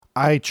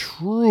I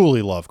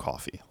truly love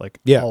coffee, like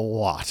Yeah. a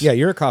lot. Yeah,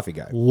 you're a coffee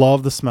guy.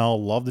 Love the smell,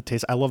 love the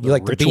taste. I love the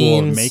like the ritual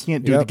of beans. making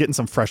it, dude. Yep. Getting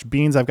some fresh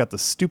beans. I've got the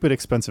stupid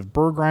expensive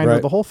burr grinder,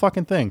 Right. the whole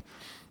fucking thing.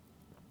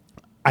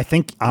 I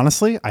think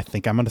honestly, I'm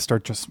going to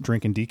start just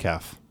drinking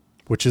decaf,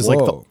 which is like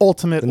the Whoa.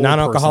 ultimate The old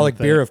non-alcoholic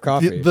person beer thing. of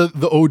coffee.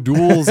 The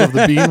O'Douls of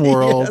the bean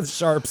world. Yeah,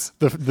 sharps.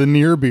 The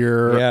near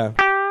beer. Yeah.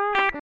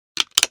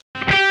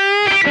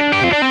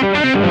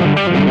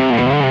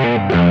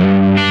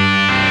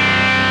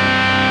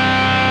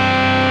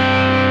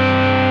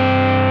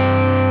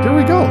 Here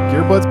we go.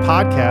 Gearbuds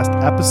Podcast,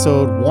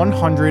 episode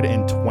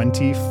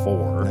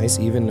 124. Nice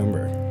even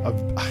number.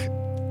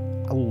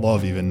 I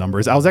love even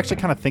numbers. I was actually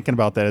kind of thinking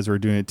about that as we were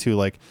doing it too.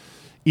 Like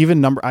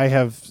even number, I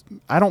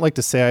don't like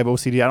to say I have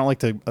OCD. I don't like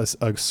to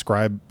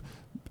ascribe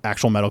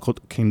actual medical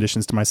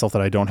conditions to myself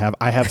that I don't have.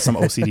 I have some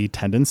OCD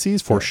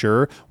tendencies for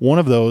sure. One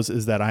of those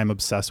is that I'm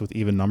obsessed with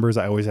even numbers.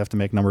 I always have to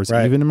make numbers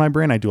even in my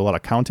brain. I do a lot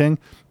of counting,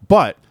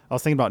 but I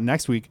was thinking about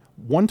next week,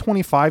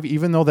 125,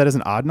 even though that is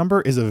an odd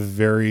number, is a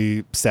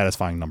very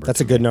satisfying number.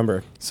 That's a good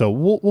number. So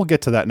we'll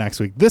get to that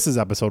next week. This is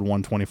episode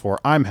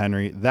 124. I'm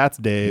Henry. That's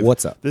Dave.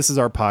 What's up? This is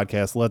our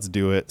podcast. Let's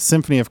do it.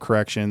 Symphony of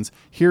Corrections.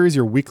 Here is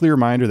your weekly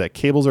reminder that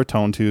cables are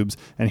tone tubes.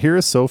 And here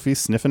is Sophie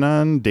sniffing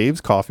on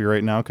Dave's coffee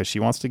right now because she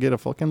wants to get a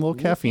fucking little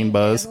caffeine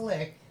buzz.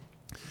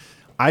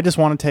 I just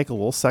want to take a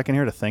little second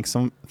here to thank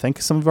some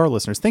of our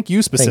listeners. Thank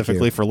you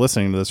specifically for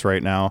listening to this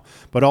right now,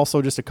 but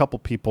also just a couple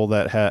people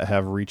that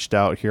have reached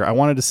out here. I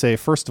wanted to say,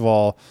 first of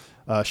all,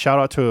 shout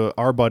out to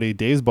our buddy,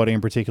 Dave's buddy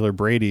in particular,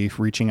 Brady,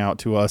 reaching out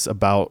to us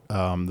about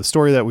the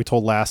story that we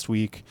told last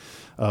week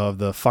of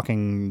the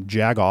fucking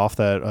jagoff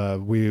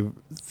that we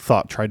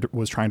thought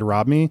was trying to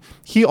rob me.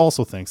 He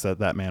also thinks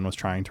that man was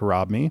trying to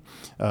rob me.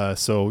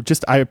 So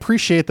just I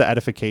appreciate the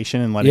edification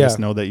and letting us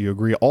know that you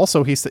agree.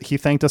 Also, he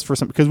thanked us for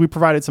because we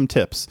provided some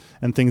tips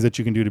and things that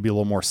you can do to be a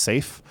little more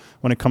safe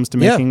when it comes to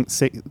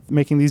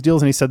making these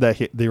deals. And he said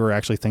that they were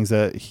actually things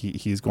that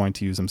he's going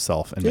to use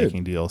himself in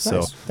making deals.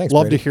 Nice. So Thanks,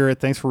 love Brady. to hear it.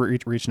 Thanks for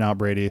reaching out,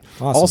 Brady.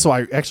 Awesome. Also,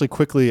 I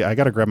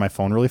got to grab my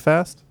phone really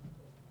fast.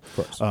 Of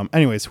course.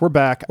 Anyways, we're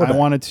back. I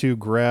wanted to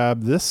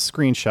grab this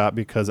screenshot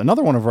because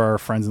another one of our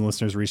friends and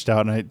listeners reached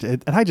out, and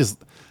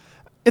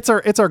it's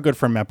our good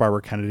friend Matt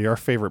Barber Kennedy, our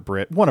favorite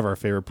Brit, one of our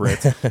favorite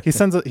Brits.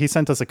 He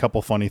sent us a couple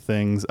funny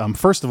things.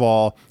 First of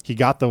all, he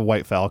got the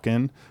White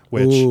Falcon,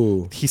 which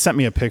he sent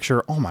me a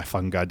picture. Oh my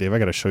fucking god, Dave! I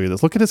got to show you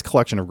this. Look at his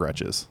collection of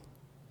Gretches.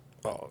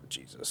 Oh,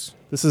 Jesus.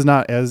 This is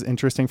not as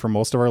interesting for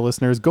most of our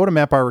listeners. Go to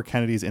Matt Barber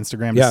Kennedy's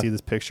Instagram to see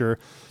this picture.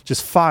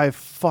 Just 5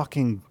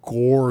 fucking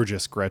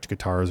gorgeous Gretsch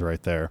guitars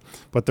right there.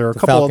 But there are a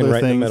couple other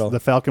things. The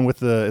Falcon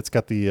with it's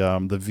got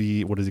the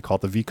V, what does he call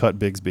it? The V-cut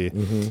Bigsby.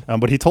 Mm-hmm.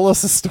 But he told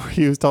us a story.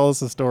 He was telling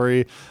us a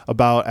story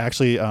about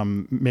actually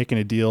making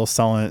a deal,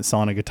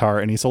 selling a guitar,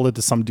 and he sold it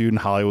to some dude in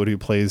Hollywood who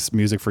plays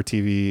music for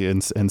TV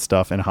and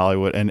stuff in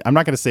Hollywood. And I'm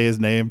not going to say his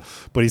name,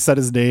 but he said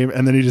his name,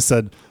 and then he just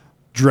said,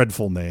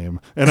 dreadful name.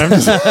 And I'm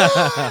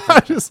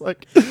just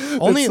like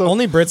only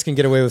Brits can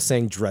get away with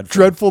saying dreadful.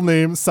 Dreadful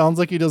name. Sounds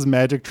like he does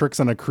magic tricks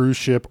on a cruise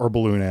ship or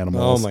balloon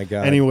animals. Oh my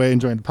god. Anyway,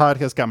 enjoying the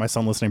podcast. Got my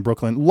son listening in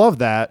Brooklyn. Love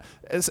that.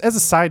 As a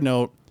side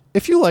note,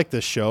 if you like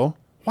this show,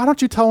 why don't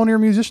you tell one of your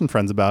musician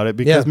friends about it?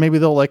 Because maybe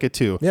they'll like it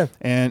too. Yeah.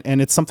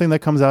 And it's something that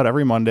comes out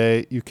every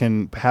Monday. You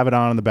can have it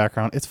on in the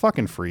background. It's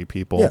fucking free,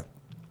 people. Yeah.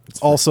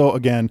 Also,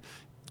 again,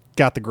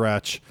 got the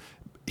Gretsch.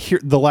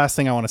 Here, the last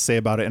thing I want to say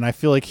about it, and I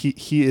feel like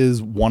he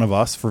is one of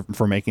us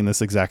for making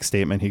this exact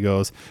statement. He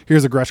goes,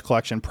 here's a Gretsch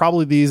collection.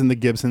 Probably these and the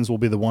Gibsons will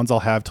be the ones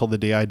I'll have till the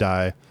day I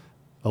die.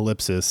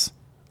 Ellipsis.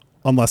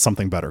 Unless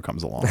something better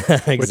comes along.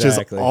 Exactly. Which is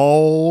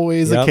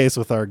always the case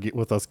with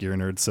us gear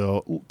nerds.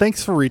 So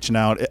thanks for reaching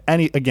out.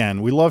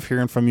 Again, we love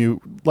hearing from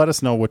you. Let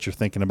us know what you're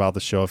thinking about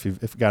the show. If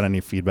you've got any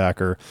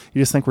feedback or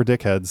you just think we're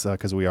dickheads,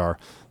 because we are,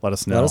 let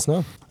us know. Let us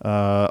know.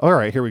 All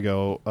right, here we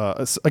go.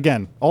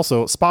 Again,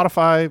 also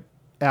Spotify,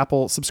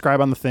 Apple,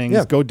 subscribe on the things.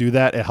 Yeah. Go do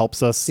that. It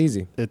helps us. It's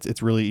easy.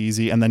 It's really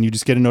easy. And then you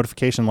just get a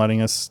notification letting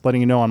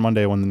you know on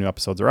Monday when the new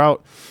episodes are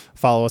out.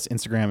 Follow us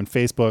Instagram and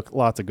Facebook.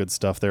 Lots of good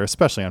stuff there,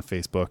 especially on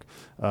Facebook.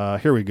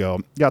 Here we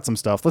go. Got some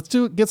stuff. Let's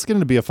get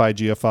into BFI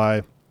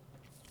GFI.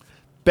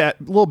 A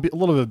little bit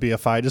of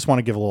BFI. I just want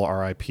to give a little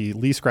RIP.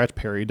 Lee Scratch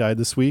Perry died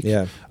this week.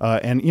 Yeah.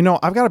 And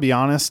I've got to be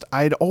honest.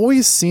 I'd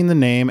always seen the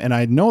name, and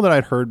I know that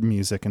I'd heard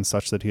music and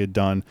such that he had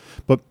done,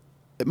 but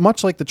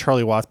much like the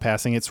Charlie Watts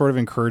passing, it sort of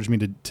encouraged me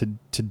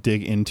to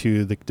dig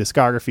into the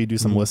discography, do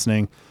some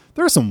listening.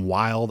 There's some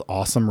wild,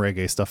 awesome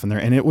reggae stuff in there.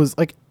 And it was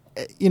like,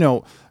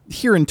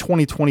 here in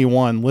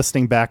 2021,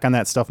 listening back on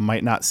that stuff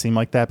might not seem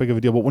like that big of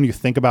a deal. But when you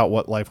think about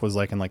what life was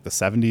like in like the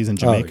 70s in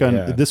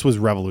Jamaica, this was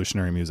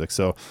revolutionary music.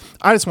 So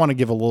I just want to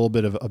give a little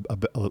bit of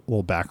a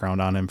little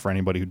background on him for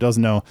anybody who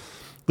doesn't know.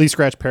 Lee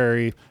Scratch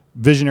Perry,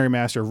 visionary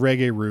master of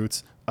reggae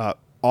roots,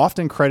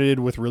 often credited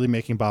with really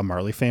making Bob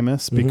Marley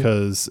famous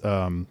because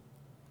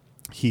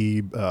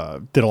He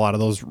did a lot of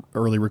those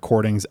early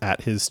recordings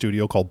at his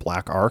studio called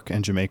Black Ark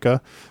in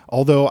Jamaica.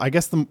 Although I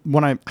guess I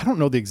don't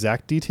know the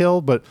exact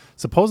detail, but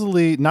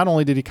supposedly not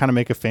only did he kind of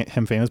make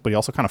him famous, but he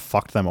also kind of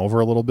fucked them over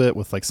a little bit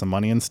with like some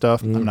money and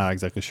stuff. I'm not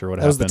exactly sure what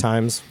happened. That was the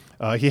times.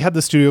 He had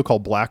the studio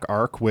called Black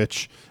Ark,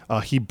 which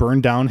he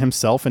burned down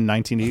himself in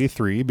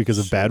 1983 because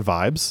of bad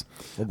vibes.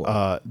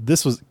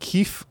 This was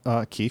Keith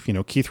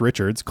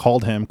Richards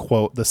called him,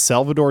 quote, the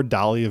Salvador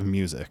Dali of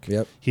music.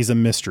 Yep. He's a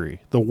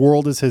mystery. The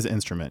world is his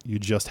instrument. You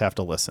just have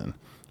to listen.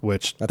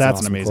 Which that's an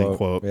awesome amazing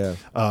quote.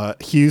 Yeah.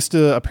 He used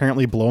to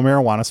apparently blow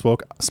marijuana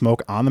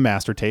smoke on the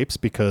master tapes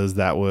because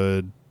that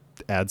would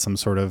add some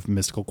sort of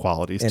mystical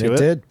qualities to it. And it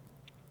did.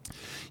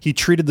 He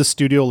treated the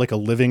studio like a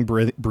living,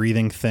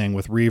 breathing thing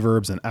with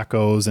reverbs and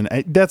echoes, and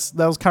that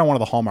was kind of one of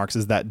the hallmarks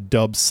is that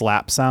dub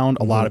slap sound.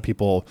 A lot of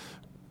people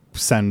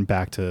send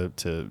back to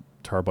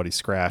our buddy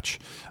Scratch.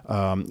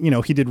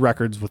 He did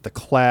records with the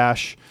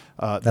Clash.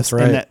 That's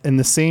right. In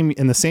the same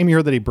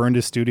year that he burned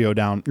his studio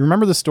down, you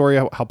remember the story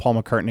how Paul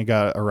McCartney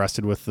got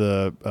arrested with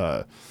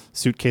the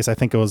suitcase? I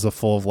think it was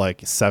full of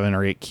like 7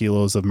 or 8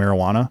 kilos of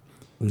marijuana.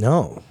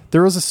 No,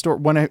 there was a story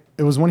when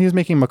he was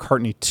making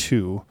McCartney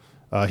 2.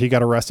 He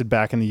got arrested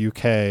back in the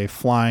UK,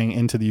 flying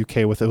into the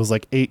UK with, it was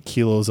like 8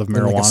 kilos of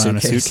marijuana in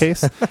a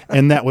suitcase.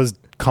 And that was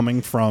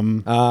coming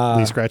from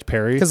Lee Scratch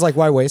Perry. Because like,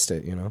 why waste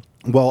it, you know?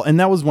 Well, and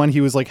that was when he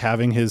was like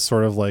having his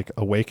sort of like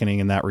awakening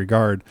in that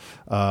regard.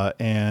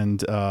 And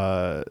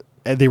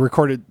they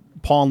recorded,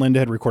 Paul and Linda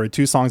had recorded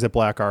 2 songs at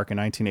Black Ark in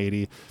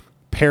 1980.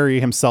 Perry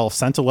himself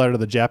sent a letter to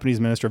the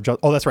Japanese Minister of Justice.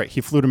 Oh, that's right. He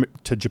flew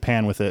to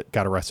Japan with it,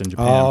 got arrested in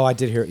Japan. Oh, I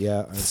did hear it,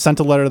 yeah. Sent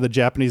a letter to the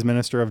Japanese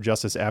Minister of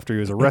Justice after he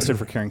was arrested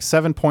for carrying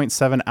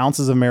 7.7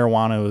 ounces of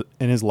marijuana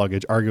in his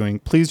luggage, arguing,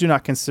 please do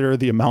not consider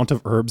the amount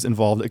of herbs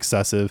involved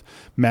excessive.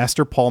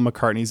 Master Paul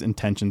McCartney's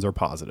intentions are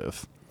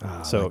positive.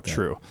 So like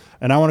true.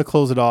 And I want to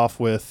close it off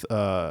with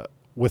a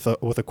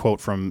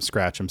quote from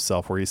Scratch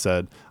himself where he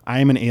said, I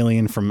am an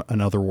alien from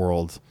another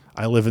world.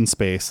 I live in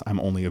space. I'm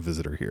only a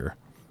visitor here.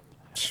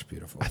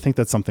 Beautiful. I think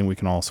that's something we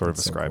can all sort of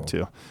ascribe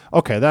to.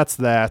 Okay, that's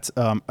that.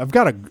 I've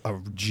got a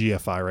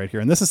GFI right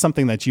here, and this is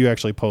something that you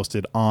actually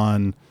posted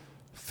on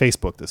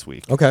Facebook this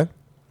week. Okay.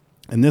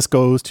 And this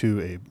goes to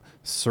a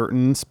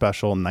certain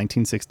special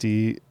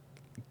 1960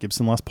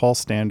 Gibson Les Paul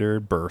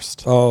Standard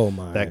Burst. Oh,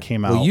 my. That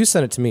came out. Well, you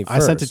sent it to me first. I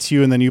sent it to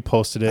you, and then you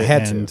posted it. I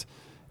had and to.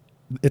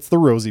 It's the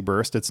Rosie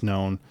Burst. It's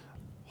known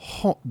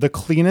the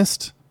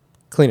cleanest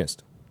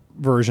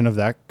version of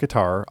that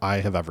guitar I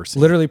have ever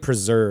seen. Literally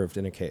preserved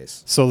in a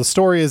case. So the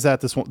story is that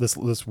this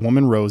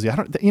woman Rosie,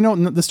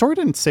 the story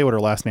didn't say what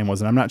her last name was,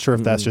 and I'm not sure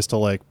if that's just to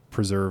like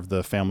preserve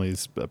the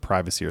family's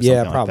privacy or something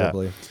like that. Yeah,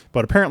 probably.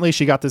 But apparently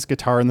she got this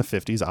guitar in the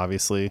 50s,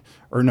 obviously,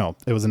 or no,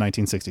 it was the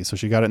 1960s. So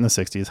she got it in the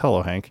 60s.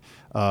 Hello, Hank.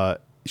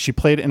 She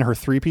played in her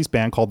 3-piece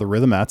band called the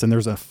Rhythmettes, and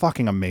there's a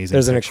fucking amazing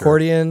There's picture. An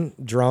accordion,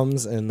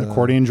 drums, and then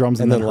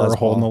her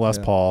holding the Les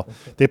Paul.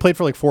 They played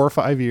for like 4 or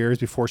 5 years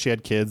before she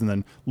had kids, and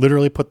then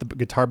literally put the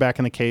guitar back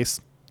in the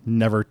case,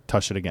 never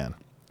touched it again.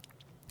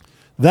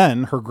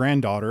 Then her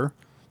granddaughter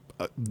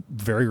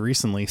very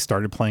recently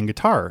started playing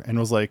guitar and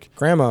was like,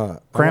 Grandma,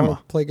 I want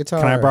to play guitar.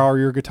 Can I borrow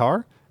your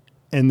guitar?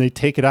 And they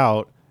take it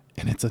out,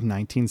 and it's a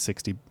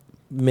 1960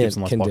 mint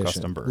Les condition. Paul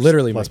Custom Burst.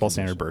 Literally Les Paul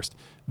Standard Burst.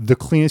 The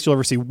cleanest you'll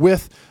ever see,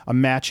 with a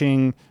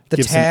matching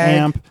Gibson tag,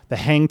 amp, the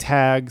hang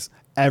tags,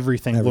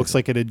 everything. Looks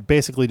like it had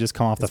basically just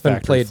come off the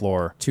factory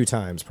floor. 2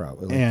 times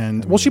probably.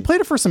 And she played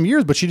it for some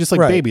years, but she just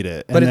babied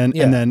it. And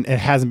then it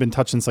hasn't been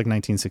touched since like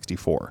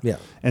 1964. Yeah.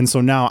 And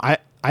so now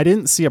I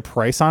didn't see a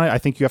price on it. I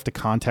think you have to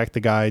contact the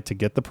guy to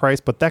get the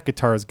price, but that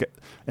guitar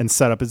and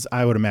setup is,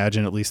 I would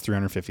imagine, at least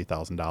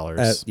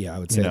 $350,000. Yeah, I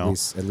would say at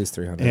least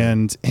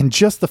 $300. And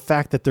just the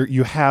fact that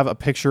you have a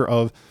picture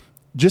of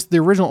just the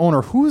original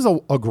owner, who's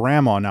a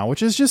grandma now,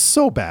 which is just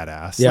so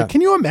badass. Yeah. Like,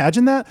 can you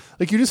imagine that?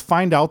 Like, you just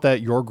find out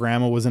that your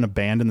grandma was in a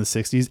band in the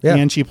 60s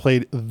and she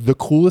played the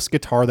coolest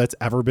guitar that's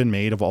ever been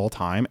made of all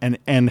time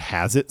and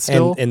has it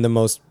still. And in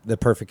the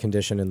perfect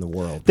condition in the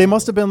world. They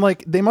must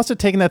have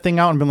taken that thing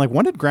out and been like,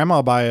 when did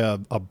grandma buy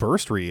a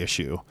Burst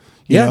reissue?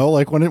 You know,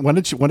 like when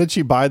did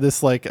she buy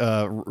this like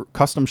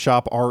custom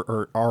shop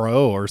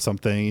RO or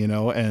something, you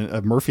know, and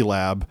a Murphy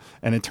Lab,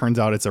 and it turns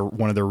out it's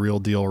one of their real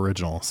deal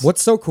originals.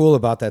 What's so cool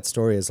about that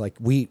story is like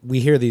we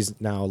hear these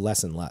now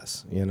less and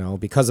less, you know,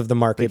 because of the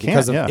market,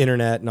 because of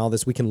internet and all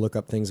this. We can look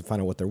up things and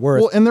find out what they're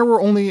worth. Well, and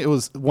it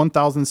was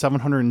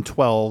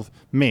 1,712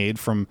 made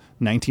from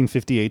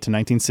 1958 to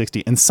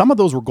 1960, and some of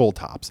those were gold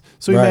tops.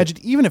 So imagine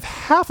even if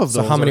half of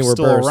those how many were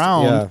still burst?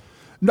 around. Yeah.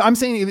 No, I'm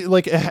saying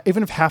like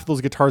even if half those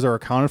guitars are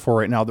accounted for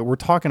right now, that we're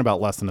talking about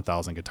less than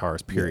 1,000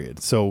 guitars, period.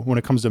 Yeah. So when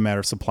it comes to a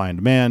matter of supply and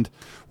demand,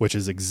 which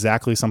is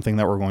exactly something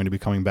that we're going to be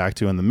coming back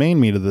to in the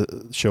main meat of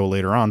the show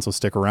later on, so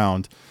stick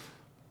around.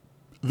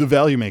 The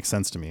value makes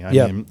sense to me. I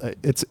mean,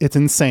 it's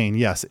insane.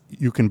 Yes,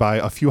 you can buy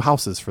a few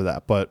houses for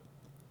that, but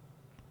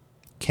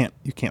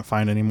you can't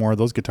find any more of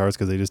those guitars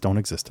because they just don't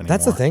exist anymore.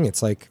 That's the thing.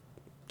 It's like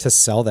to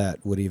sell that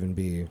would even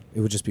be,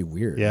 it would just be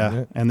weird.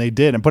 Yeah, and they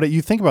did. But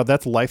you think about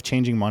that's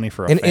life-changing money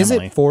for a family. And is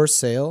it for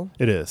sale?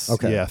 It is.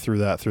 Okay. Yeah, through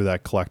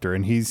that collector.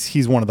 And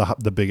he's one of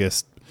the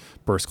biggest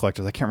burst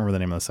collectors. I can't remember the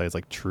name of the site. It's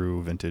like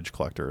True Vintage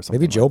Collector or something.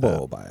 Maybe like Jobo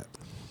will buy it.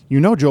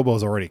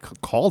 Jobo's already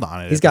called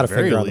on it. He's got a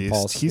finger on the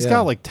pulse. He's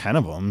got like 10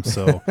 of them.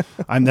 So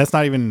that's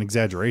not even an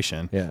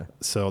exaggeration. Yeah.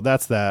 So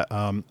that's that.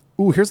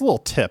 Here's a little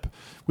tip.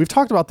 We've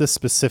talked about this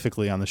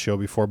specifically on the show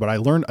before, but I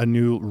learned a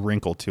new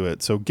wrinkle to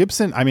it. So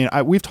Gibson,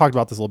 we've talked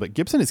about this a little bit.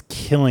 Gibson is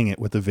killing it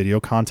with the video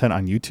content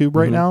on YouTube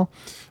right now.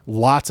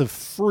 Lots of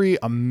free,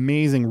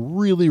 amazing,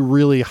 really,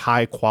 really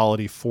high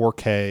quality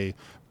 4K,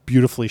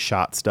 beautifully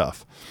shot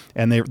stuff.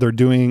 And they're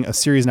doing a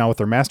series now with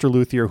their master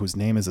luthier, whose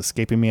name is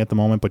escaping me at the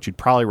moment, but you'd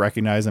probably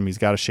recognize him. He's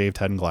got a shaved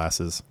head and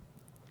glasses.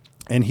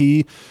 And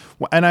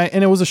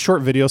it was a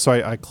short video, so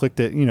I clicked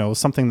it,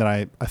 something that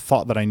I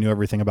thought that I knew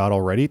everything about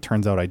already.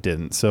 Turns out I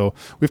didn't. So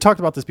we've talked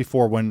about this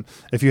before.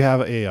 If you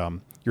have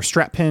your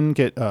strap pin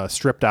get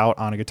stripped out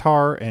on a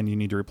guitar and you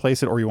need to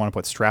replace it, or you want to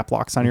put strap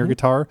locks on your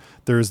guitar,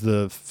 there's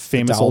the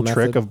famous old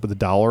trick of the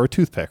dowel or a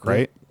toothpick,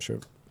 right? Yeah, sure.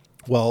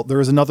 Well, there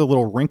is another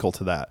little wrinkle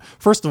to that.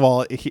 First of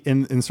all,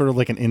 in sort of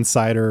like an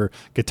insider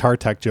guitar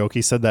tech joke,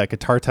 he said that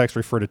guitar techs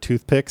refer to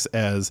toothpicks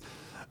as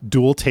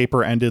dual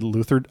taper ended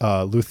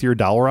luthier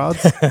dowel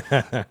rods.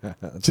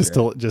 just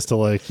to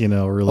really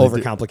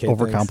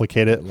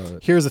overcomplicate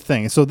it. Here's the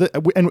thing. So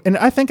and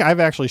I think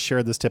I've actually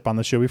shared this tip on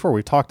the show before.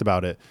 We've talked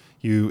about it.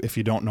 If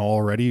you don't know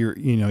already,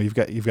 you've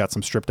got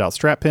some stripped out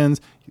strap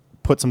pins.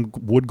 Put some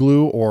wood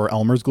glue or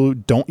Elmer's glue.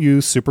 Don't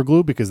use super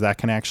glue because that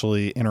can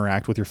actually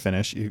interact with your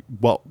finish.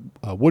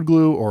 Wood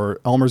glue or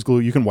Elmer's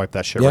glue, you can wipe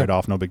that shit right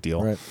off. No big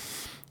deal. Right.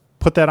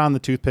 Put that on the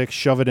toothpick,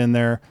 shove it in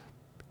there.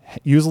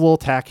 Use a little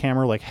tack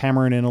hammer, like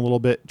hammer it in a little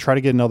bit. Try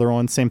to get another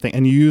one, same thing.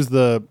 And you use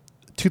the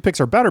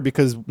toothpicks are better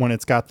because when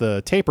it's got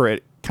the taper,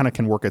 it kind of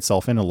can work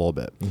itself in a little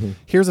bit.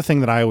 Here's the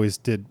thing that I always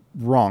did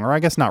wrong, or I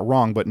guess not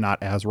wrong, but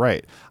not as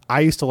right.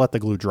 I used to let the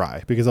glue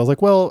dry because I was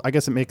like, well, I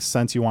guess it makes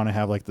sense. You want to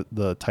have like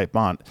the tight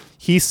bond.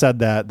 He said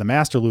that the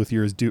master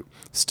luthiers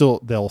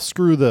they'll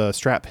screw the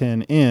strap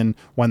pin in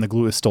when the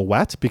glue is still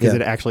wet because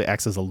it actually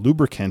acts as a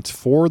lubricant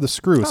for the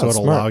screw. So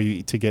it'll allow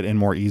you to get in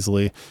more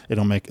easily.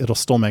 It'll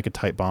still make a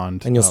tight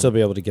bond. And you'll still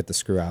be able to get the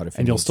screw out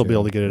you'll still be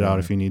able to get it out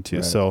if you need to.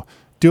 Right. So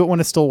do it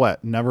when it's still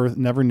wet.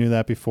 Never knew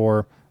that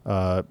before.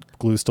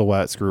 Glue still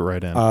wet, screw it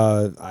right in.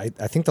 I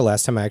think the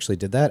last time I actually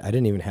did that, I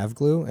didn't even have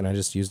glue and I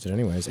just used it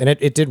anyways. And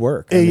it did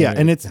work.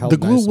 And the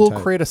glue will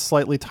create a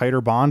slightly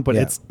tighter bond, but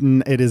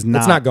it is not.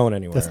 It's not going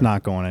anywhere. It's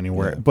not going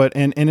anywhere. Yeah. But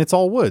and it's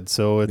all wood,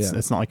 so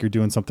it's not like you're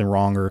doing something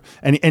wrong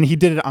and he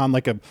did it on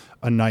like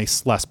a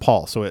nice Les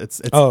Paul. So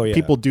it's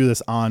people do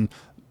this on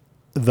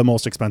the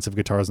most expensive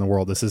guitars in the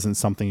world. This isn't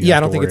something you have to worry about. I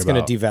don't think it's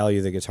going to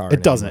devalue the guitar.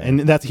 It doesn't. And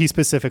that he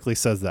specifically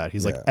says that.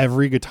 He's like,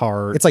 every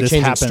guitar, it's like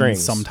changing happens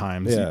strings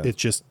sometimes. Yeah.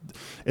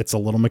 It's a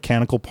little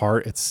mechanical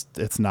part.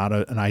 It's not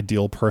an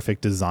ideal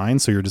perfect design,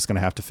 so you're just going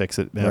to have to fix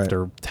it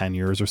after 10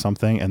 years or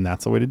something, and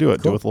that's the way to do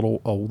it. Cool. Do it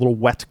with a little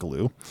wet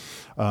glue.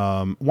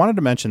 Wanted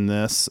to mention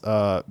this.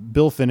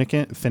 Bill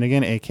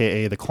Finnegan,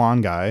 aka the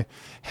Klon Guy,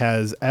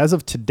 has, as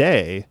of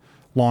today,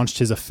 launched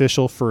his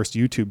official first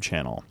YouTube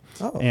channel.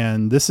 Oh.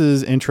 And this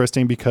is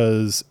interesting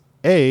because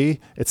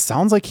it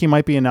sounds like he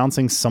might be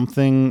announcing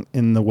something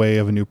in the way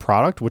of a new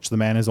product, which the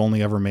man has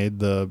only ever made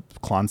the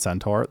Klon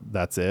Centaur.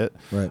 That's it.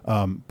 Right.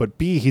 But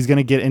B, he's going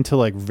to get into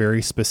like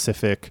very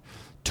specific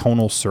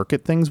tonal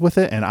circuit things with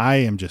it. And I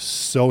am just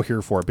so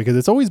here for it because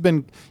it's always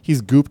been,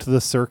 he's gooped the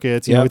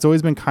circuits. You know, it's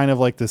always been kind of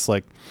like this,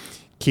 like,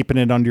 keeping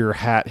it under your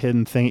hat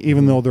hidden thing,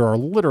 even though there are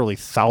literally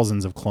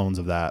thousands of clones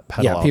of that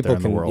pedal out there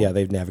in the world. Yeah,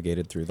 they've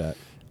navigated through that.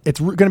 It's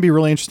going to be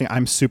really interesting.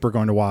 I'm super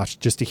going to watch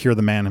just to hear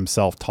the man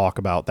himself talk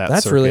about that.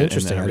 That's circuit really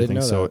interesting. And everything.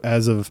 I didn't know that.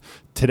 As of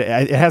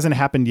today, it hasn't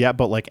happened yet,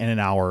 but like in an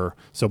hour.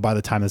 So by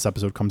the time this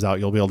episode comes out,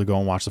 you'll be able to go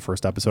and watch the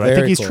first episode. I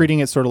think he's treating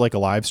it sort of like a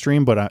live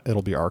stream, but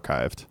it'll be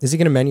archived. Is he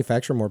going to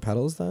manufacture more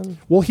pedals then?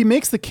 Well, he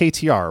makes the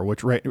KTR,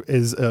 which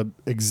is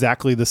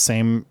exactly the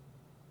same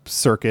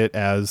circuit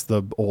as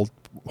the old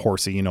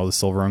Horsey, the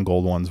silver and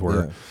gold ones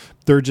were.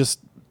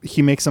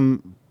 He makes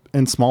them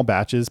in small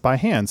batches by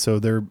hand. So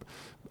they're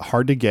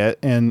hard to get,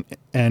 and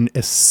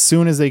as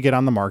soon as they get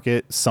on the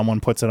market, someone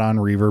puts it on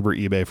Reverb or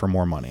eBay for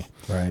more money.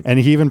 Right. And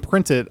he even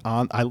prints it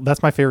on.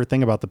 That's my favorite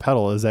thing about the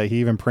pedal is that he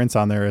even prints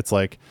on there. It's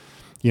like,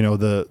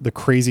 the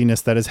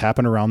craziness that has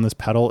happened around this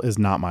pedal is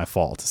not my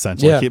fault.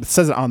 Essentially, it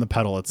says it on the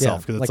pedal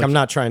itself. Because I'm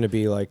not trying to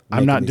be like,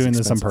 I'm not doing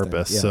this on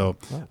purpose. Things. So,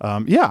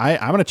 I'm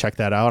gonna check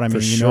that out. I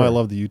mean, I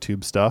love the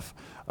YouTube stuff.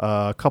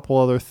 A couple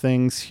other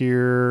things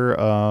here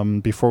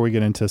before we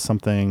get into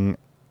something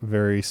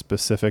very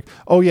specific.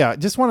 Oh yeah,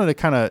 just wanted to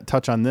kind of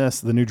touch on this.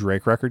 The new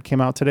Drake record came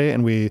out today,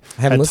 and we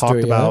had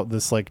talked about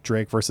this like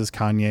Drake versus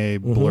Kanye,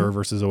 Blur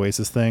versus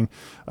Oasis thing.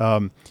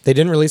 They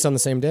didn't release on the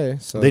same day.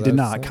 So they did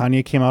not.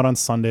 Kanye came out on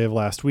Sunday of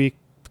last week.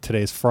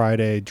 Today's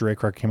Friday.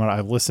 Drake record came out.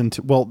 I've listened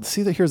to. Well,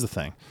 here's the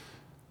thing.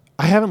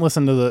 I haven't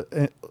listened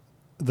to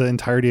the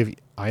entirety of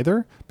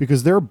either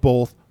because they're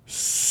both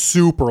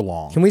super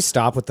long. Can we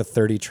stop with the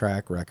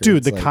 30-track record?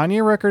 Dude, the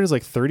Kanye record is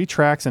like 30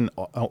 tracks and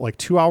like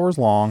 2 hours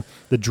long.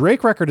 The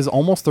Drake record is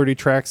almost 30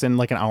 tracks and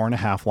like an hour and a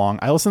half long.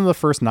 I listened to the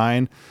first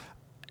 9.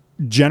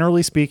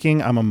 Generally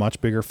speaking, I'm a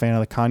much bigger fan of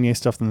the Kanye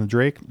stuff than the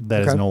Drake.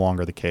 That is no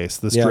longer the case.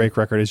 This Drake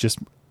record is just,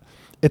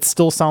 it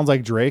still sounds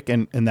like Drake,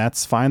 and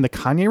that's fine. The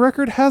Kanye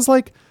record has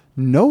like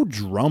no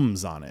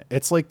drums on it.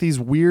 It's like these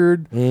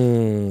weird,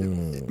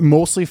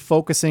 mostly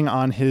focusing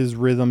on his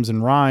rhythms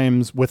and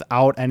rhymes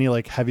without any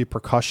like heavy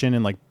percussion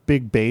and like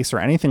big bass or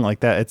anything like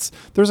that.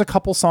 There's a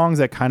couple songs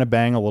that kind of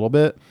bang a little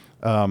bit.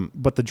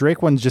 But the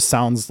Drake one just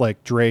sounds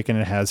like Drake, and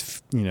it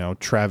has,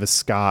 Travis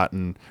Scott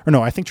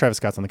I think Travis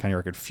Scott's on the Kanye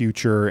record,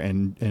 Future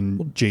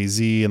and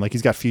Jay-Z, and like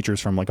he's got features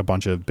from like a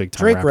bunch of big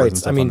time rappers and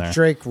stuff on there.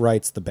 Drake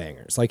writes the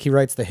bangers. Like he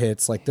writes the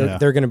hits. Like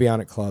they're going to be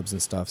on at clubs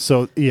and stuff.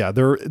 So yeah,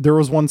 there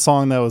was one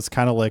song that was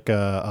kind of like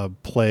a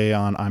play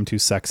on "I'm Too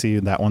Sexy."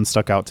 That one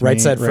stuck out to me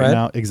right Fred?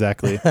 Now.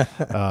 Exactly.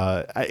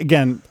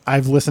 Again,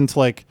 I've listened to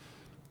like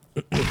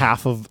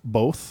half of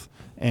both,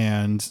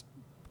 and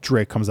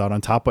Drake comes out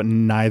on top, but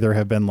neither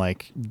have been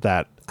like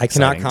that. I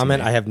cannot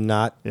comment. I have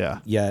not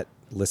yet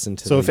listened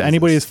to. So if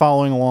anybody is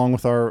following along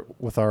with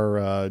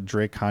our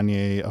Drake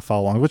Kanye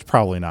follow along, which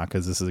probably not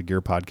because this is a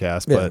gear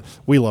podcast, but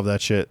we love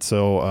that shit.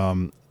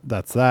 So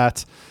that's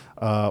that.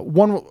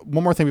 One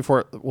more thing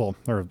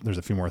there's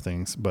a few more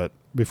things, but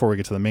before we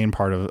get to the main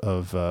part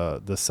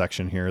of this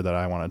section here that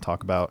I want to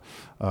talk about.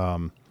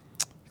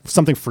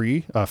 Something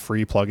free,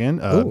 free plugin,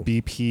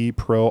 BP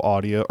Pro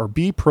Audio or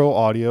B Pro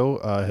Audio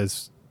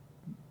has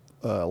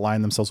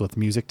align themselves with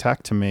Music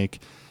Tech to make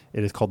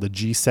it is called the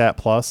GSAT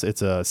Plus.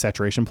 It's a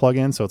saturation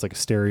plugin, so it's like a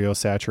stereo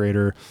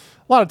saturator. A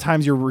lot of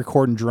times you're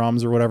recording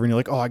drums or whatever, and you're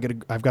like, oh,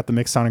 I've got the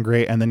mix sounding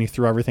great, and then you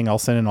throw everything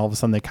else in, and all of a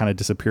sudden they kind of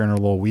disappear in a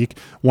little weak.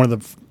 One of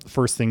the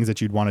first things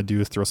that you'd want to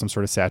do is throw some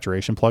sort of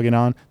saturation plugin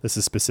on. This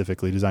is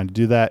specifically designed to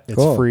do that.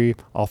 It's free.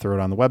 I'll throw it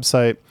on the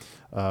website.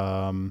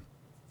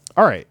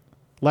 All right.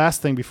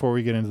 Last thing before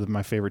we get into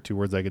my favorite 2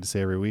 words I get to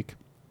say every week,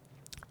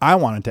 I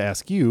wanted to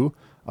ask you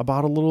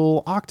about a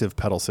little octave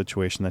pedal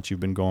situation that you've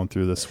been going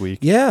through this week.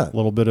 Yeah. A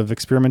little bit of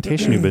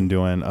experimentation you've been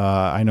doing.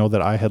 I know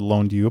that I had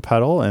loaned you a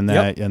pedal and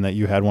that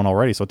you had one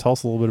already. So tell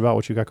us a little bit about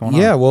what you got going on.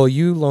 Yeah, well,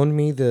 you loaned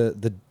me the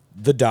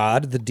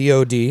DOD, the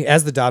DOD,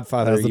 as the DOD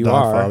father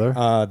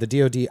the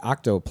DOD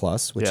Octo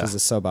Plus, which is a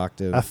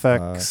sub-octave.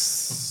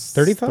 FX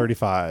 35?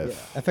 35.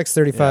 Yeah. FX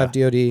 35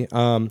 DOD.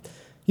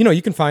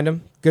 You can find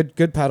them.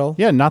 Good pedal.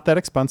 Yeah, not that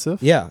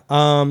expensive. Yeah.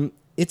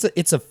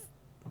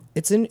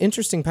 It's an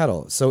interesting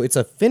pedal. So it's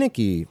a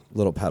finicky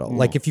little pedal.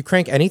 Like if you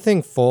crank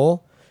anything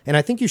full, and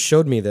I think you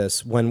showed me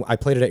this when I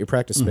played it at your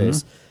practice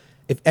space.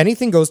 If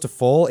anything goes to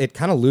full, it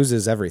kind of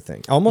loses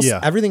everything. Almost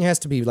everything has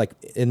to be like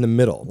in the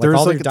middle. There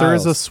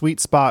is a sweet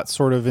spot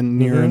sort of in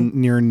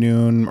near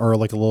noon or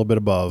like a little bit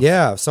above.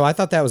 Yeah. So I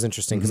thought that was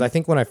interesting because I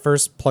think when I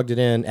first plugged it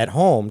in at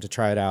home to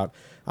try it out,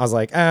 I was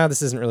like,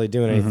 this isn't really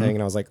doing anything.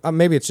 And I was like,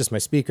 maybe it's just my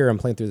speaker. I'm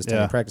playing through this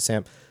tiny practice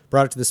amp.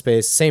 Brought it to the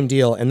space, same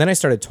deal. And then I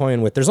started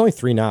toying with, there's only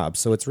 3 knobs,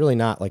 so it's really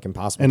not like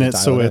impossible to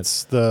dial it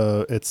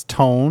in. It's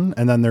tone,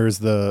 and then there's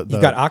the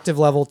you've got octave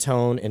level,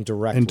 tone, and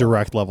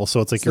direct level. So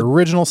it's like your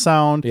original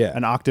sound,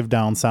 an octave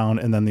down sound,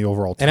 and then the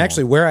overall tone. And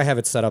actually where I have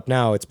it set up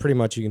now, it's pretty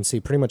much, you can see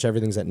pretty much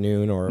everything's at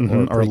noon or a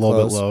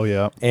little bit low,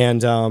 yeah.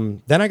 And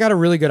then I got a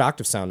really good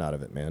octave sound out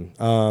of it, man.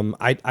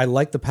 I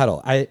like the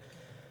pedal. I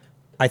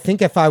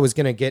think if I was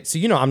going to get,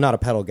 I'm not a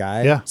pedal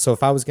guy. Yeah. So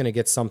if I was going to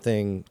get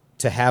something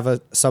to have a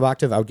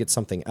sub-octave, I would get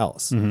something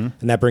else. And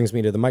that brings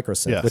me to the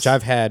microsynth, which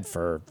I've had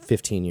for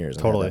 15 years.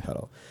 Totally.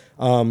 Pedal.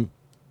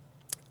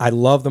 I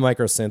love the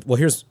microsynth. Well,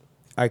 here's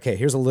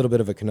a little bit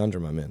of a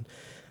conundrum I'm in.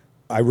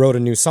 I wrote a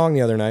new song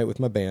the other night with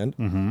my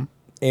band,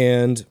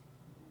 and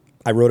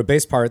I wrote a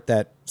bass part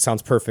that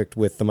sounds perfect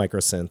with the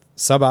microsynth.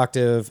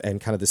 Sub-octave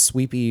and kind of the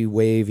sweepy,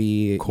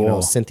 wavy,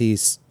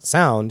 synthy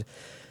sound.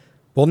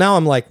 Well, now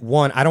I'm like,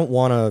 I don't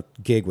want to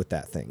gig with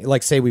that thing.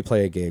 Like, say we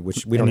play a gig,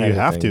 which we don't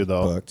have anything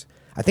booked.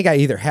 I think I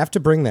either have to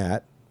bring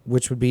that,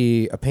 which would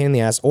be a pain in the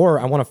ass, or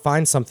I want to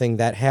find something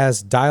that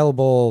has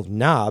dialable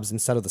knobs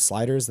instead of the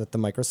sliders that the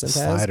microsynth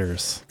has.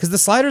 Sliders. Because the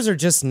sliders are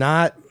just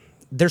not,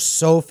 they're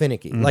so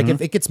finicky. Like,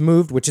 if it gets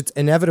moved, which it's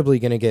inevitably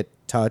going to get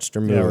touched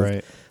or moved. Yeah,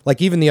 right. Like,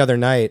 even the other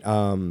night,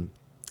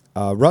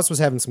 Russ was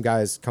having some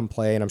guys come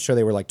play, and I'm sure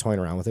they were like toying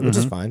around with it, which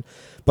is fine.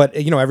 But,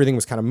 everything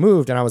was kind of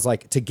moved, and I was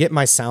like, to get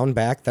my sound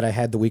back that I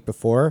had the week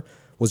before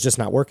was just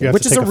not working,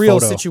 which is a real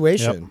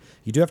situation. Yep.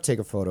 You do have to take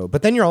a photo.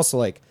 But then you're also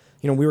like,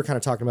 we were kind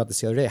of talking about this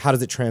the other day. How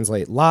does it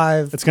translate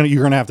live?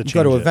 You're gonna have to change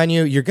go to a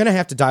venue. You're gonna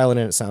have to dial it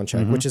in at sound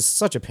check, which is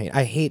such a pain.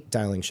 I hate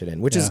dialing shit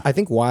in, which is I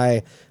think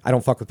why I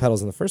don't fuck with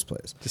pedals in the first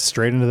place. Just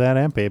straight into that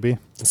amp, baby.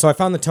 So I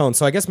found the tone.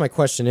 So I guess my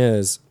question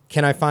is,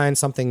 can I find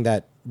something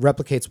that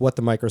replicates what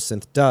the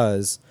microsynth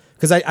does?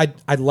 Because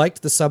I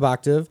liked the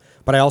sub-octave,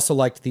 but I also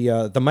liked the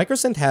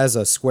microsynth has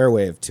a square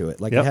wave to it.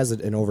 Like it has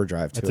an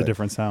overdrive to it. It's a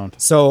different sound.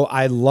 So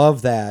I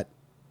love that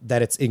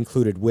it's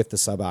included with the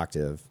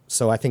sub-octave.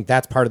 So I think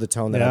that's part of the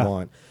tone that I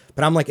want.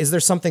 But I'm like, is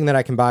there something that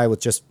I can buy with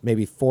just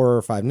maybe 4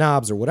 or 5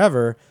 knobs or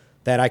whatever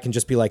that I can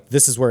just be like,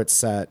 this is where it's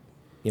set.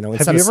 you know,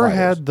 Have instead you of ever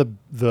sliders. had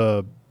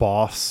the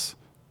Boss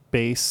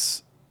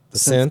bass The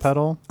synth synth?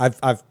 pedal?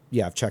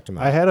 I've checked them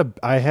out.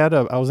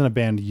 I was in a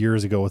band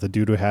years ago with a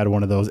dude who had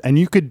one of those, and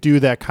you could do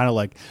that kind of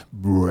like.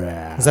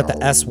 Is that the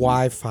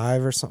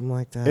SY5 or something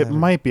like that? It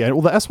might be.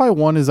 Well, the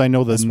SY1 is, I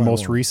know, the SY1.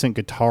 most recent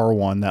guitar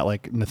one that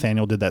like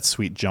Nathaniel did that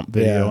sweet jump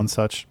video Yeah. and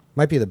such.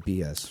 Might be the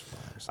BS.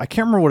 I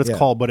can't remember what it's Yeah.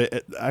 called,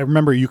 but I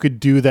remember you could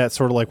do that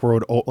sort of like where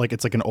it would, like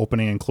it's like an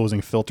opening and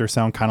closing filter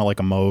sound, kind of like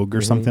a Moog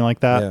or something like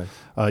that.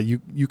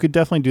 You could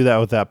definitely do that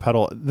with that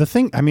pedal. The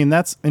thing, I mean,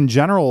 that's in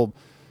general.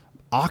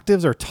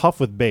 Octaves are tough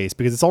with bass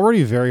because it's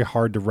already very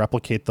hard to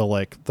replicate the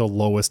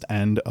lowest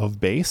end of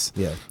bass.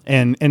 Yeah.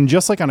 And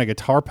just like on a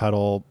guitar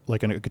pedal,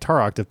 like in a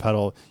guitar octave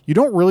pedal, you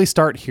don't really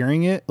start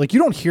hearing it. Like you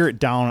don't hear it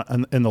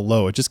down in the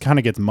low. It just kind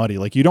of gets muddy.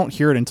 Like you don't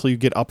hear it until you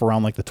get up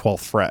around like the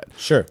 12th fret.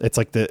 Sure. It's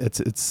like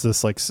it's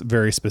this like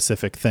very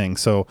specific thing.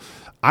 So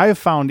I've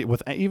found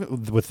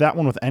even with that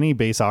one, with any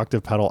bass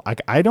octave pedal,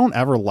 I don't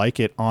ever like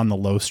it on the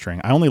low string.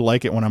 I only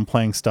like it when I'm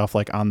playing stuff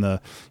like on the,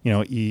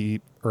 E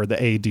or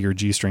the A, D, or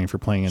G string if you're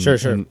playing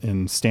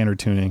in standard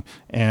tuning,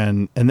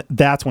 and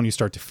that's when you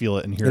start to feel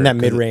it and hear in it. that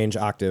mid-range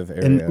octave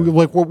area. And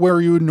like where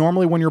you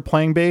normally, when you're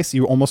playing bass,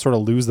 you almost sort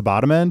of lose the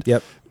bottom end.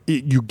 Yep.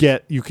 You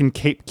can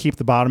keep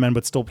the bottom end,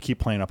 but still keep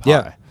playing up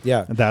Yeah, high.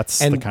 yeah. That's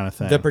the kind of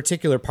thing. The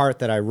particular part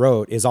that I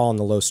wrote is all on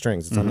the low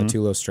strings. It's on the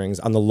two low strings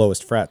on the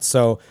lowest frets.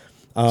 So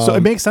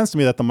it makes sense to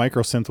me that the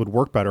micro synth would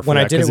work better for when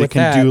that I did it because with it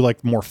can that- do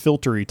like more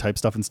filtery type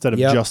stuff instead of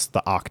Yep. just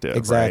the octave.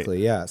 exactly,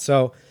 Right? yeah.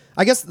 So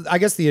I guess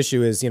the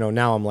issue is,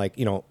 now I'm like,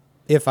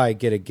 if I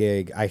get a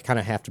gig, I kind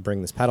of have to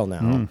bring this pedal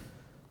now.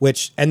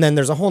 And then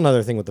there's a whole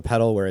nother thing with the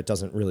pedal where it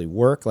doesn't really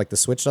work, like the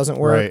switch doesn't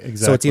work. Right, So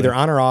it's exactly. either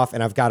on or off,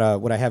 and I've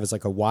got what I have is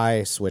like a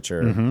Y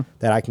switcher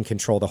that I can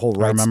control the whole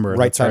right remember,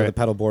 right that's side of right. the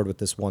pedal board with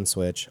this one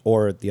switch,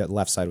 or the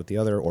left side with the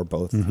other, or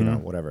both,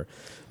 whatever.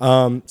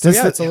 I've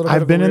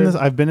I've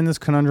been in this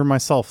conundrum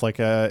myself. Like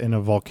in a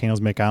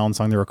Volcanoes Make Island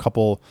song, there were a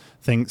couple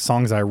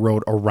songs I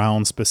wrote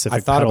around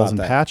specific thought pedals about and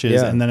that.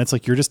 patches, Yeah. and then it's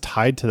like you're just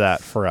tied to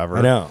that forever.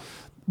 I know.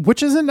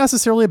 Which isn't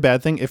necessarily a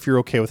bad thing if you're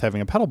okay with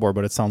having a pedal board,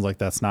 but it sounds like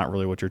that's not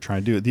really what you're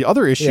trying to do. The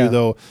other issue, Yeah.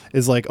 though,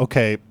 is like,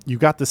 okay, you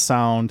got the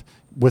sound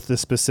with the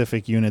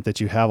specific unit that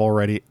you have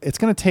already. It's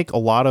going to take a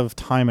lot of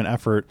time and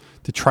effort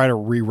to try to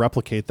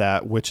replicate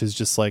that, which is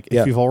just like, Yeah.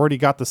 if you've already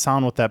got the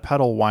sound with that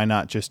pedal, why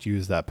not just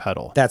use that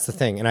pedal? That's the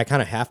thing, and I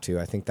kind of have to.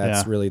 I think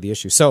that's Yeah. really the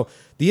issue. So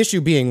the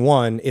issue being,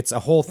 one, it's a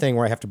whole thing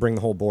where I have to bring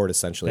the whole board,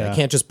 essentially. Yeah. I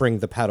can't just bring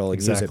the pedal and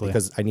use it Exactly.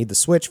 because I need the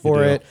switch for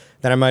do. it.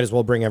 Then I might as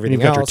well bring everything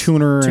you've got your else.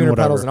 tuner and pedals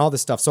whatever. and all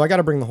this stuff. So I got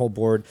to bring the whole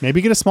board. Maybe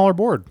get a smaller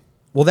board.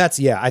 Well,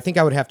 I think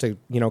I would have to,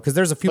 because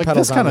there's a few Like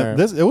pedals this kind on there. of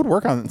this, it would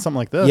work on something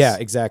like this. Yeah,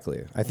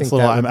 exactly. I think This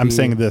little, that would I'm be-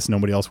 saying this,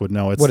 nobody else would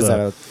know. It's What is the,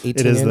 that, a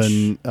it is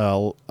 18-inch?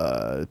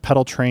 the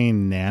Pedal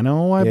Train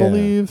Nano, I Yeah.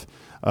 believe.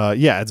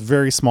 Yeah, it's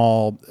very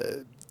small.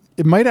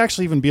 It might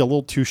actually even be a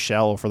little too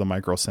shallow for the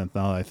micro synth.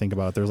 Now that I think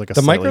about it, there's like a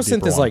The slightly micro synth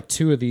deeper is one. like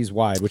two of these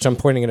wide, which I'm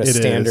pointing at a It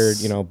standard,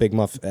 is. Big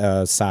Muff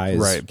size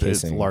right, but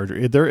it's casing. larger.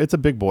 It's a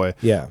big boy.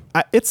 Yeah.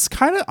 It's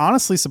kind of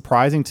honestly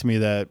surprising to me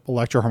that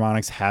Electro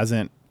Harmonics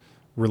hasn't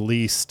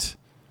released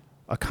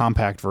a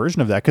compact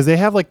version of that, because they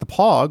have like the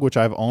Pog, which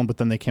I've owned, but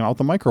then they came out with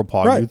the Micro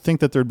Pog. Right. You'd think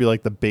that there'd be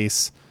like the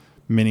bass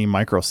mini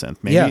micro synth.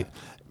 Maybe, Yeah.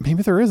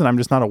 maybe there isn't. I'm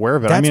just not aware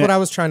of it. That's I mean, what I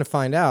was trying to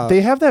find out.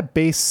 they have that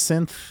bass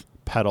synth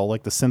pedal,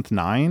 like the Synth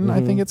 9, I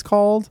Mm-hmm. think it's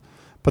called.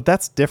 But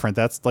that's different.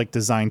 That's like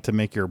designed to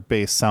make your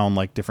bass sound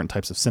like different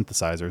types of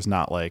synthesizers,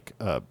 not like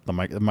the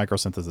micro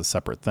synth is a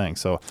separate thing.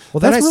 So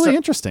then that's I really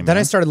interesting. Then I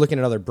man. started looking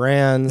at other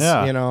brands,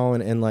 Yeah.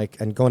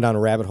 and going down a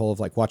rabbit hole of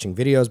like watching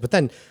videos. But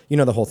then,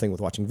 the whole thing with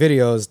watching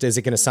videos, is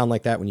it going to sound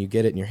like that when you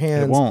get it in your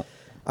hands? It won't.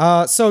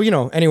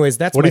 Anyways,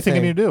 that's What do my you think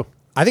you thing. need to do?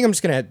 I think I'm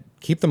just going to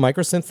keep the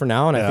micro synth for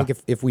now. And I Yeah. think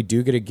if we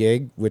do get a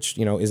gig, which,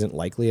 isn't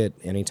likely at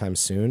any time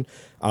soon,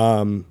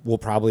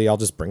 I'll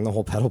just bring the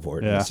whole pedal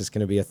board. And Yeah. it's just going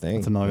to be a thing.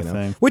 That's another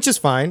thing. Which is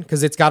fine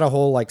because it's got a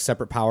whole like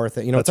separate power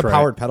thing. It's That's a right.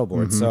 powered pedal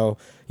board. So,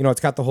 it's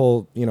got the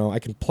whole, I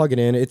can plug it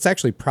in. It's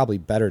actually probably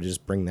better to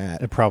just bring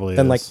that. It probably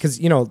than is. like, because,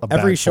 bag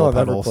every show full I've of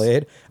ever pedals.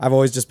 played, I've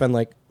always just been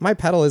like, my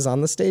pedal is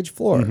on the stage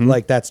floor. Mm-hmm.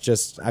 Like that's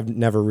just, I've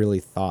never really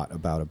thought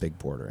about a big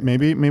board or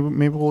anything.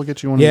 Maybe we'll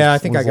get you one. Yeah, of I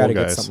these, think one I of got to these get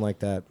little guys. something like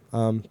that.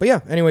 But yeah,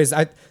 anyways,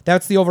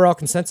 that's the overall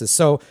consensus.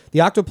 So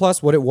the Octo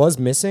Plus, what it was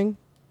missing,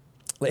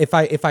 if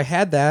I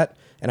had that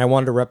and I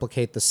wanted to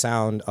replicate the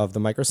sound of the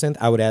micro synth,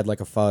 I would add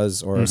like a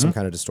fuzz or some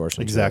kind of distortion.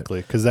 to it.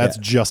 Exactly, because that's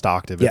Yeah. just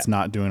octave. Yeah. It's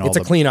not doing all. It's a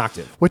the, clean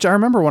octave. Which I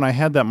remember when I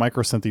had that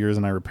micro synth years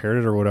and I repaired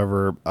it or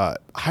whatever.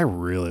 I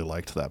really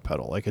liked that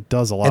pedal. Like it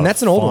does a lot. And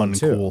that's of an old fun, one,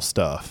 too. cool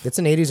stuff. It's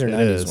an 80s or It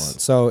 90s is. one.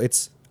 So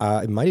it's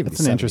it might even It's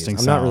be an 70s. interesting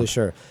I'm not really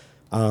sound.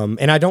 sure.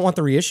 And I don't want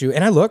the reissue.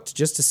 And I looked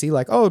just to see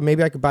like, oh,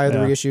 maybe I could buy the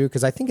Yeah. reissue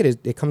because I think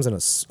it comes in a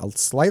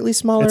slightly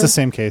smaller. It's the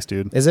same case,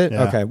 dude. Is it?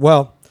 Yeah. Okay.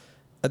 Well,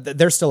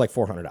 they're still like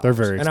 $400. They're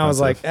very And I was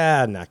like,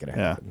 expensive. not gonna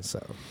Yeah. happen.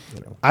 So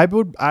I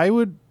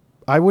would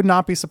I would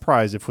not be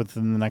surprised if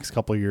within the next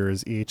couple of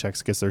years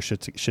EHX gets their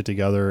shit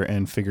together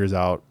and figures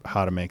out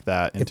how to make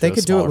that into If they a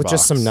could do it smaller with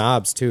just box. some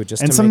knobs too,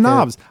 just And to some make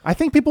knobs. I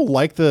think people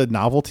like the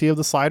novelty of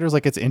the sliders.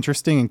 Like, it's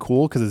interesting and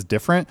cool because it's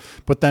different.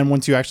 But then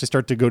once you actually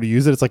start to go to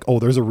use it, it's like, oh,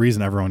 there's a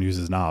reason everyone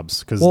uses knobs,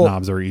 because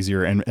knobs are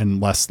easier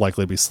and less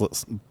likely to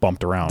be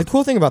bumped around. The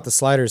cool thing about the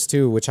sliders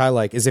too, which I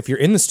like, is if you're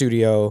in the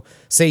studio,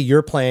 say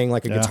you're playing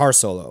like a guitar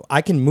solo,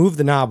 I can move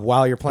the knob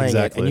while you're playing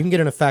it, and you can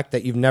get an effect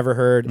that you've never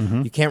heard.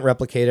 You can't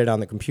replicate it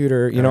on the computer.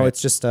 You know,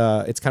 it's just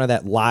it's kind of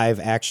that live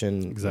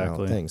action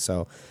thing.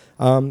 So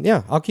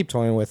yeah, I'll keep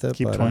toying with it.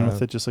 Keep toying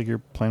with it, just like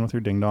you're playing with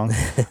your ding dong.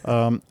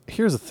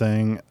 Here's the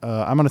thing.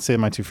 I'm going to say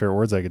my two favorite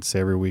words I get to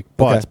say every week.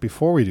 But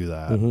before we do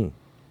that,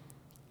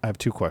 I have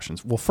two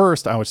questions. Well,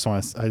 first, I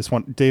just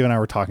want Dave and I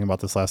were talking about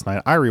this last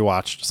night. I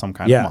rewatched Some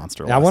Kind of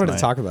Monster. I wanted night.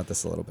 to talk about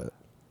this a little bit.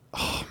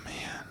 Oh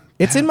man,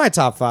 it's in my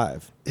top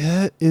 5.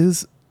 It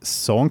is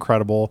so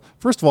incredible.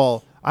 First of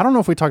all, I don't know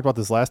if we talked about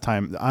this last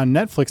time. On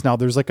Netflix now,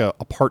 there's like a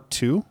part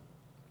 2.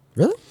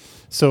 Really?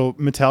 So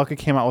Metallica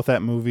came out with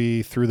that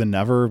movie Through the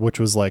Never, which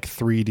was like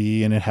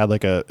 3D, and it had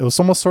like it was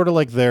almost sort of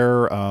like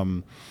their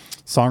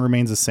Song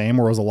Remains the Same,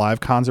 where it was a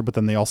live concert, but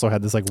then they also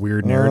had this like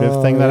weird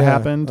narrative thing that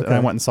happened. Okay. And I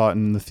went and saw it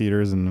in the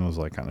theaters, and it was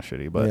like kind of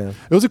shitty, but it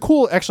was a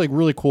cool, actually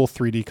really cool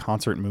 3D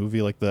concert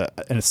movie. Like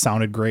and it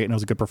sounded great, and it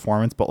was a good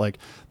performance, but like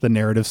the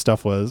narrative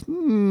stuff was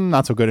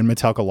not so good. And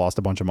Metallica lost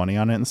a bunch of money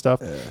on it and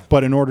stuff.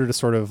 But in order to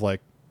sort of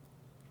like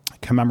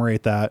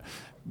commemorate that,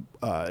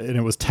 and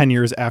it was 10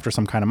 years after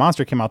Some Kind of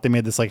Monster came out, they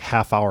made this like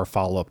half-hour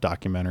follow-up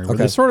documentary where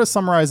they sort of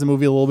summarize the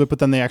movie a little bit, but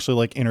then they actually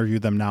like interview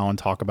them now and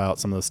talk about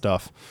some of the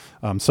stuff.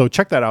 So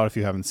check that out if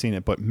you haven't seen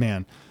it. But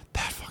man,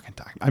 that fucking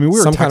I mean, we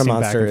were Some texting Kind of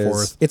Monster back and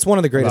forth. It's one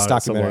of the greatest about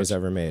it so documentaries much.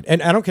 ever made.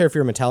 And I don't care if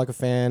you're a Metallica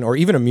fan or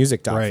even a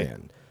music doc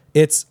fan.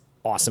 It's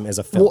awesome as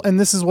a film. Well, and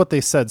this is what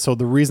they said. So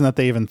the reason that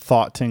they even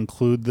thought to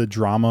include the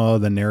drama,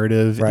 the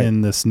narrative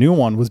in this new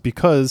one was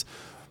because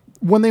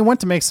when they went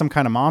to make Some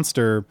Kind of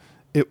Monster,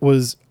 it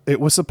was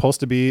supposed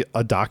to be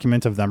a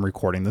document of them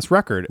recording this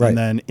record. And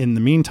then in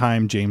the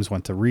meantime, James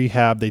went to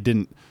rehab. They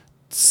didn't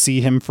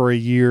see him for a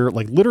year,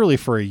 like literally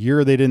for a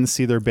year. They didn't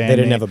see their band. They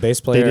didn't have a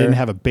bass player. They didn't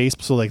have a bass.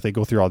 So like they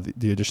go through all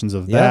the editions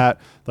of that.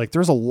 Like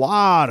there's a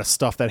lot of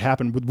stuff that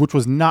happened, which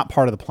was not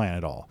part of the plan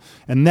at all.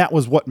 And that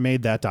was what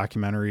made that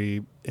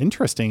documentary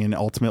interesting and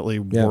ultimately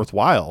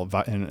worthwhile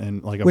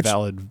and like a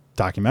valid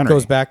documentary.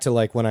 Goes back to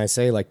like when I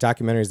say like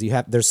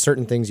documentaries, there's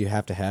certain things you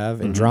have to have,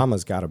 and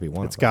drama's got to be one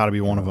of them. It's got to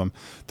be one of them.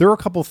 There are a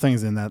couple of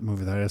things in that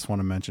movie that I just want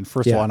to mention.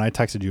 First of all, and I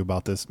texted you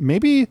about this,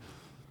 maybe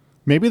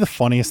the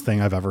funniest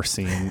thing I've ever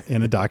seen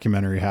in a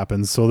documentary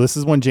happens. So this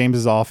is when James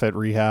is off at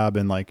rehab,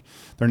 and like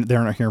they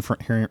don't hear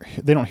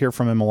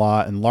from him a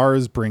lot. And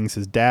Lars brings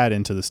his dad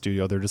into the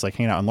studio. They're just like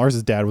hanging out. And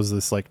Lars' dad was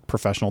this like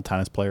professional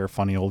tennis player,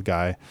 funny old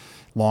guy,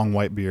 long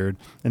white beard.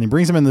 And he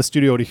brings him in the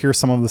studio to hear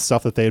some of the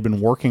stuff that they had been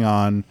working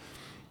on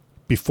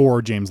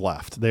before James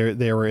left.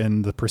 They were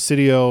in the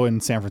Presidio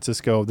in San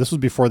Francisco. This was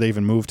before they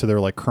even moved to their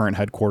like current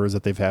headquarters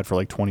that they've had for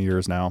like 20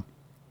 years now.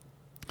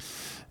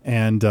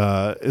 And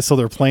so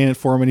they're playing it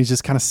for him, and he's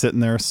just kind of sitting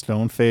there,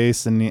 stone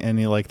faced, and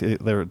he like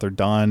they're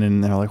done,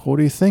 and they're like, "What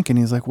do you think?" And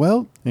he's like,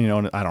 "Well, you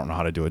know, I don't know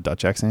how to do a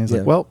Dutch accent." He's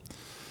like, "Well,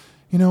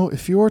 you know,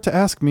 if you were to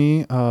ask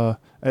me,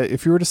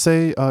 if you were to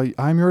say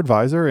I'm your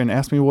advisor and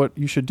ask me what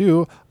you should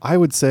do, I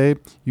would say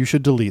you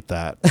should delete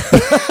that."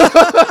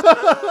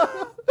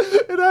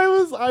 And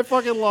I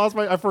fucking lost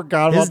I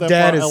forgot about that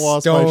part. I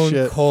lost my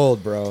shit.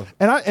 Cold, bro.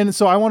 And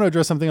so I want to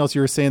address something else.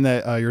 You were saying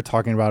that you're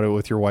talking about it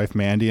with your wife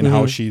Mandy, and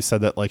how she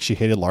said that like she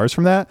hated Lars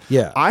from that.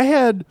 Yeah.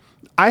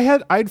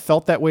 I'd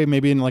felt that way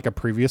maybe in like a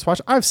previous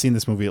watch. I've seen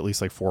this movie at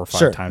least like 4 or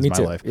 5 times in my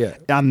life. Yeah.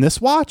 On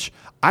this watch,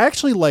 I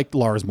actually liked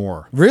Lars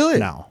more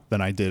now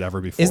than I did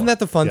ever before. Isn't that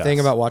the fun thing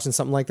about watching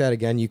something like that?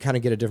 Again, you kind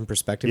of get a different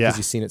perspective because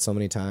you've seen it so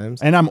many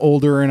times. And I'm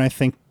older, and I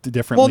think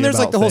differently. Well, and there's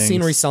about like the whole things.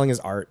 scene where he's selling his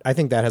art. I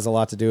think that has a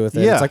lot to do with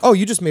it. Yeah. It's like, oh,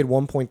 you just made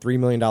 $1.3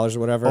 million or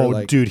whatever. Oh,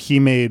 like, dude, he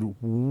made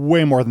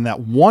way more than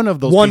that. One of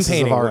those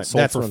pieces of art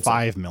sold for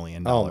 $5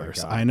 million. Oh my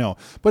God. I know.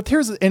 But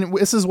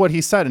this is what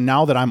he said. And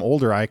now that I'm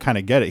older, I kind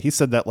of get it. He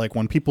said that like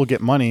when people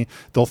get money,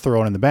 they'll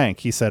throw it in the bank.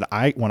 He said,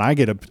 when I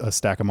get a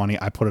stack of money,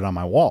 I put it on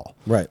my wall.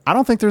 Right. I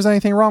don't think there's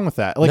anything wrong with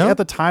that. Like at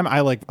the time,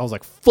 I was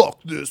like,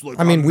 fuck this. Like,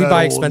 I mean, we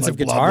buy expensive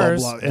blah,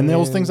 guitars, blah, blah, and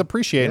those things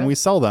appreciate, and we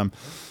sell them.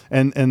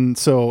 And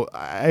so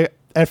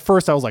at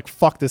first I was like,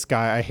 fuck this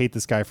guy. I hate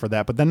this guy for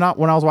that. But then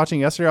when I was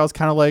watching yesterday, I was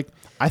kind of like,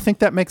 I think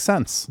that makes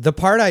sense.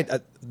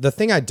 The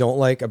thing I don't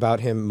like about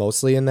him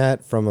mostly in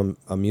that from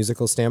a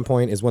musical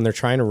standpoint is when they're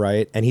trying to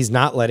write and he's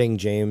not letting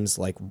James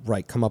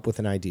come up with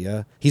an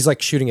idea. He's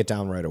like shooting it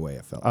down right away.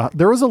 I felt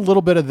there was a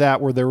little bit of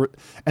that where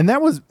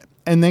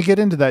and they get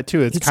into that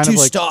too. It's kind too of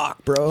like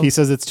stock, bro. He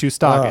says it's too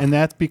stock, and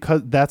that's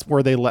because that's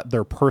where they let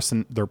their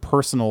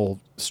personal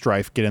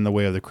strife get in the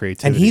way of the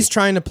creativity. And he's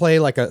trying to play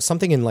like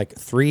something in like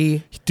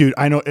 3. Dude,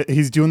 I know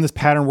he's doing this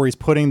pattern where he's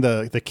putting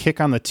the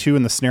kick on the 2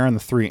 and the snare on the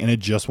 3, and it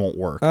just won't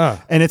work.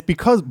 And it's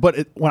because,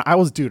 when I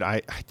was, dude,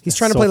 he's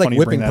trying to play like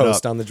whipping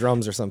post on the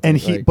drums or something.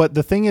 And but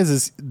the thing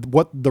is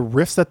what the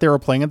riffs that they were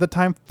playing at the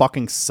time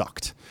fucking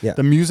sucked. Yeah.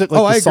 The music,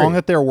 like the song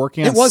that they were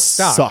working on,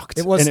 sucked.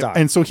 It was stock.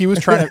 And so he was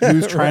trying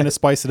to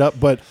spice it up,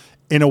 but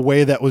in a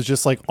way that was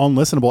just like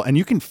unlistenable. And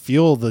you can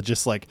feel the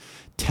just like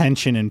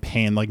tension and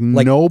pain. Like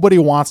nobody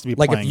wants to be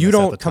playing if you this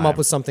don't at the come time. up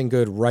with something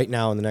good right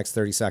now in the next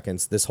 30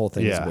 seconds, this whole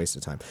thing is a waste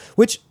of time.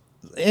 Which,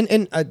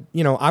 and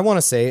you know, I want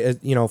to say,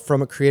 you know,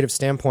 from a creative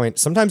standpoint,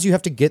 sometimes you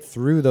have to get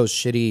through those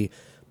shitty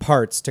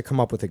parts to come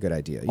up with a good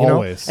idea, you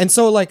know? And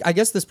so, like, I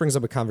guess this brings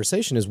up a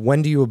conversation is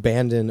when do you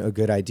abandon a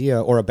good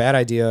idea or a bad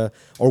idea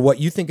or what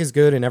you think is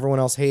good and everyone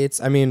else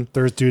hates? I mean,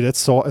 it's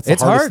the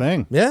hardest hard.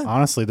 thing. Yeah.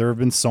 Honestly, there have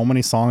been so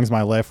many songs in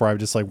my life where I've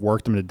just like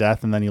worked them to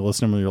death, and then you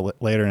listen to them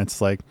later and it's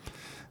like,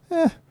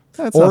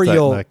 that's or not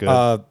you'll that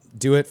good.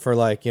 Do it for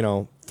like, you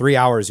know, 3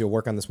 hours, you'll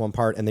work on this one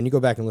part and then you go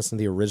back and listen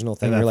to the original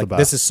thing and you're like,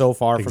 this is so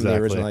far from the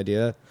original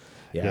idea.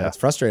 Yeah, it's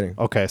frustrating.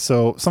 Okay,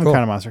 so Some Kind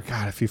of Monster.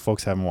 God, if you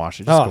folks haven't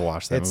watched it, just go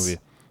watch that movie.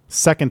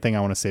 Second thing I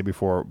want to say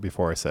before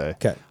I say,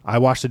 okay, I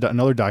watched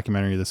another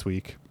documentary this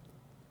week,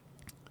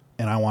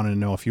 and I wanted to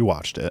know if you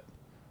watched it,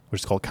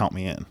 which is called Count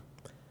Me In.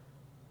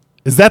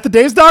 Is that the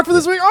Dave's Dog for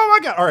this week? Oh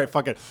my God! All right,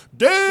 fuck it,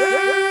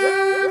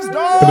 Dave's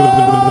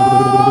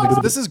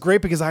Dog. This is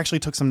great because I actually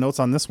took some notes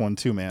on this one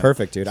too, man.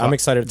 Perfect, dude. So I'm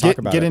excited to talk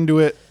about it. Get into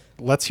it.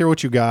 Let's hear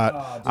what you got.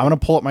 I'm going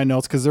to pull up my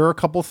notes because there are a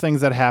couple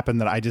things that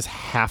happened that I just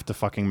have to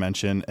fucking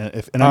mention,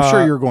 and I'm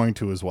sure you're going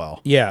to as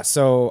well. Yeah,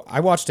 so I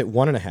watched it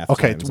 1.5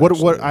 Okay, times.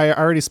 What? I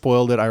already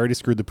spoiled it. I already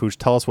screwed the pooch.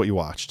 Tell us what you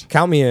watched.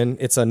 Count Me In.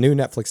 It's a new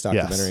Netflix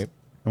documentary. Yes.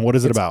 And what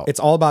is it about?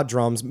 It's all about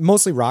drums,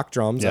 mostly rock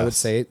drums, I would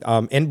say.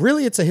 And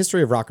really, it's a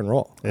history of rock and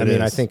roll.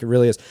 I think it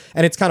really is.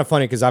 And it's kind of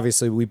funny because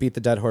obviously we beat the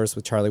dead horse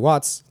with Charlie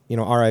Watts, you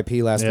know,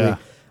 R.I.P. last week.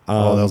 That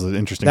was an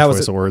interesting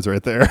choice of words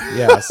right there.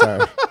 Yeah,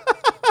 sorry.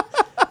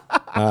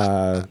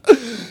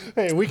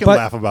 Hey, we can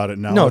laugh about it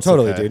now. No,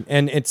 totally, dude.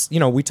 And it's, you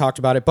know, we talked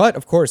about it, but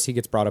of course he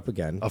gets brought up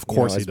again. Of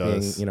course he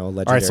does. Being, you know,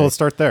 legendary. All right, so let's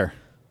start there.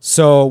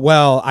 So,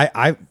 well,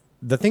 I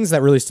the things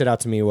that really stood out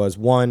to me was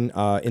one,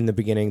 in the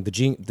beginning, the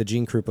Gene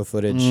Krupa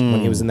footage when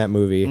he was in that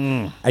movie.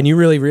 And you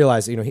really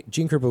realize, you know,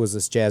 Gene Krupa was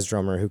this jazz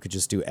drummer who could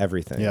just do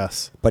everything.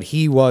 Yes. But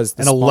he was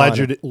a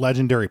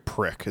legendary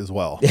prick as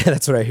well. Yeah,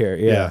 that's what I hear.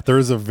 Yeah. There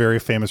is a very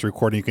famous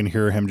recording. You can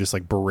hear him just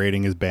like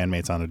berating his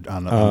bandmates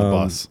on the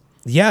bus.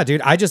 Yeah,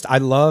 dude. I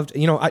loved,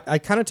 you know, I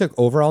kind of took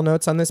overall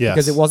notes on this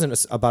because it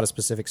wasn't about a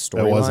specific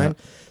storyline.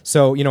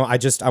 So, you know, I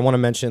want to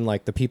mention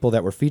like the people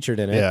that were featured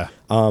in it. Yeah.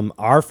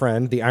 Our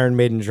friend, the Iron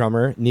Maiden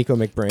drummer, Nico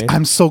McBrain.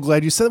 I'm so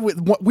glad you said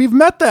we've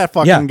met that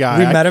fucking guy.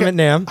 We met him at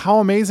NAMM. How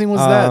amazing was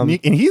that?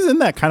 And he's in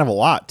that kind of a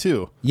lot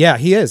too. Yeah,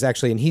 he is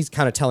actually. And he's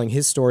kind of telling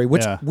his story,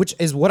 which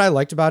is what I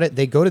liked about it.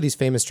 They go to these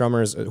famous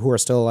drummers who are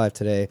still alive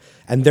today,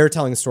 and they're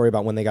telling a story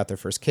about when they got their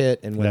first kit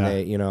and when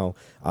they, you know,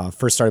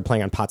 first started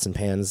playing on pots and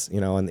pans,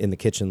 you know, in the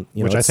kitchen.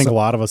 You which know, I think a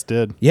lot of us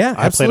did. Yeah,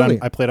 absolutely.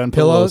 I played on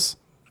pillows.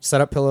 Set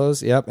up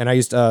pillows. Yep. And I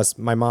used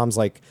my mom's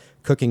like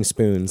cooking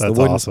spoons, the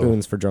wooden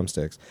spoons for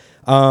drumsticks.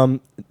 The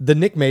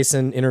Nick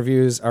Mason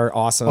interviews are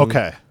awesome.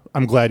 Okay.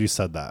 I'm glad you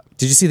said that.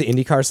 Did you see the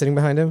Indy car sitting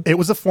behind him? It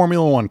was a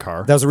Formula One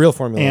car. That was a real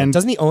Formula One.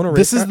 Doesn't he own a race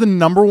This car? is the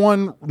number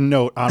one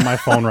note on my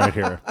phone right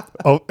here.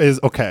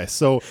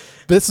 So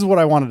this is what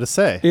I wanted to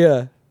say.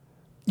 Yeah.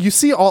 You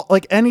see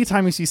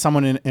anytime you see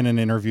someone in an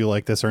interview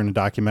like this or in a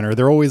documentary,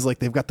 they're always like,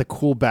 they've got the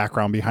cool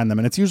background behind them.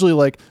 And it's usually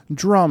like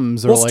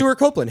drums or Stuart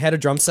Copeland had a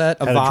drum set,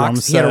 a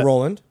Vox, he had a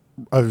Roland.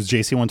 Of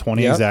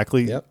JC120,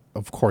 exactly. Yep.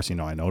 Of course, you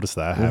know, I noticed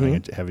that having a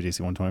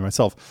JC120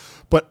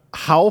 myself. But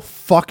how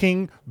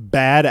fucking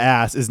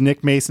badass is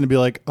Nick Mason to be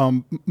like,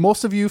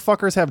 most of you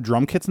fuckers have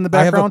drum kits in the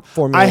background.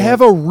 I have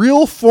a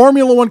real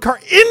Formula One car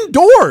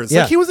indoors.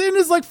 Yeah. Like he was in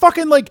his like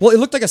fucking like it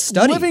looked like a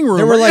study. living room.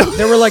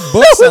 There were like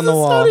books on the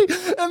wall.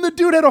 And the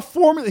dude had a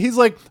Formula. He's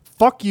like,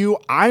 fuck you.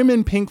 I'm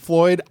in Pink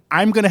Floyd.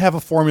 I'm going to have a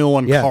Formula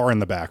One car in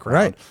the background.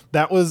 Right.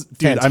 That was,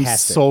 dude, fantastic. I'm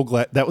so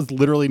glad. That was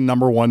literally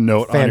number one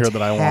note on here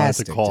that I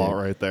wanted to call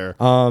out right there.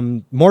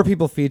 More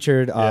people featured.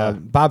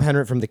 Bob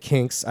Henrit from the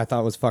Kinks, I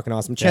thought was fucking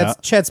awesome.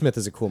 Chad Smith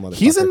is a cool motherfucker.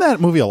 He's in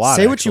that movie a lot.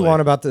 Say what you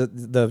want about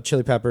the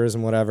Chili Peppers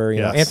and whatever.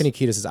 You know, Anthony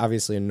Kiedis is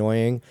obviously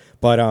annoying,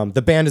 but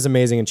the band is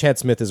amazing, and Chad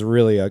Smith is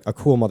really a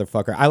cool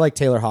motherfucker. I like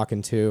Taylor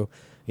Hawkins too.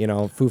 You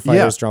know, Foo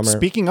Fighters drummer.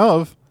 Speaking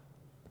of,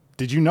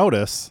 did you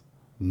notice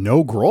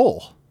no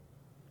Grohl?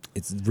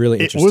 It's really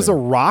interesting. It was a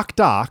rock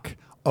doc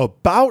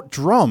about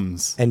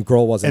drums, and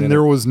Grohl wasn't. And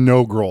there was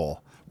no Grohl,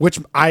 which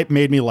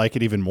made me like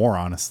it even more,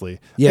 honestly.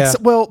 Yeah.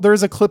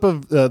 There's a clip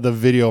of the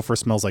video for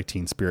 "Smells Like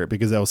Teen Spirit"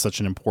 because that was such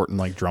an important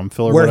like drum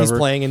fill or where whatever, he's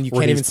playing and you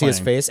can't even see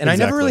his face. And I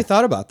never really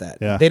thought about that.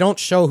 Yeah. They don't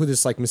show who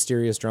this like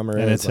mysterious drummer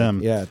is. And it's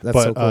him. Yeah, that's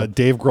but, so cool.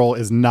 Dave Grohl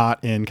is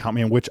not in Count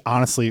Me In, which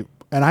honestly.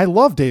 And I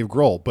love Dave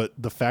Grohl, but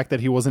the fact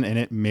that he wasn't in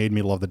it made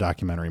me love the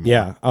documentary more.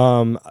 Yeah.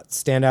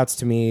 Standouts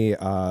to me,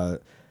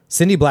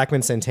 Cindy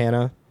Blackman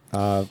Santana.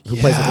 who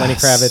plays with Lenny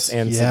Yes. Kravitz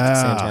and Yeah.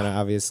 Santana.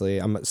 Obviously,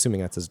 I'm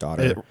assuming that's his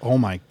daughter. Oh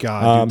my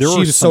god, dude. There she were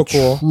was some so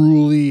cool.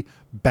 truly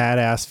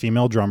badass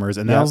female drummers,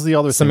 and that was the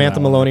other thing Samantha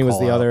that I wanted Maloney to was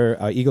call the out.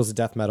 other. Eagles of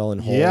Death Metal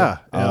and Hole. Yeah,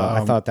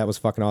 I thought that was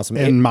fucking awesome.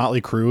 And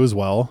Motley Crue as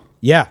well.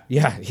 Yeah,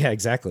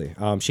 exactly.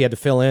 She had to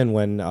fill in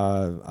when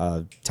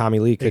Tommy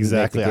Lee couldn't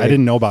Exactly. make the I gig.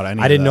 didn't know about any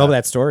of I didn't know that.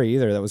 that story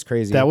either. That was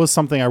crazy. That was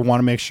something I want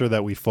to make sure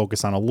that we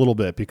focus on a little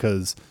bit,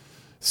 because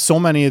so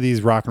many of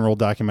these rock and roll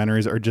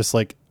documentaries are just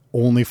like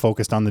only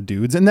focused on the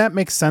dudes, and that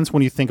makes sense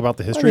when you think about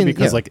the history,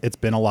 because like it's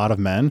been a lot of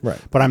men. Right.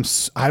 But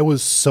I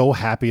was so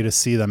happy to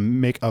see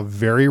them make a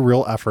very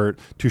real effort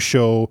to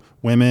show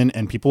women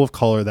and people of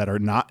color that are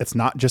not. It's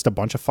not just a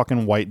bunch of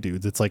fucking white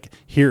dudes. It's like,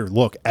 here,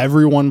 look,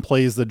 everyone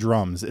plays the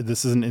drums.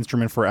 This is an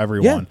instrument for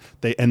everyone.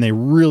 They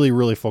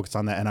really focused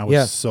on that, and I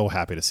was so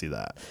happy to see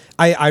that.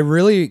 I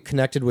really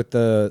connected with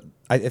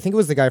I think it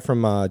was the guy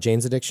from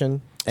Jane's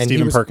Addiction. And Stephen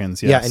he was,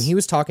 Perkins, Yeah, yes. and he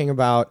was talking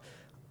about,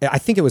 I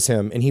think it was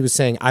him, and he was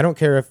saying, I don't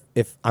care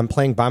if I'm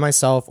playing by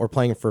myself or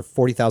playing for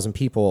 40,000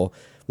 people.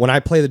 When I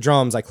play the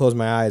drums, I close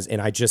my eyes and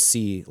I just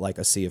see like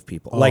a sea of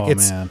people. Like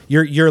man.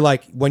 you're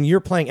like, when you're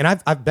playing, and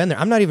I've been there.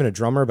 I'm not even a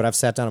drummer, but I've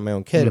sat down at my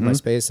own kit in my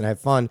space and I have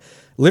fun,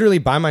 literally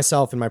by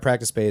myself in my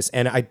practice space,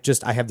 and I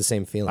have the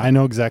same feeling. I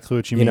know exactly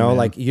what you mean. You know, man.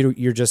 like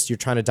you're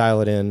trying to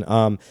dial it in.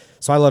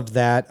 So I loved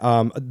that.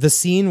 The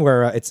scene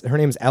where her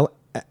name's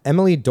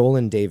Emily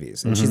Dolan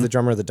Davies, and she's the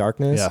drummer of The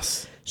Darkness.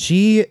 Yes.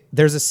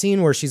 There's a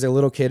scene where she's a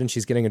little kid and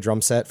she's getting a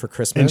drum set for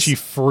Christmas. and she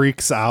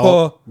freaks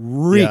out.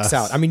 Freaks Yes.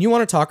 out. I mean, you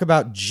want to talk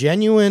about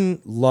genuine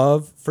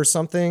love for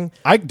something?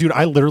 I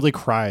literally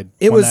cried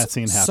It when was that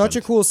scene happened. such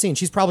a cool scene.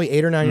 She's probably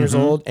 8 or 9 years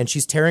old, and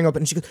she's tearing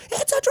open, and she goes,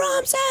 "It's a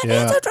drum set!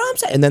 Yeah. It's a drum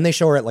set!" And then they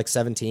show her at like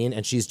 17,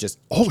 and she's just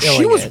Oh, she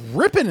killing was it.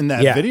 ripping in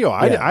that Yeah, video.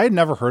 I yeah. had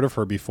never heard of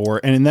her before,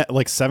 and in that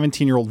like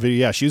 17-year-old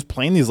video, she was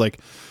playing these like.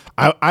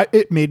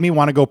 It made me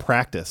want to go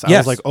practice. I Yes.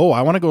 was like, oh,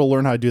 I want to go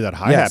learn how to do that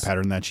hi-hat Yes.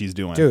 pattern that she's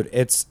doing. Dude,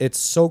 it's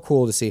so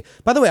cool to see.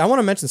 By the way, I want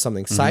to mention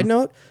something. Side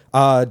note,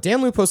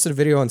 Dan Lou posted a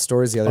video on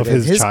stories the other Of day.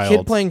 his His child.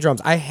 kid playing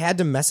drums. I had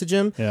to message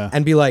him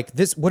and be like,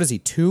 "This, what is he,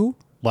 2?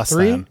 Less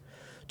 3? than.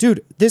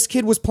 Dude, this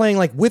kid was playing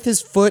like with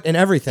his foot and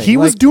everything. He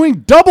was Like, doing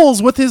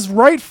doubles with his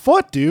right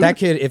foot, dude. that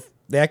kid. If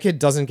that kid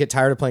doesn't get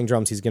tired of playing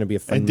drums, he's going to be a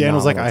phenomenal and Dan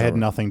was like, I had drummer.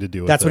 nothing to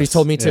do with That's what he this.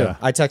 told me too. Yeah.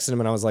 I texted him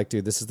and I was like,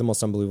 dude, this is the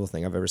most unbelievable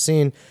thing I've ever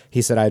seen.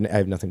 He said, I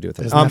have nothing to do with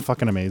it. Isn't that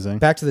fucking amazing?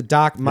 Back to the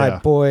doc, my Yeah.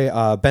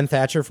 boy Ben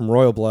Thatcher from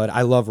Royal Blood.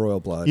 I love Royal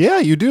Blood. Yeah,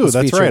 you do. Was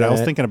That's featured right. in I was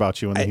it. thinking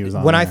about you when he was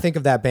on When I there. think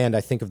of that band,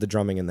 I think of the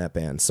drumming in that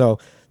band. So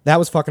that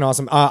was fucking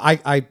awesome.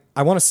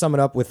 I want to sum it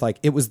up with like,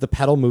 it was the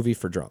pedal movie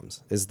for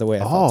drums is the way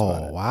I felt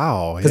about Oh, it.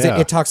 wow. Because Yeah.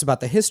 it talks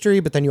about the history,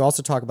 but then you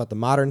also talk about the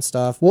modern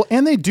stuff. Well,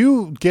 and they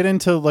do get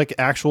into like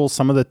actual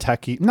some of the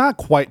techie, not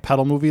quite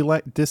pedal movie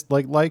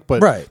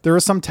but Right. there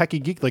was some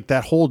techie geek like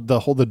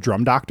the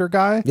drum doctor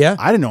guy. Yeah.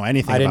 I didn't know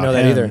anything. I didn't about know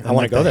that him. either. And, I wanna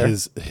like, go there.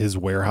 His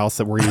warehouse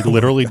where he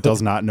literally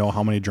does not know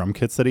how many drum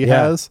kits that he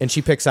has. And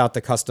she picks out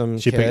the custom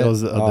She kit. picked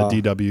those the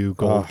DW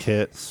gold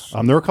kit.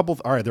 There were a couple.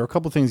 All right, there were a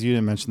couple things you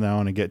didn't mention that I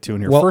want to get to in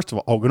here. Well- First of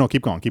all, oh no,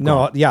 keep going.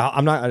 No, yeah,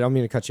 I'm not. I don't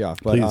mean to cut you off,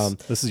 but Please,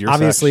 this is your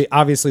obviously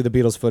the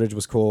Beatles footage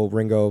was cool.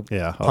 Ringo,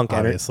 Yeah, punk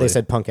energy. obviously. They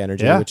said punk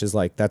energy, Yeah. which is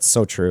like that's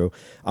so true.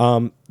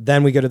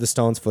 Then we go to the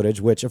Stones footage,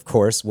 which of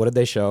course, what did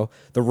they show?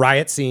 The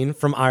riot scene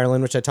from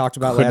Ireland, which I talked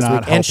about Could last not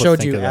week, help and but showed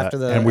think you of that. after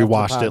the. and we after the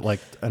watched pod. it like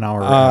an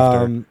hour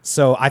after.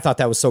 So I thought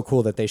that was so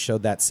cool that they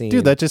showed that scene.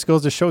 Dude, that just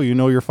goes to show you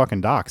know your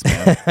fucking docs,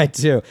 man. I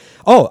do.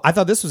 Oh, I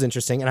thought this was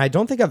interesting, and I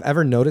don't think I've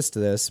ever noticed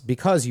this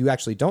because you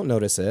actually don't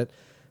notice it.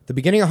 The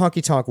beginning of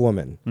Honky Tonk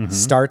Woman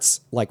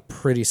starts like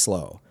pretty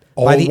slow.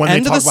 Oh, By the when they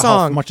end of talk the about how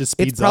song, much it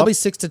speeds it's probably up?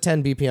 6 to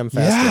 10 BPM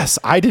faster. Yes,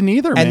 I didn't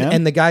either, man.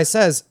 And the guy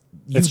says,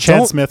 It's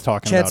Chad Smith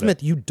talking Chad about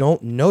Smith, you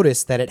don't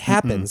notice that it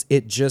happens.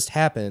 It just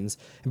happens.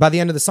 And by the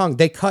end of the song,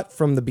 they cut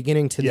from the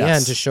beginning to the Yes.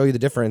 end to show you the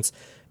difference.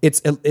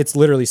 It's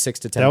literally 6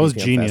 to 10. that was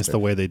BPM genius faster. the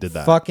way they did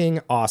that.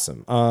 Fucking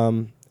awesome.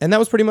 And that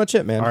was pretty much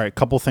it, man. All right,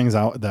 couple things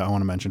out that I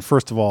want to mention.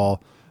 First of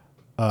all,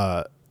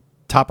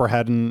 Topper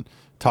Hedden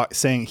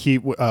saying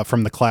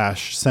from the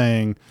Clash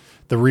saying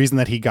the reason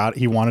that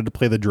he wanted to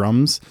play the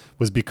drums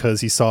was because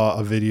he saw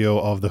a video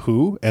of the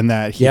Who and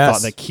that he Yes.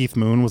 thought that Keith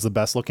Moon was the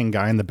best looking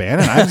guy in the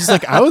band. And I was just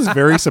like, I was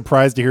very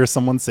surprised to hear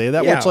someone say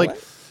that. Yeah, which like.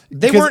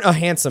 They because weren't a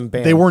handsome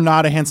band. They were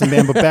not a handsome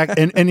band, but back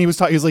and he was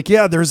talking. He was like,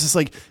 "Yeah, there's this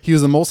like he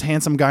was the most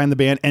handsome guy in the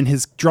band, and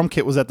his drum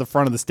kit was at the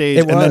front of the stage."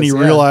 It and then he was,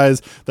 yeah.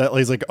 realized that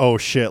he's like, "Oh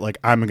shit, like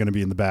I'm gonna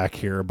be in the back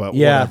here." But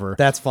Yeah, whatever.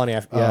 that's funny.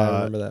 I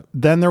remember that.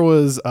 Then there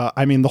was,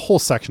 the whole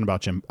section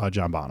about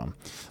John Bonham,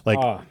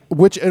 like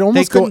which it They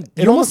almost couldn't.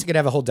 it You almost almost could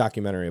have a whole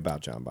documentary about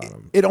John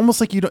Bonham. it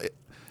almost like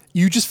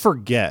you just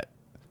forget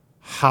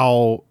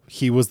how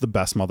he was the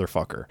best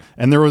motherfucker.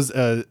 And there was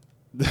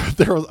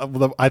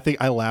I think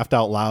I laughed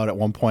out loud at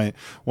one point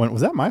when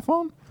was that my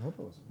phone?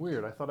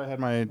 Weird. I thought I had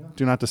my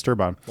do not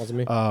disturb on. Wasn't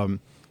me. Oh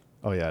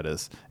yeah, it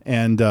is.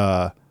 And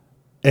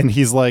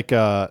he's like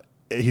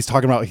he's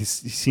talking about he's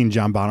seen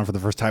John Bonham for the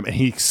first time, and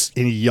he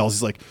yells,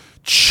 he's like,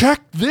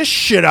 check this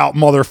shit out,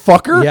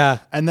 motherfucker. Yeah.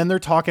 And then they're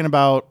talking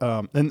about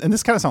and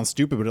this kind of sounds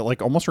stupid, but it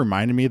like almost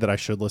reminded me that I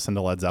should listen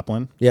to Led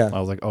Zeppelin. Yeah. I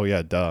was like, oh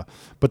yeah, duh.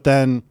 But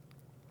then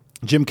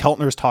Jim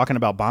Keltner's talking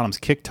about Bonham's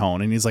kick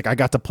tone, and he's like, I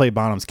got to play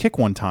Bonham's kick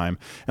one time,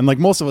 and like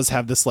most of us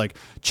have this like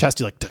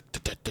chesty like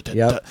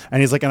Yep.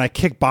 and he's like, and I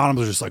kick Bonham's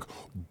was just like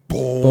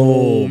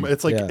boom.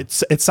 It's like Yeah.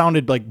 it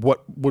sounded like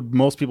what would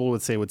most people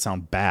would say would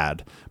sound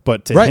bad,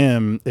 but to Right.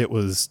 him it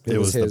was the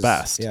his,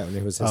 best. Yeah,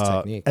 it was his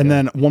technique. And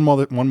yeah. then one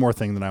more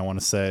thing that I want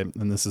to say,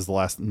 and this is the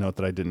last note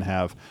that I didn't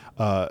have.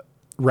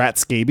 Rat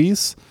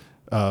Scabies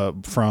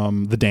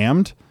from The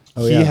Damned.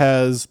 Oh, he yeah.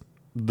 has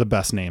the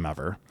best name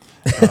ever.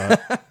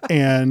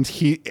 And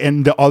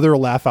the other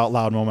laugh out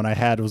loud moment I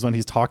had was when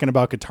he's talking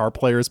about guitar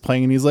players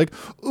playing, and he's like,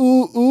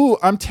 ooh,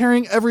 I'm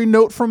tearing every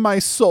note from my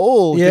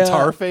soul, Yeah,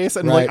 guitar face.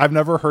 And right. like, I've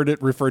never heard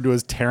it referred to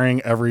as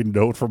tearing every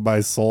note from my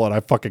soul. And I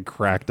fucking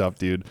cracked up,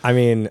 dude. I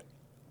mean,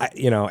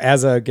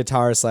 as a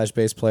guitar /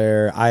 bass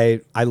player, I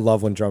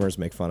love when drummers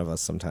make fun of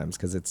us sometimes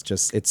because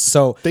it's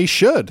so. They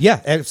should.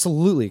 Yeah,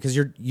 absolutely. Because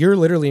you're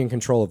literally in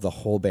control of the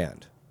whole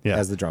band. Yeah.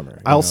 As the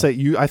drummer. I'll say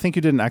I think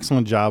you did an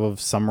excellent job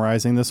of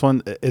summarizing this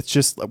one. It's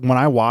just when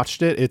I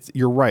watched it,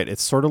 you're right.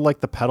 It's sort of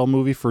like the pedal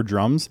movie for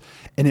drums,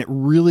 and it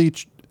really,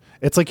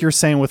 it's like you're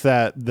saying with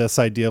this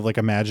idea of like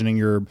imagining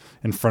you're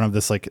in front of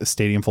this like a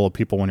stadium full of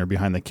people when you're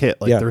behind the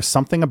kit. Like Yeah. there's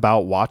something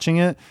about watching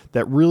it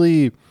that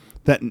really,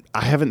 that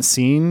I haven't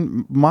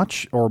seen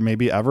much or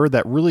maybe ever,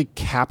 that really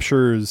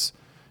captures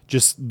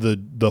just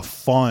the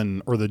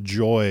fun or the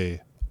joy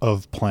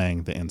of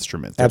playing the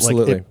instrument.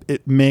 Absolutely. Like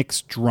it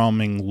makes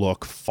drumming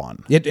look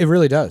fun. It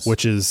really does.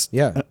 Which is,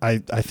 Yeah. I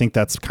think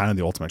that's kind of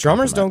the ultimate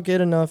Drummers compliment. don't get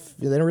enough.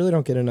 They really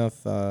don't get enough,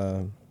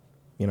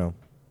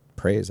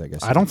 praise, I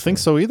guess. I don't think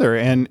so either.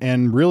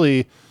 And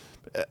really,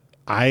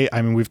 I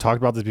mean, we've talked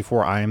about this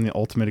before. I am the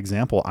ultimate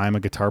example. I'm a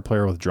guitar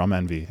player with drum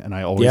envy, and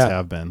I always Yeah.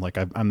 have been. Like,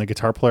 I'm the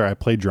guitar player. I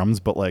play drums,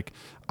 but like,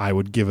 I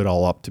would give it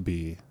all up to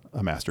be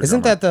a master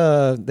Isn't drummer.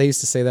 that they used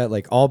to say that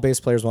like all bass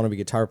players want to be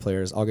guitar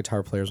players, all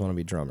guitar players want to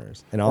be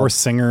drummers, and all or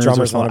singers,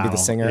 drummers or want to be the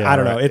singer. I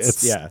don't know. right.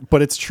 It's yeah.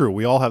 But it's true.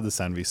 We all have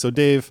this envy. So,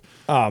 Dave,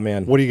 Oh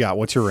man. what do you got?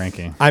 What's your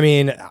ranking? I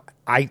mean,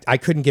 I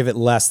couldn't give it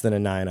less than a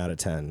 9 out of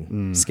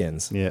 10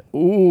 skins. Yeah.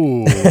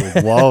 Ooh,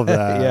 love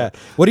that. Yeah.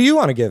 What do you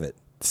want to give it?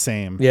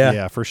 Same. Yeah.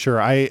 Yeah, for sure.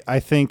 I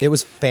think It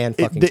was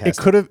fan-fucking-tastic. it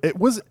could have. It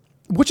was,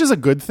 which is a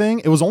good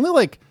thing. It was only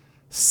like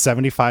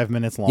 75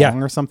 minutes long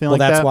or something well, like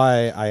that. that's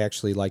why I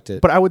actually liked it.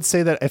 But I would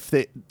say that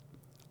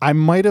I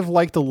might have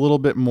liked a little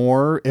bit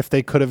more if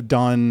they could have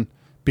done,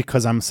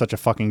 because I'm such a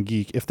fucking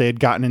geek, if they had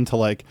gotten into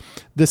like,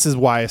 this is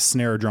why a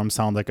snare drum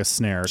sounds like a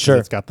snare. 'Cause Sure.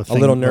 It's got the A thing,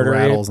 little the nerdery.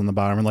 rattles in the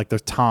bottom, and like the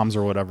toms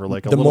or whatever.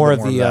 Like a the little more bit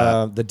of more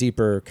of that. the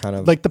deeper kind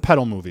of Like the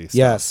pedal movie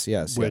stuff.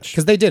 yes, Which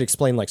because they did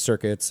explain like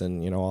circuits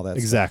and all that.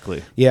 exactly.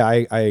 Stuff. Yeah,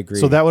 I agree.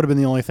 So that would have been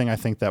the only thing I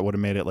think that would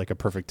have made it like a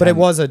perfect. but 10.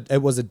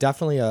 it was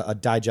definitely a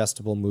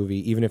digestible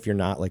movie, even if you're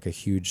not like a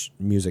huge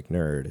music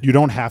nerd. You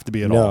don't have to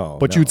be at all, No,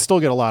 but no. you'd still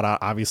get a lot out.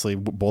 Obviously,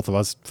 both of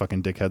us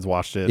fucking dickheads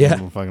watched it. Yeah.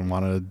 And fucking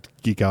wanted to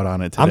geek out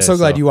on it today. I'm so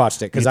glad you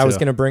watched it because Me I was too.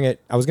 gonna bring it.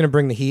 I was gonna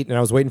bring the heat, and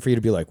I was waiting for you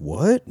to be like,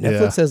 "What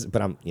Netflix Yeah. says?"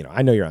 But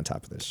I know you're on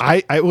top of this.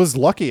 Shit. I was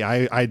lucky.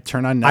 I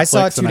turned on Netflix. I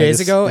saw it 2 and days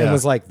just- ago and yeah.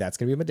 was like, "That's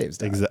gonna be my Dave's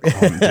doc." Exactly.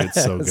 Oh, dude,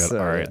 it's so good. So,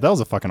 All right, yeah. that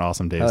was a fucking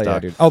awesome Dave's Hell yeah,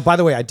 doc. dude. Oh, by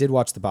the way, I did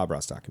watch the Bob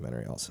Ross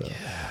documentary also.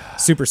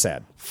 Super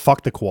sad.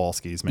 Fuck the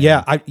Kowalskis, man.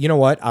 Yeah, you know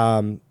what?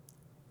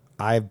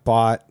 I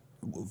bought.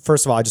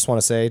 First of all, I just want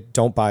to say,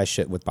 don't buy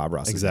shit with Bob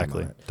Ross.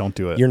 exactly. Don't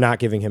do it. You're not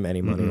giving him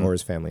any money or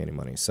his family any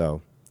money.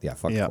 So yeah,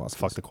 fuck the Kowalskis.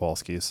 fuck the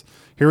Kowalskis.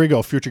 Here we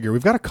go. Future Gear.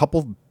 We've got a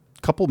couple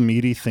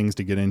meaty things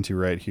to get into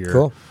right here.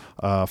 Cool.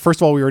 First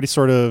of all, we already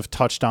sort of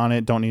touched on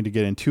it. Don't need to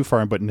get in too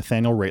far, but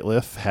Nathaniel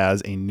Rateliff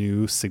has a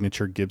new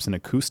signature Gibson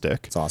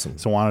acoustic. It's awesome.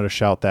 So wanted to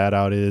shout that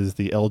out. It is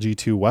the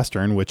LG2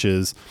 Western, which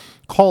is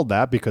called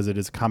that because it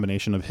is a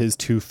combination of his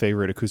two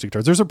favorite acoustic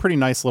guitars. There's a pretty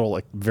nice little,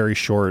 like very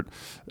short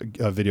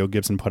video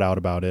Gibson put out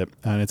about it.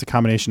 And it's a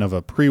combination of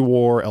a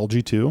pre-war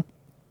LG2,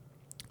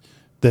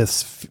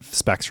 this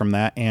specs from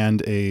that,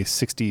 and a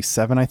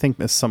 67, I think,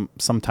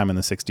 sometime in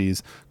the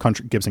 60s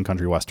Gibson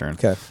Country Western.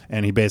 Okay.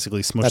 And he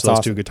basically smushed That's those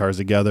awesome. two guitars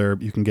together.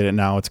 You can get it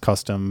now. It's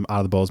custom out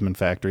of the Bozeman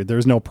factory.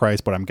 There's no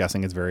price, but I'm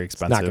guessing it's very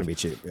expensive. Not going to be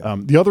cheap. Yeah.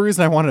 The other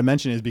reason I wanted to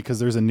mention is because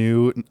there's a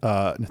new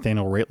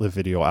Nathaniel Rateliff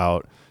video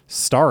out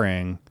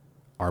starring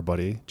our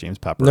buddy James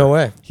Pepper. No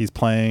way. He's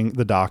playing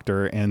the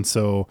Doctor, and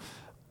so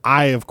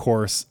I, of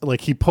course,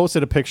 like, he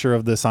posted a picture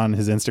of this on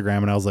his Instagram,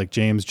 and I was like,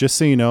 James, just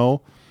so you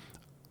know,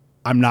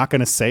 I'm not going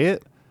to say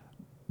it,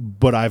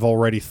 but I've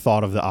already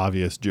thought of the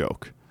obvious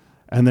joke.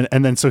 And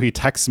then so he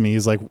texts me.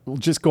 He's like, well,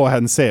 just go ahead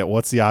and say it.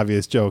 What's the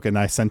obvious joke? And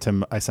I sent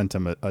him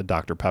a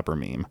Dr. Pepper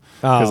meme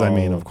because I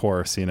mean, of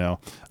course, you know.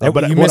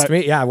 But you missed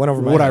me. Yeah, I went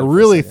over my What I head for a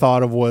really second.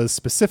 thought of was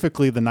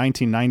specifically the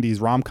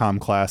 1990s rom-com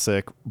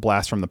classic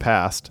Blast from the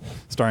Past,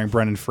 starring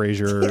Brendan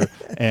Fraser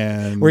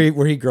and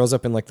where he grows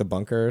up in like the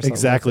bunker or something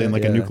exactly, like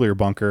in like a nuclear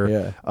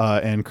bunker,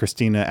 and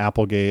Christina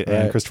Applegate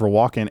and Christopher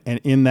Walken, and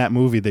in that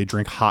movie they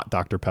drink hot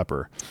Dr.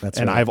 Pepper. That's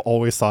and right. I've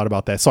always thought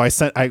about that. So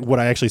what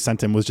I actually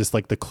sent him was just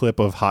like the clip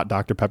of hot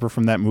Dr. Pepper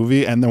from that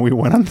movie, and then we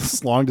went on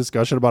this long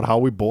discussion about how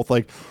we both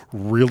like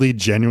really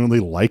genuinely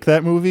like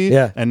that movie.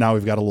 Yeah. And now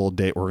we've got a little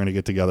date where we're gonna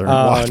get together and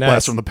Oh, watch nice.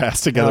 Blast from the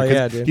Past together. Oh, 'cause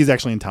yeah, dude. he's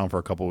actually in town for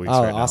a couple weeks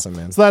Oh, right now. awesome,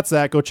 man. So that's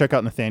that. Go check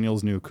out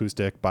Nathaniel's new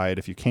acoustic. Buy it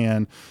if you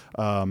can.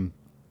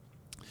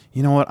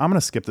 You know what? I'm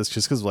gonna skip this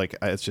just because like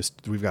it's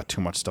just we've got too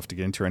much stuff to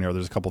get into right now.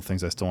 There's a couple of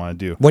things I still want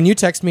to do. When you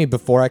text me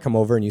before I come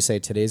over and you say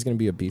today's going to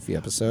be a beefy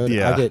episode,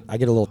 Yeah. I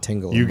get a little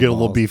tingle. You in get a the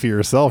little balls. beefy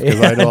yourself because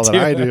Yeah, I know that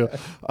I dude.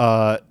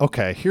 do.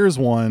 Okay, here's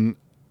one.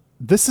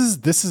 This is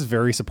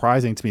very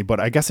surprising to me, but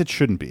I guess it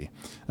shouldn't be.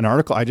 An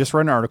article. I just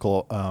read an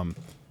article.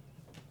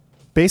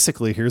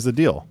 Basically, here's the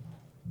deal.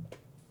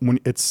 When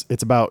it's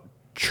about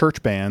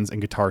church bands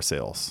and guitar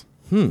sales.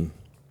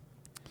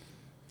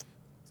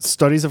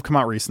 Studies have come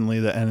out recently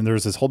and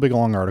there's this whole big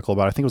long article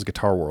about, I think it was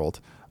Guitar World,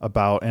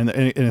 about, and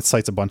it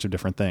cites a bunch of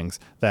different things,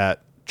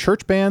 that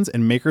church bands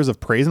and makers of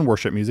praise and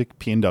worship music,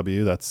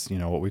 P&W, that's,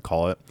 what we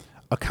call it,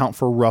 account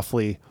for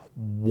roughly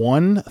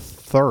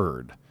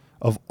 1/3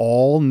 of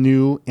all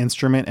new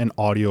instrument and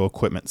audio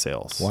equipment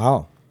sales.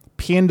 Wow.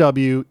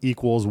 P&W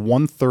equals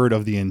 1/3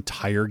 of the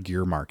entire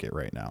gear market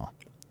right now.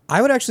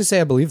 I would actually say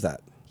I believe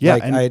that. Yeah,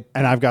 Like,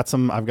 and I've got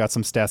some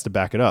stats to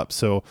back it up.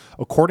 So,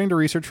 according to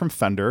research from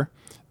Fender,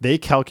 they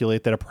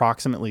calculate that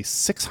approximately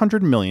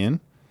 $600 million,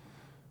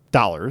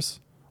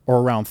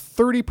 or around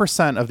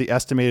 30% of the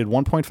estimated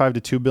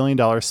 $1.5 to $2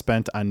 billion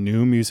spent on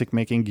new music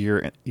making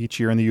gear each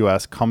year in the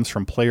U.S. comes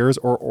from players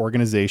or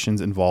organizations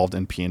involved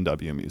in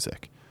P&W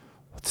music.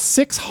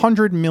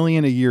 $600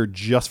 million a year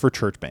just for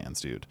church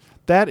bands, dude.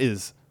 That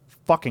is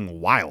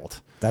fucking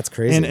wild. That's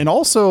crazy. And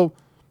also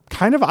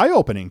kind of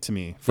eye-opening to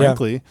me,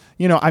 frankly.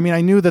 I mean,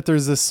 I knew that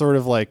there's this sort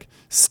of like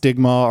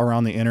stigma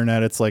around the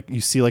internet. It's like you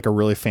see like a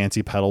really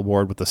fancy pedal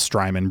board with the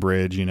Strymon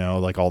bridge,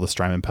 like all the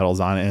Strymon pedals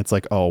on it, and it's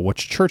like, oh,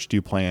 which church do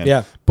you play in?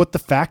 Yeah. But the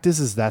fact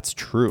is that's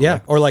true. yeah,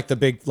 Like, or like the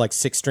big like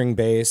 6-string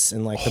bass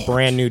and like the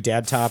brand new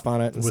dad top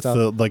on it and with stuff.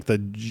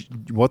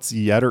 what's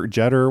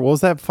Jetter? What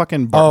was that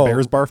fucking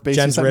Bears Barf bass?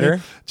 Jens you sent me?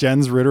 Ritter?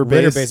 Jens Ritter bass.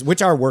 Ritter bass,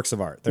 which are works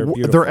of art. They're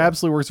beautiful. They're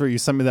absolutely works of art. You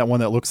sent me that one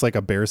that looks like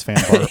a Bears fan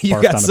barfed You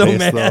on got the so bass,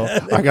 mad.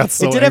 though. I got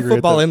so It did have angry at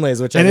football that.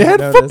 inlays, which I and it didn't had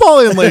notice. football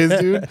inlays,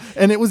 dude.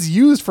 And it was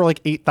used for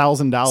like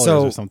 $8,000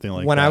 So or something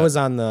like when that. I was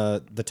on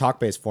the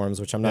TalkBase forums,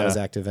 which I'm not Yeah. as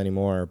active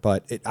anymore,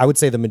 but I would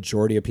say the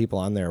majority of people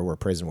on there were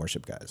praise and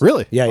worship guys.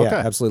 Really? Yeah, Okay.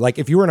 absolutely. Like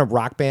if you were in a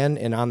rock band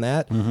and on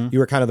that, you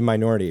were kind of the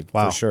minority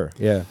Wow. for sure.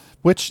 Yeah.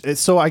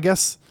 So I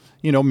guess,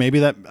 maybe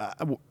that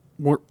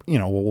we'll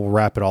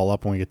wrap it all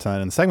up when we get to that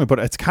in the segment, but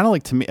it's kind of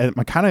like, to me, I'm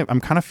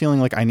kind of feeling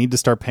like I need to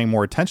start paying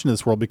more attention to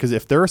this world, because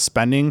if they're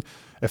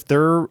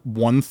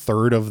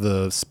 1/3 of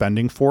the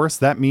spending force,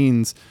 that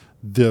means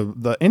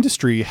the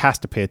industry has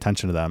to pay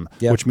attention to them,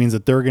 Yeah. which means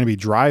that they're going to be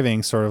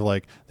driving sort of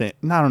like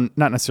not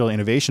necessarily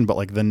innovation, but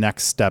like the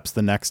next steps,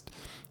 the next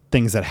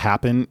things that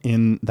happen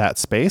in that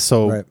space.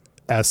 So Right.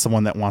 as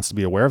someone that wants to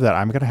be aware of that,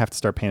 I'm going to have to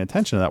start paying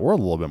attention to that world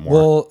a little bit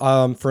more.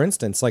 Well, for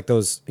instance, like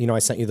those, I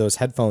sent you those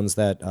headphones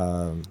that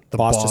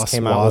Boss just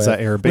came out Waza with,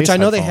 Air which bass I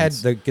know they had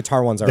headphones. the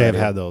guitar ones They already.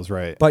 have had those,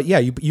 right? But yeah,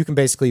 you can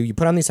basically, you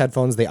put on these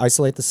headphones, they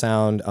isolate the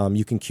sound.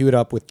 You can cue it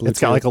up with Bluetooth. It's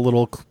got like a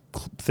little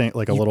thing,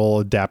 like a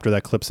little adapter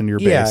that clips into your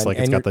bass, like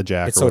it's got the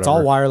jack. So it's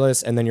all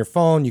wireless, and then your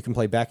phone, you can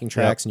play backing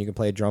tracks, and you can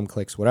play drum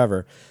clicks,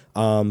 whatever.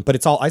 But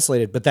it's all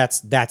isolated. But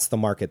that's the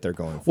market they're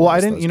going for. Well, I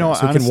is didn't- those you know,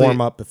 guys who honestly, can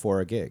warm up before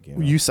a gig.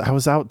 I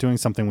was out doing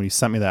something when you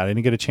sent me that. I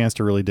didn't get a chance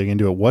to really dig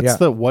into it.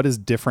 What is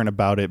different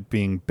about it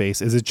being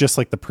bass? Is it just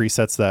like the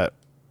presets that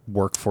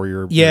work for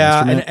your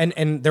instrument?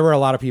 and there were a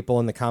lot of people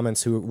in the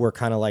comments who were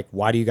kind of like,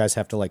 why do you guys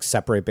have to like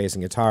separate bass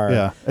and guitar?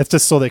 Yeah, it's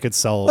just so they could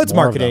sell. Well, it's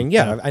more of marketing,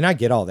 them. yeah, and I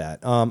get all that.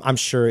 I'm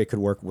sure it could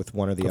work with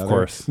one or the other.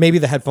 course. Maybe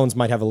the headphones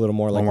might have a little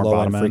more like More low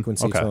bottom end end.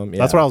 frequency Okay. to them.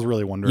 That's what I was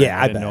really wondering. Yeah,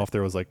 I I didn't bet. know if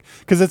there was like,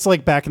 because it's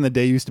like back in the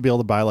day, you used to be able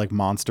to buy like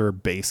Monster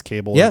bass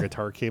cable Yeah. or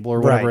guitar cable or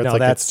whatever. Right. It's No,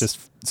 like it's that's-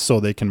 just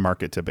so they can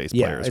market to bass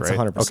Yeah, players, it's right?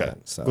 100%. Okay.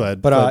 So.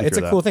 Glad But to it's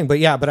hear a that. cool thing. But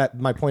yeah,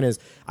 my point is,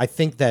 I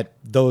think that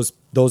those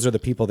are the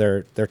people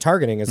they're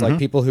targeting, is Mm-hmm. like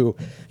people who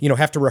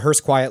have to rehearse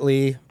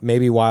quietly,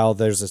 maybe while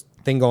there's a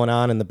thing going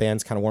on and the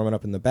band's kind of warming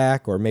up in the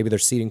back, or maybe they're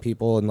seating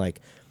people and like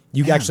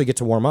you actually get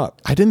to warm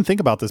up. I didn't think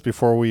about this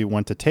before we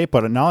went to tape,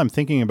 but now I'm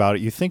thinking about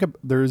it. You think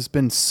there's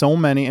been so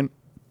many, and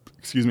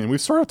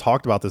we've sort of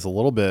talked about this a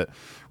little bit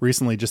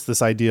recently, just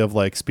this idea of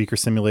like speaker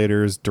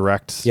simulators,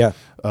 direct.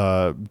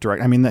 I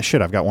mean, that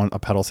shit, I've got a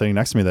pedal sitting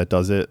next to me that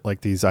does it,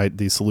 like these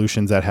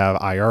solutions that have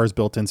IRs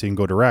built in so you can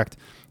go direct.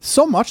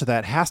 So much of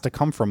that has to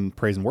come from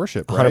praise and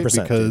worship, right?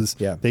 100%, Because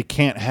dude. Yeah. they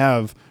can't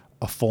have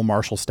a full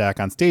Marshall stack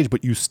on stage,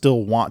 but you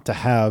still want to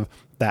have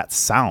that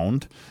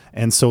sound.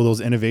 And so those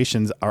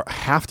innovations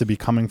have to be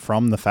coming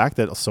from the fact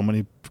that so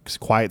many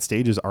quiet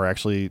stages are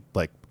actually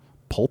like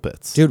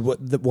pulpits.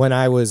 Dude, when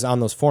I was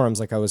on those forums,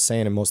 like I was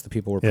saying, and most of the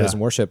people were praise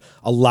and worship,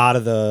 a lot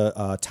of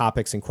the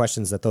topics and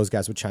questions that those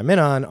guys would chime in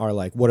on are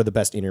like, what are the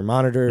best in-ear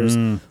monitors?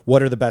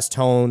 What are the best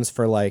tones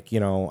for, like, you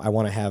know, I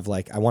want to have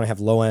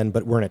low end,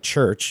 but we're in a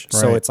church,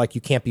 so it's like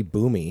you can't be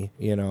boomy,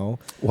 you know.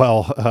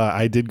 Well,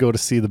 I did go to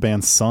see the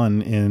band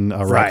Sun in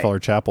Rockefeller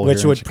Chapel, which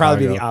here would in probably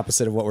be Chicago. the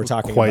opposite of what we're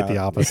talking Quite about. the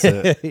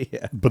opposite.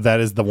 Yeah. But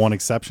that is the one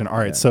exception. All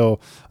right, so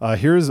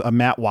here's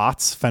Matt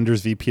Watts,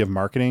 Fender's VP of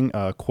Marketing,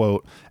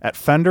 quote, "At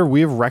Fender,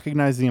 we have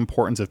recognized the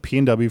importance of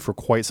P&W for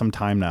quite some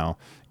time now.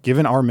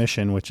 Given our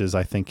mission," which is,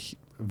 I think,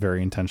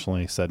 very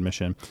intentionally said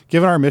mission,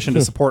 "given our mission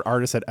to support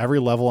artists at every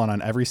level and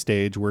on every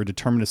stage, we're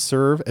determined to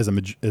serve as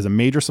a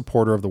major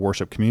supporter of the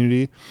worship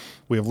community.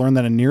 We have learned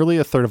that nearly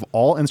a third of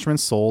all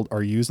instruments sold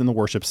are used in the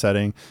worship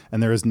setting,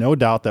 and there is no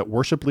doubt that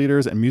worship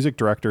leaders and music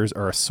directors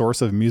are a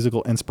source of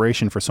musical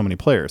inspiration for so many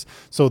players."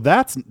 So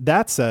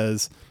that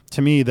says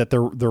to me that they're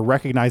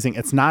recognizing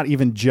it's not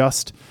even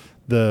just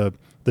the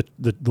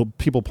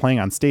people playing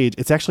on stage.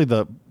 It's actually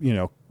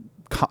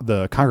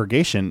the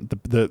congregation,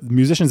 the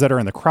musicians that are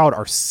in the crowd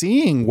are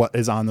seeing what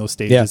is on those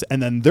stages,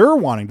 and then they're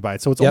wanting to buy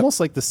it. So it's almost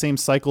like the same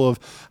cycle of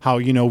how,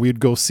 you know, we'd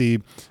go see,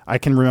 I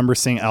can remember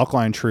seeing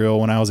Alkaline Trio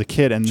when I was a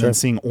kid, and then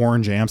seeing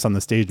Orange Amps on the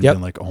stage and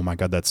being like, oh my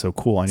God, that's so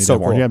cool. I need to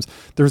have Orange Amps.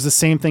 There's the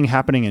same thing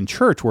happening in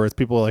church where it's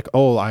people are like,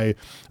 oh,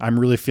 I'm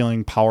really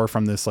feeling power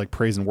from this like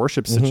praise and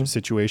worship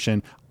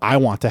situation. I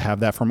want to have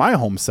that for my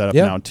home setup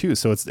now too.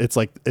 So it's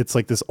like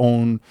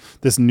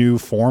this new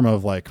form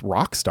of like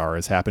rock star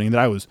is happening that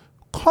I was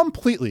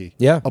completely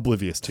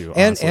oblivious to.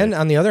 And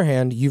on the other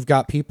hand, you've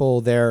got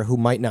people there who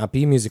might not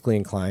be musically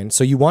inclined,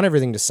 so you want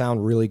everything to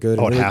sound really good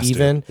and really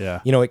even.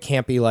 You know, it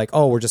can't be like,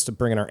 oh, we're just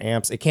bringing our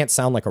amps. It can't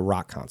sound like a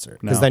rock concert,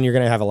 because then you're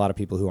going to have a lot of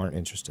people who aren't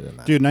interested in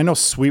that. Dude, and I know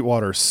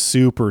Sweetwater's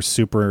super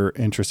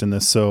interested in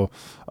this. So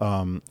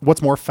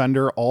what's more,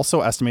 Fender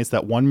also estimates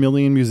that 1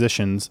 million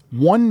musicians,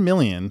 1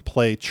 million,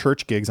 play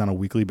church gigs on a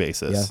weekly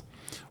basis.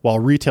 While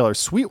retailer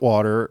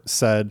Sweetwater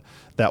said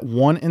that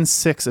 1 in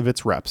 6 of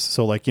its reps,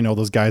 so like, you know,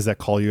 those guys that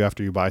call you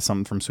after you buy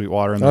something from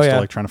Sweetwater and they're still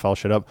like trying to follow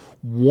shit up,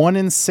 1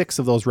 in 6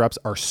 of those reps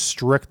are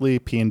strictly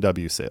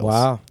P&W sales.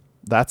 Wow.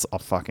 That's a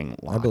fucking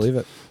lot. I believe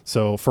it.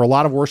 So for a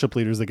lot of worship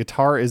leaders, the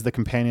guitar is the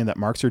companion that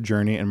marks your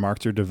journey and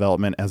marks your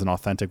development as an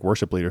authentic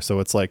worship leader. So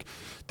it's like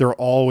they're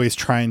always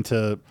trying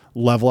to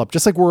level up,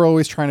 just like we're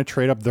always trying to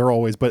trade up.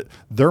 But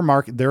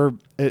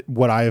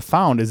what I have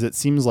found is it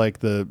seems like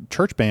the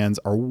church bands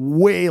are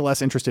way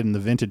less interested in the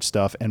vintage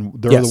stuff, and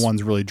they're the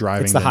ones really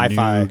driving it's the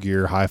new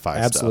gear hi-fi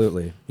stuff.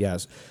 Absolutely,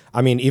 yes.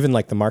 I mean, even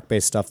like the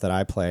Mark-based stuff that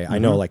I play, I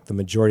know like the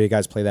majority of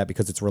guys play that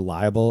because it's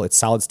reliable, it's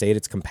solid state,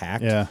 it's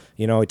compact. Yeah.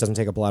 You know, it doesn't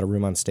take up a lot of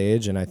room on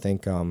stage, and I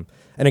think, and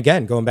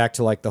again, going back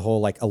to like the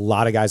whole, like a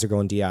lot of guys are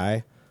going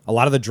DI. A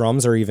lot of the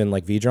drums are even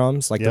like V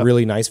drums, like the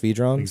really nice V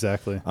drums.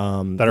 Exactly.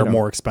 That are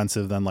more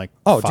expensive than like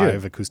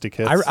 5 acoustic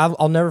kits.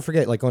 I'll never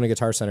forget like going to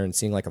Guitar Center and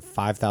seeing like a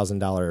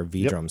 $5,000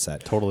 V drum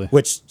set. Totally.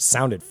 Which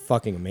sounded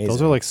fucking amazing.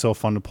 Those are like so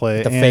fun to play.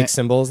 Like the fake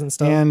cymbals and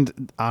stuff.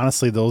 And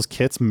honestly, those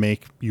kits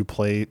make you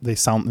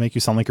make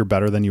you sound like you're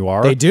better than you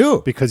are. They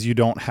do. Because you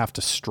don't have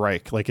to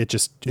strike. Like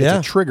it's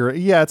a trigger.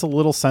 Yeah, it's a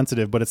little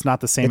sensitive, but it's not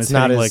the same as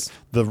hitting like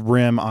the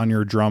rim on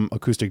your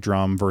acoustic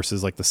drum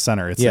versus like the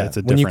center. It's a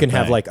different when you can thing.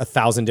 have like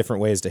 1,000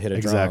 different ways to hit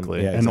a drum.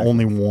 Exactly. And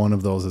only one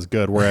of those is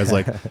good. Whereas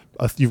like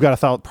you've got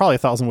probably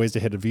 1,000 ways to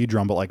hit a V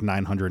drum, but like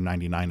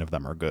 999 of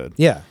them are good.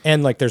 Yeah.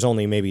 And like there's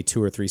only maybe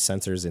 2 or 3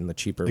 sensors in the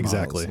cheaper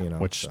models, you know,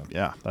 which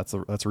that's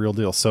a real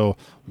deal. So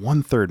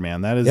 1/3,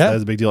 man, that is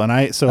a big deal. And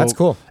that's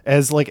cool.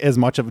 As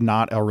much of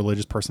not a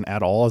religious person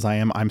at all as I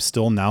am, I'm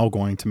still now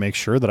going to make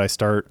sure that I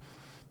start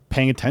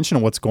paying attention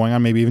to what's going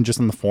on, maybe even just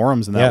in the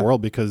forums in that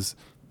world, because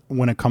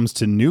when it comes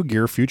to new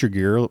gear, future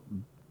gear,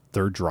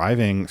 they're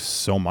driving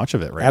so much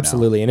of it right now.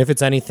 Absolutely. And if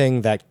it's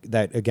anything that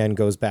again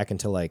goes back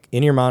into like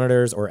in-ear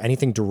monitors or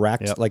anything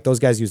direct, like those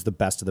guys use the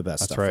best of the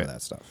best stuff for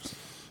that stuff.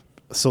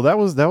 So that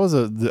was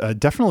a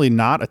definitely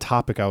not a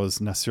topic I was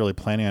necessarily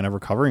planning on ever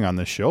covering on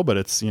this show, but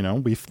it's, you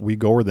know, we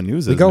go where the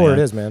news is. We go where it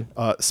is, man.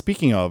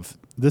 Speaking of,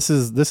 this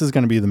is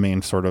going to be the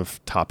main sort of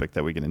topic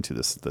that we get into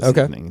this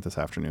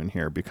afternoon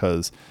here,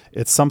 because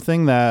it's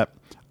something that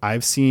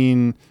I've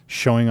seen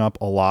showing up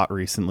a lot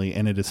recently,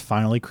 and it has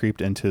finally creeped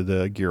into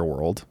the gear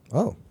world.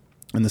 Oh.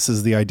 And this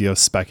is the idea of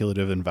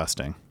speculative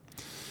investing.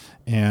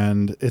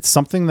 And it's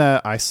something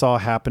that I saw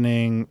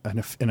happening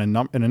in a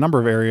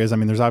number of areas. I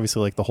mean, there's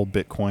obviously like the whole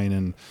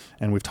Bitcoin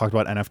and we've talked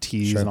about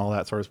NFTs and all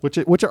that sort of,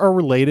 which are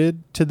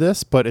related to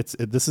this, but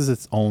this is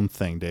its own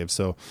thing, Dave.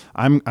 So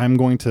I'm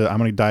going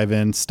to dive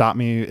in. Stop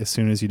me as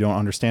soon as you don't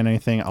understand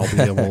anything. I'll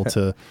be able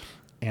to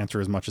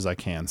answer as much as I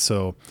can.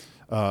 So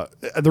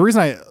the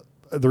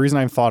reason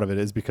I thought of it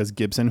is because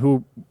Gibson,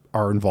 who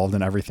are involved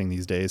in everything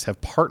these days, have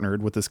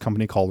partnered with this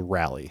company called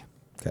Rally.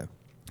 Okay.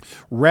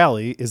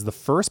 Rally is the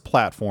first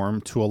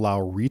platform to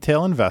allow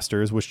retail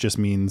investors, which just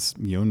means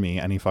you and me,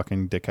 any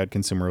fucking dickhead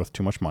consumer with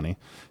too much money,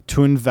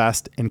 to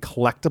invest in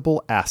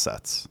collectible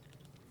assets.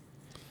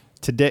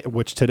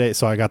 today,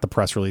 so I got the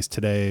press release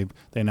today.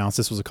 They announced,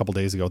 this was a couple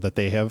days ago, that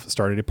they have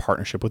started a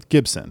partnership with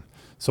Gibson.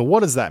 So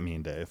what does that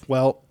mean, Dave?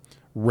 Well,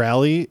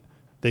 Rally,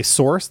 they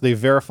source, they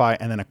verify,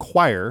 and then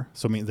acquire.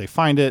 So it means they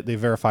find it, they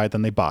verify it,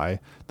 then they buy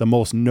the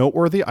most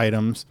noteworthy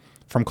items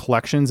from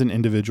collections and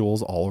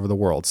individuals all over the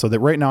world. So that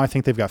right now I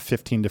think they've got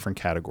 15 different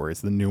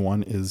categories. The new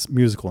one is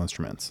musical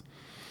instruments.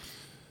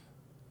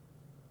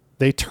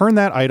 They turn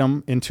that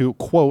item into,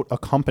 quote, a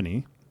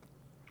company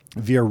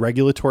via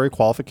regulatory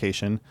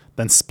qualification,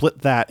 then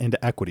split that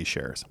into equity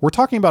shares. We're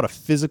talking about a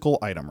physical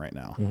item right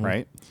now,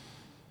 right?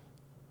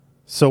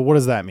 So what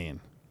does that mean?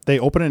 They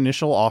open an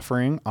initial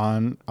offering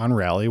on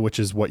Rally, which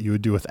is what you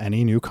would do with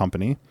any new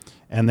company,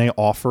 and they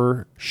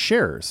offer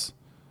shares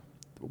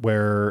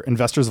where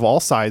investors of all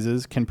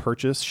sizes can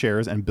purchase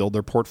shares and build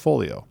their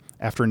portfolio.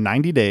 After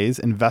 90 days,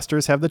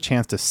 investors have the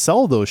chance to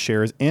sell those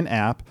shares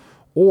in-app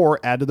or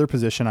add to their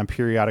position on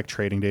periodic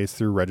trading days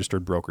through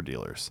registered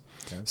broker-dealers.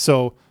 Okay.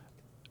 So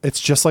it's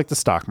just like the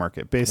stock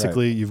market.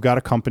 Basically, You've got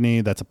a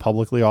company that's a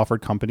publicly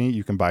offered company.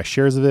 You can buy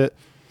shares of it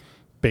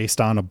based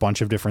on a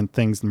bunch of different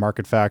things,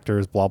 market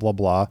factors, blah, blah,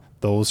 blah.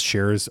 Those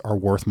shares are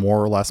worth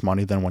more or less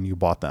money than when you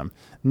bought them.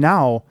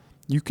 Now,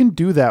 you can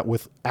do that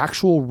with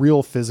actual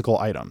real physical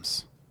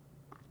items.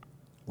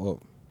 Whoa.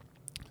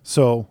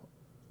 So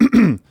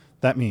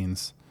that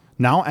means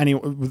now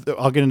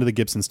I'll get into the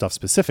Gibson stuff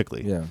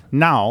specifically. Yeah.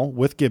 Now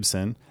with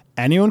Gibson,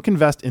 anyone can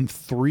invest in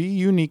 3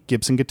 unique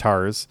Gibson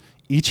guitars,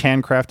 each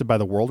handcrafted by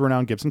the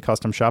world-renowned Gibson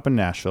Custom Shop in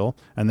Nashville.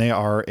 And these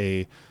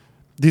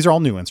are all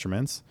new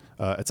instruments.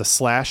 It's a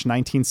Slash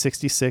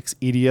 1966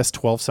 EDS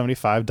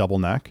 1275 double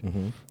neck,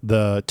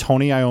 the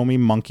Tony Iommi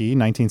Monkey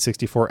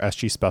 1964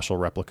 SG Special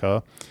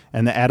replica,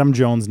 and the Adam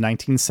Jones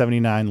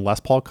 1979 Les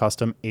Paul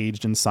Custom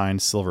aged and signed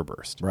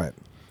Silverburst. Right.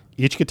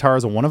 Each guitar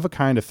is a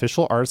one-of-a-kind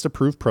official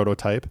artist-approved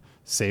prototype,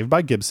 saved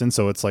by Gibson,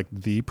 so it's like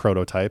the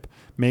prototype,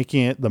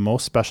 making it the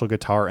most special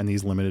guitar in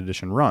these limited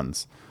edition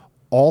runs.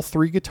 All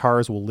 3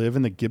 guitars will live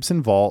in the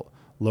Gibson Vault,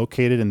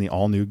 located in the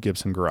all-new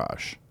Gibson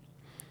Garage.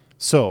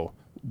 So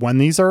when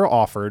these are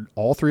offered,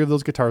 all 3 of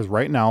those guitars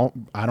right now,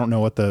 I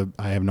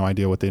have no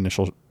idea what the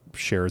initial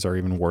shares are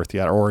even worth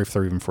yet, or if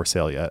they're even for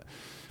sale yet.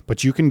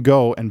 But you can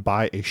go and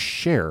buy a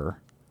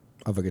share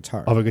of a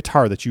guitar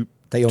that you'll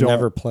don't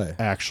never play,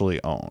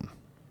 actually own.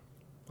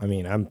 I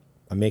mean, I'm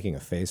making a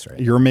face right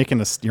now. You're making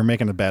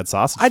a bad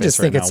sausage face. I just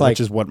think it's like, which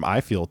is what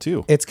I feel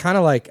too. It's kind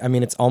of like, I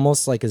mean, it's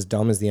almost like as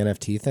dumb as the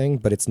NFT thing,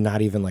 but it's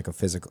not even like a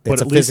physical. But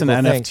it's at least an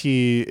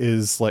NFT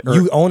is like,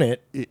 you own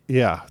it.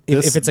 Yeah.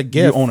 If it's a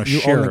gift, you own a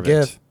share of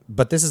it.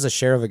 But this is a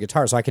share of a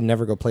guitar, so I can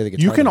never go play the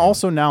guitar. You can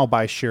also now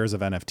buy shares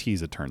of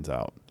NFTs. It turns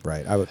out.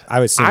 Right.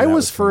 I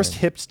was first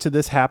hipped to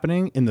this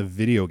happening in the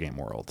video game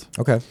world.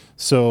 Okay.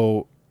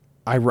 So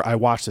I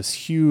watched this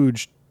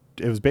huge.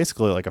 It was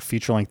basically like a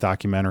feature-length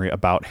documentary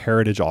about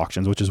Heritage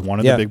Auctions, which is one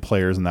of the big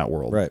players in that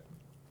world. Right.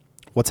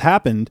 What's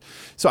happened,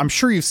 so I'm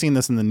sure you've seen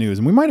this in the news,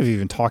 and we might have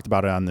even talked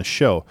about it on this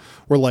show,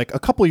 where like a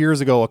couple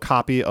years ago,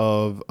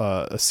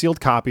 a sealed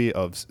copy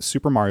of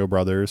Super Mario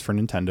Brothers for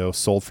Nintendo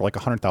sold for like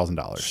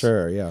 $100,000.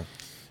 Sure, yeah.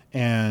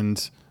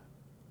 And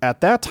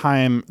at that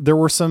time, there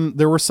were some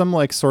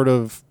like sort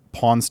of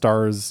Pawn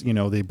Stars,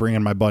 they bring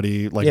in my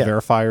buddy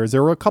verifiers.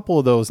 There were a couple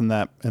of those in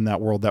that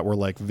world that were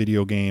like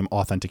video game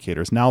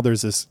authenticators. Now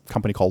there's this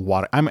company called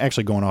Wata. I'm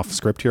actually going off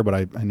script here, but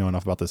I know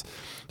enough about this.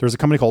 There's a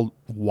company called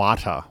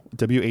Wata,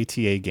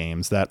 WATA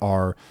Games, that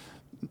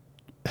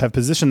have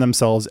positioned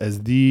themselves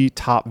as the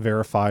top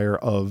verifier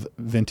of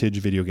vintage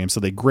video games. So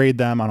they grade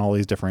them on all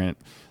these different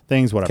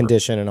things, whatever.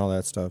 Condition and all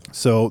that stuff.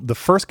 So the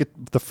first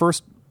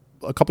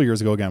a couple years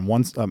ago, again,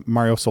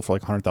 Mario sold for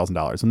like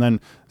 $100,000, and then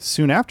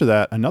soon after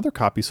that, another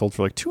copy sold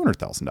for like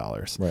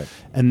 $200,000. Right.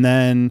 And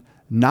then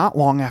not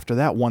long after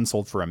that, one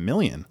sold for $1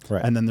 million.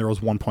 Right. And then there was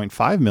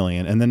 1.5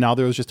 million, and then now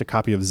there was just a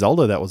copy of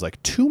Zelda that was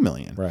like 2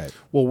 million. Right.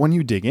 Well, when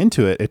you dig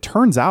into it, it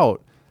turns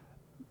out,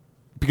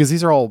 because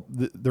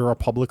there are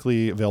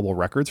publicly available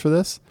records for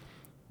this,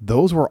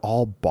 those were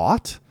all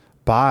bought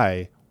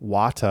by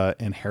Wata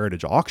and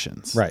Heritage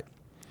Auctions. Right.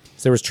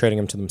 So they were trading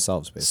them to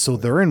themselves, basically. So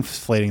they're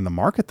inflating the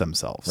market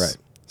themselves. Right.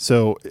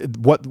 So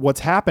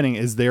what's happening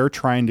is they're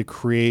trying to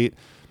create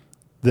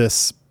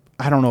this,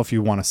 I don't know if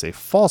you want to say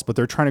false, but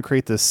they're trying to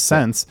create this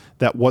sense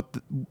that what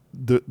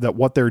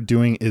they're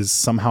doing is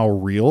somehow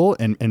real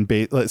and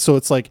so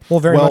it's like,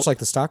 very much like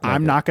the stock market.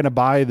 I'm not going to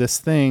buy this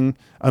thing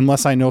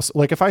unless I know,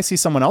 like if I see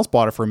someone else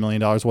bought it for $1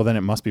 million, well then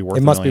it must be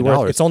worth $1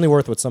 million. It's only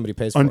worth what somebody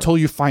pays for until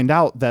you find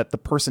out that the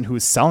person who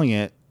is selling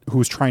it,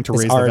 who's trying to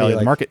raise the value of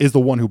the market, is the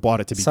one who bought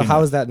it to begin with. So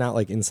how is that not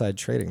like inside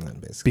trading then,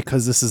 basically?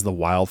 Because this is the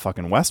wild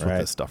fucking West with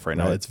this stuff right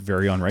now. It's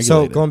very unregulated.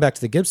 So going back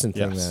to the Gibson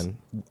thing then,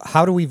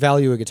 how do we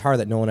value a guitar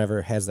that no one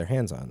ever has their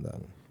hands on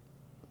then?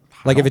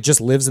 Like if it just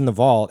lives in the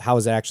vault, how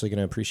is it actually going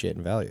to appreciate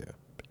in value?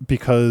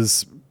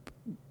 Because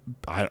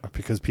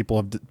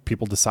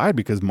people decide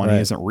because money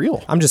isn't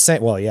real. I'm just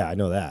saying, well, yeah, I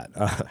know that.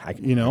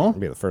 I'll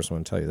be the first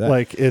one to tell you that.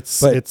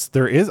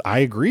 Like I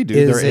agree, dude.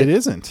 It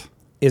isn't.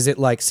 Is it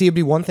like, see, it'd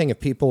be one thing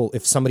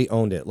if somebody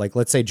owned it, like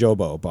let's say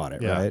Jobo bought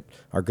it, right?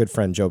 Our good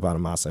friend Joe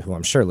Bonamassa, who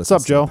I'm sure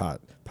listens to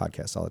the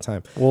podcast all the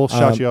time. We'll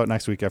shout you out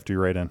next week after you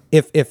write in.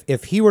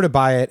 If he were to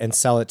buy it and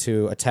sell it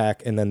to a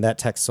tech, and then that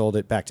tech sold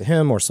it back to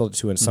him or sold it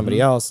to somebody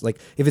else, like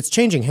if it's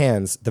changing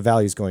hands, the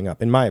value's going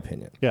up, in my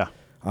opinion. Yeah.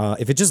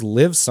 If it just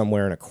lives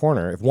somewhere in a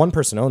corner, if one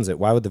person owns it,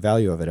 why would the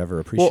value of it ever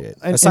appreciate?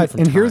 Aside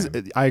from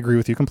time. I agree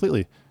with you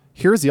completely.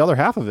 Here's the other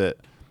half of it.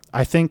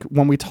 I think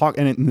when we talk,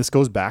 and this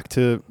goes back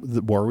to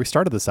where we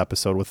started this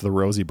episode with the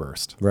Rosie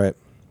Burst. Right.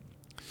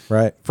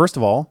 First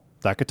of all,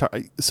 that guitar.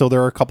 So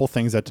there are a couple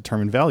things that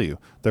determine value.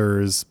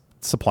 There's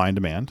supply and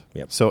demand.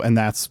 Yep. So, and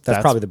that's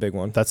probably the big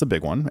one. That's a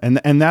big one.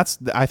 And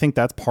I think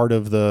that's part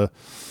of the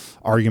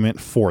argument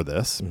for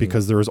this,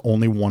 because there is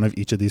only one of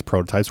each of these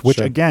prototypes, which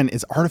again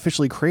is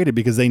artificially created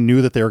because they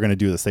knew that they were going to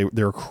do this. They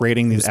were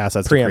creating these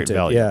assets to create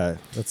value. Yeah,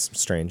 that's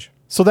strange.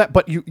 So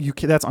but you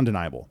that's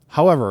undeniable.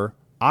 However,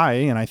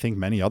 I think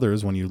many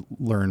others, when you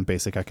learn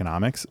basic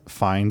economics,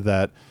 find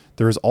that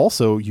there is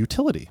also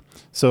utility.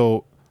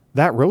 So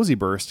that Rosie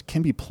Burst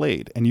can be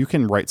played, and you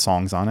can write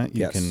songs on it.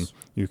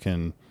 You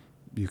can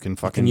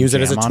fucking use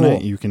it as a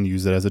tool. You can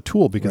use it as a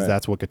tool because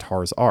that's what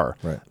guitars are.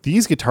 Right.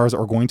 These guitars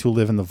are going to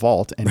live in the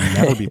vault and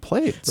never be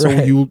played. So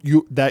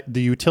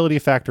the utility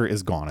factor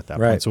is gone at that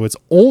point. So it's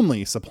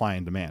only supply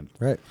and demand.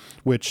 Right.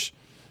 Which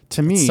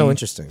to me so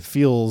interesting.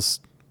 Feels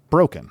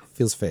broken.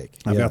 Feels fake.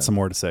 I've got some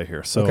more to say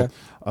here. So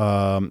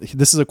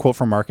this is a quote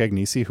from Mark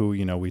Agnesi, who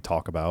we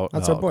talk about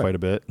quite a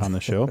bit on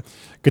the show.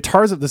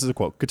 This is a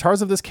quote.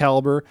 Guitars of this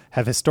caliber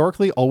have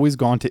historically always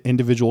gone to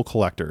individual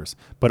collectors,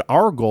 but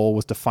our goal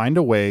was to find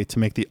a way to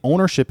make the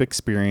ownership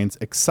experience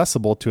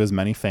accessible to as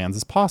many fans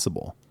as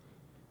possible.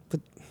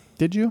 But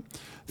did you?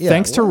 Yeah,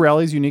 Thanks to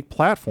Rally's unique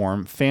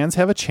platform, fans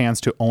have a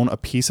chance to own a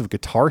piece of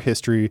guitar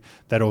history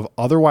that have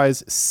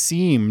otherwise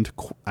seemed,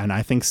 and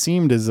I think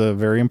seemed is a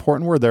very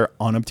important word there,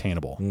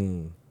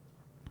 unobtainable.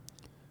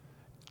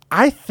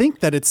 I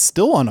think that it's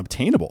still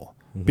unobtainable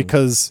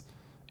because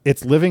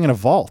it's living in a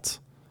vault.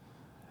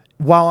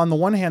 While on the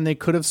one hand, they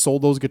could have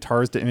sold those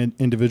guitars to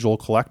individual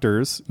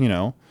collectors,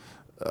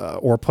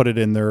 or put it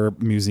in their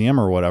museum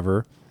or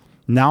whatever.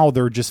 Now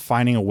they're just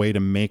finding a way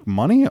to make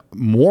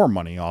more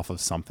money off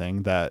of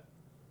something that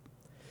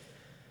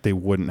they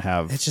wouldn't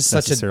have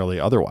necessarily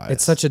otherwise.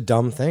 It's such a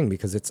dumb thing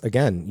because it's,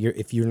 again,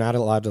 if you're not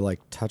allowed to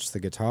touch the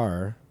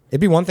guitar,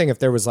 it'd be one thing if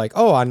there was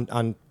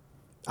on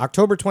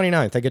October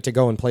 29th, I get to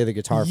go and play the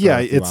guitar. Yeah,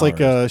 it's hours. Like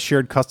a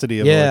shared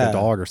custody of a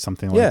dog or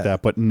something like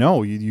that. But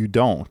no, you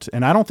don't.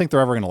 And I don't think they're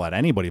ever going to let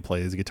anybody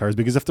play these guitars,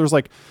 because if there's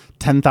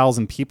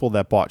 10,000 people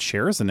that bought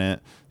shares in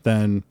it,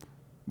 then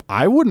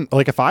I wouldn't,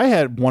 if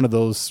I was one of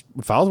those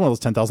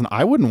 10,000,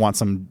 I wouldn't want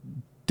some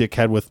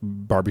dickhead with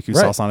barbecue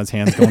sauce on his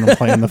hands going and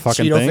playing the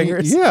fucking Cheeto thing.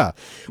 Fingers? Yeah.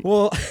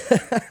 Well,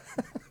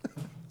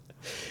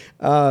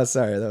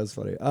 sorry, that was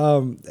funny.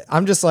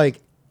 I'm just I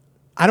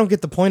don't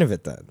get the point of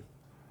it then.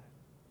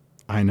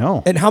 I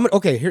know. And how many?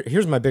 Okay,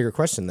 here's my bigger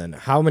question then.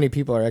 How many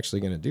people are actually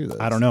going to do this?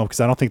 I don't know,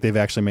 because I don't think they've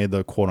actually made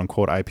the quote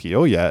unquote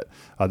IPO yet.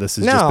 This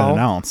has just been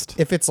announced.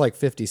 If it's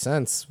 50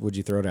 cents, would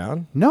you throw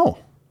down? No.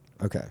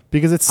 Okay.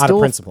 Because it's out still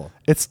of principle.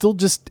 It's still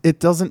just, it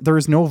doesn't,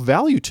 there's no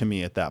value to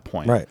me at that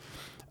point. Right.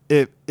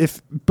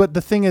 But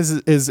the thing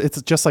is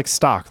it's just like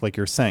stock, like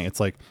you're saying.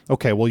 It's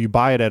okay, well, you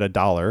buy it at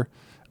 $1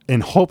 in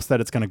hopes that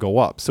it's going to go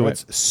up. So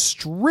it's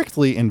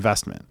strictly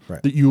investment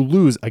that you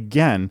lose.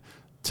 Again,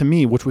 to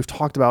me, which we've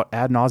talked about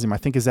ad nauseum, I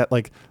think is that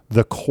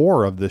the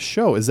core of this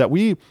show is that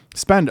we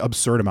spend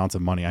absurd amounts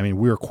of money. I mean,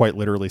 we are quite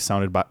literally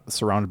surrounded by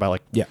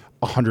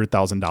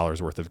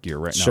 $100,000 worth of gear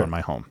right now in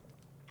my home.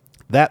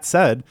 That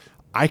said,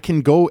 I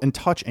can go and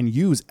touch and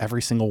use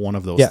every single one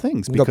of those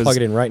things because go plug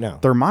it in right now.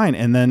 They're mine,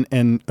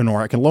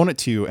 or I can loan it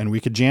to you and we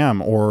could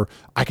jam, or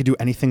I could do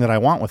anything that I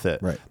want with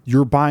it. Right.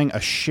 You're buying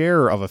a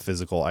share of a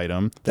physical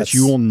item that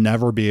you will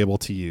never be able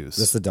to use.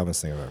 That's the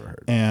dumbest thing I've ever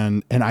heard.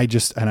 And I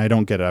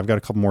don't get it. I've got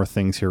a couple more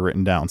things here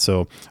written down.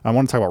 So I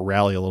want to talk about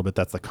Rally a little bit.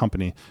 That's the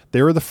company.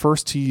 They were the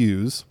first to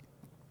use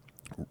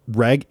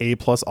Reg A+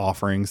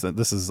 offerings, that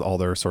this is all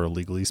their sort of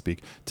legally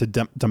speak, to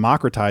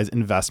democratize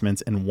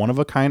investments in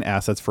one-of-a-kind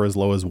assets for as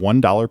low as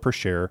 $1 per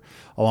share,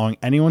 allowing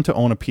anyone to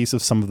own a piece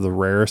of some of the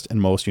rarest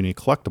and most unique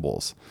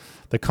collectibles.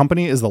 The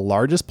company is the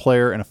largest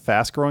player in a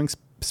fast-growing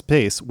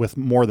space with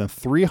more than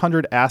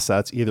 300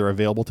 assets either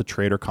available to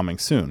trade or coming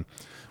soon.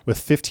 With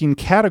 15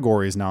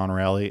 categories now in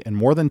Rally and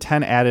more than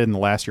 10 added in the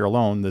last year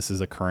alone, this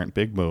is a current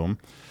big boom.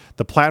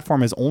 The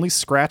platform has only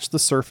scratched the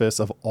surface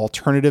of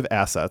alternative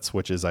assets,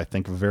 which is, I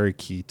think, a very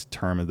key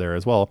term there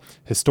as well,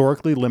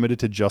 historically limited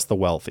to just the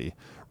wealthy.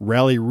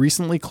 Rally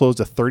recently closed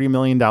a $30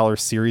 million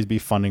Series B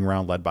funding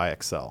round led by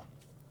Excel.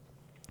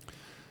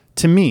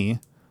 To me,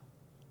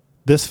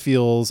 this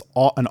feels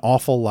an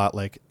awful lot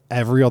like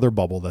every other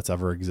bubble that's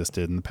ever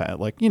existed in the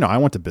past. I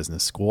went to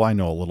business school. I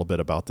know a little bit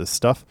about this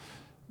stuff.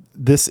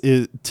 This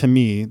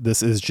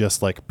is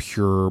just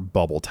pure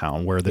bubble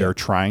town where they're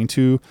trying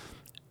to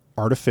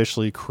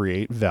artificially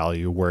create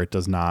value where it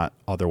does not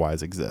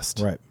otherwise exist.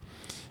 Right.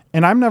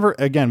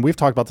 And we've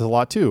talked about this a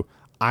lot too.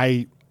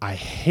 I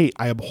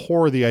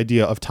abhor the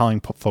idea of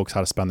telling folks how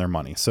to spend their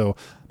money. So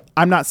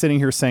I'm not sitting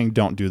here saying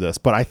don't do this,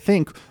 but I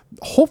think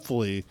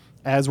hopefully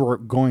as we're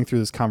going through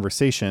this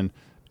conversation,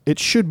 it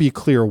should be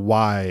clear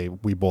why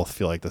we both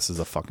feel like this is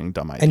a fucking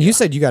dumb idea. And you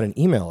said you got an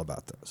email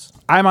about this.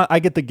 I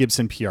get the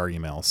Gibson PR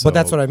email. So, But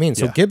that's what I mean.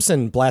 So yeah,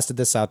 Gibson blasted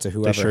this out to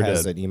whoever sure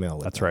has did. an email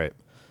with That's them. right.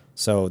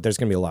 So there's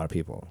going to be a lot of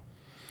people.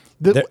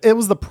 It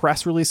was the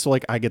press release, so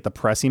like I get the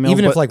press email.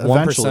 Even if but like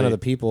 1% eventually- of the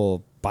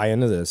people buy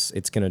into this,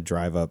 it's going to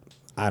drive up.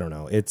 I don't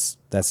know. That's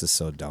just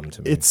so dumb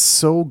to me. it's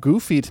so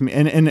goofy to me.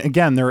 And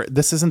again,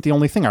 this isn't the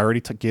only thing. I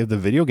already gave the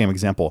video game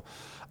example.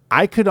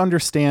 I could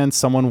understand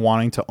someone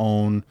wanting to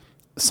own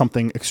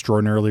something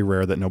extraordinarily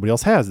rare that nobody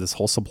else has, this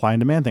whole supply and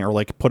demand thing, or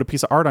like put a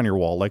piece of art on your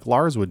wall like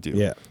Lars would do.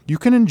 Yeah. You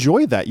can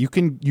enjoy that. You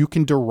can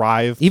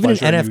derive Even an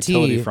pleasure and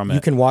utility NFT, from it.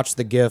 you can watch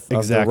the GIF of the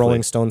Exactly.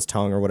 Rolling Stones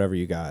tongue or whatever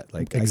you got.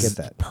 Like, I get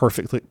that.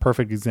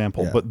 Perfect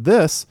example. Yeah. But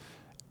this,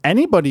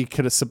 anybody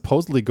could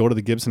supposedly go to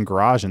the Gibson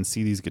garage and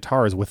see these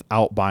guitars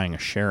without buying a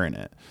share in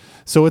it.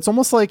 So it's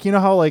almost like, you know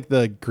how like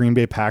the Green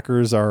Bay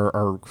Packers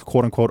are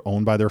quote unquote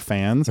owned by their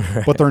fans,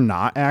 but they're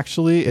not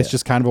actually. It's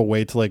just kind of a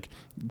way to like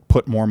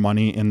put more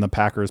money in the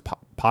Packers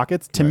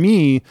pockets. To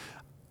me,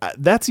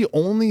 that's the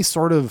only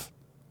sort of.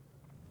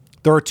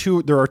 There are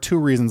two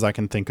reasons I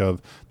can think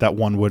of that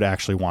one would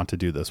actually want to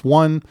do this.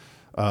 One,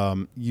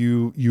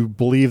 you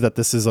believe that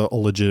this is a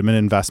legitimate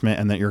investment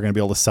and that you're going to be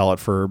able to sell it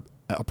for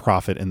a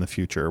profit in the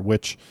future,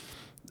 which,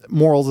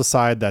 morals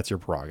aside, that's your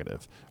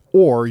prerogative.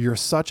 Or you're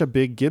such a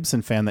big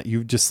Gibson fan that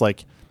you just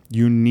like,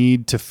 you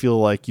need to feel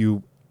like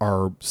you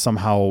are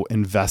somehow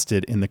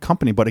invested in the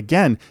company. But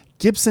again,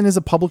 Gibson is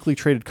a publicly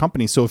traded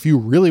company. So if you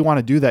really want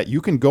to do that,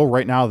 you can go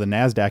right now to the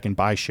NASDAQ and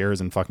buy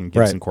shares in fucking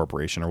Gibson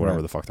Corporation or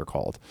whatever the fuck they're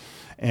called.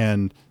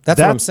 And That's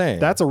what I'm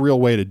saying. That's a real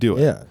way to do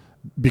it. Yeah.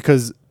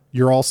 Because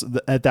you're also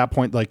at that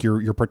point, like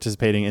you're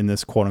participating in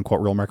this quote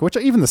unquote real market, which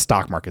even the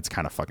stock market's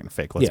kind of fucking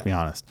fake. Let's be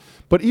honest.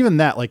 But even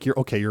that, like you're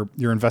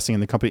investing in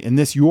the company. In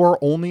this, you are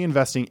only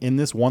investing in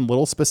this one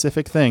little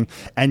specific thing,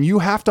 and you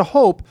have to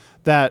hope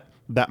that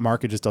that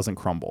market just doesn't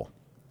crumble.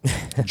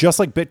 Just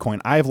like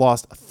Bitcoin, I've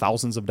lost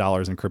thousands of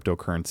dollars in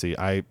cryptocurrency.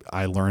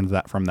 I learned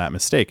that from that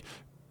mistake.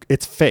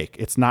 It's fake.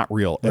 It's not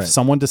real. If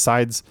someone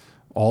decides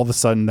all of a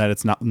sudden that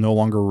it's no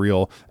longer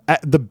real,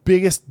 the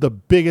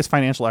biggest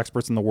financial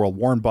experts in the world,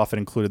 Warren Buffett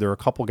included, there are a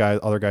couple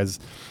other guys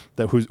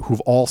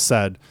who've all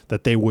said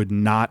that they would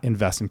not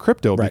invest in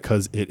crypto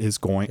because it's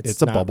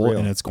a bubble real.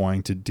 And it's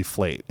going to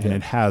deflate, and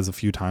it has a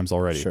few times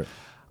already. Sure.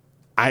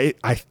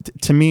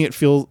 To me, it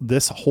feels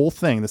this whole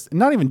thing, this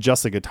not even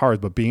just the guitars,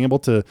 but being able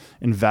to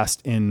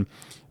invest in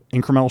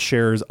incremental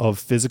shares of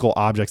physical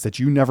objects that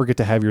you never get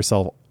to have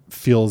yourself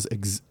feels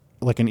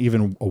like an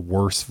even a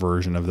worse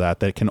version of that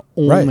can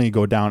only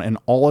go down. And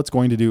all it's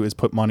going to do is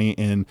put money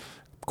in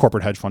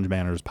corporate hedge fund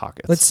managers'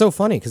 pockets. It's so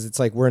funny because it's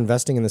like we're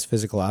investing in this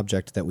physical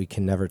object that we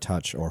can never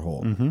touch or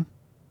hold. Mm-hmm.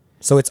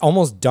 So it's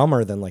almost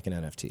dumber than like an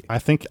NFT.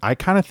 I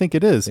kind of think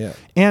it is. Yeah.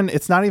 And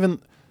it's not even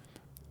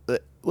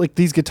like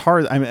these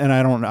guitars. I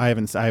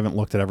haven't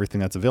looked at everything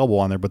that's available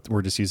on there, but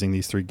we're just using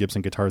these 3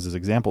 Gibson guitars as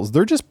examples.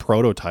 They're just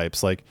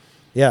prototypes. Like,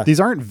 these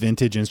aren't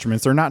vintage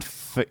instruments. They're not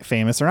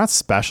famous. They're not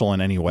special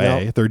in any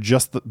way. No. They're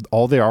just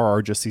all they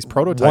are just these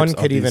prototypes. One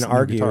could even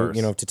argue,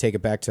 guitars. to take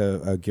it back to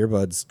a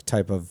Gearbuds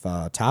type of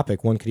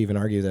topic, one could even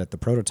argue that the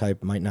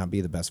prototype might not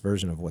be the best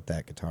version of what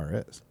that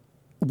guitar is.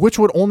 Which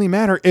would only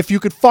matter if you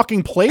could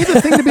fucking play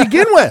the thing to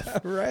begin with.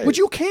 Right. Which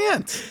you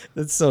can't.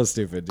 That's so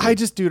stupid,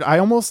 dude.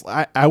 I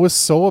was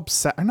so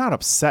upset. I'm not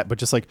upset, but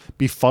just like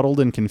befuddled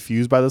and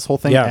confused by this whole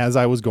thing as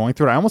I was going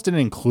through it. I almost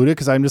didn't include it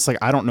because I'm just like,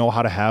 I don't know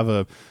how to have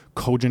a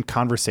cogent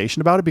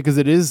conversation about it because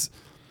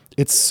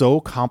it's so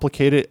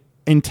complicated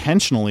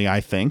intentionally,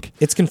 I think.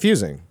 It's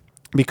confusing.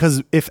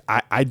 Because if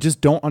I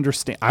just don't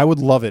understand, I would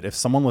love it if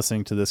someone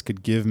listening to this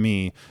could give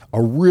me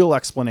a real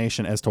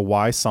explanation as to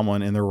why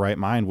someone in their right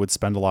mind would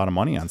spend a lot of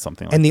money on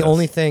something like this. And the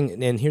only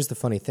thing, and here's the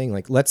funny thing,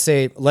 like let's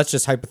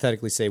just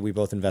hypothetically say we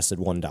both invested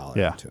 $1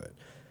 into it.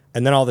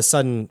 And then all of a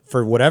sudden,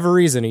 for whatever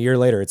reason, a year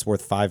later, it's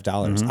worth $5.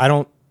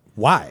 Mm-hmm.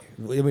 Why?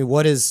 I mean,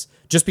 what is,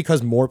 just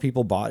because more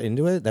people bought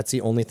into it, that's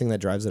the only thing that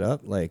drives it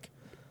up? Like,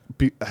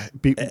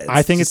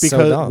 I think it's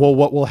because, well,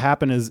 what will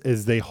happen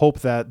is they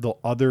hope that the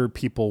other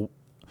people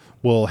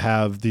will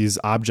have these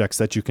objects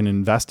that you can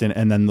invest in,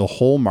 and then the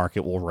whole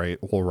market will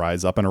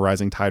rise up, and a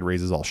rising tide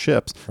raises all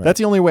ships. Right. That's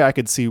the only way I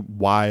could see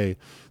why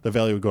the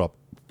value would go up.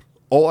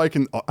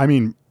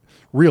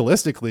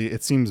 Realistically,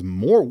 it seems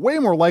way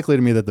more likely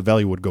to me that the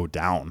value would go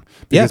down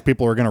because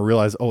people are going to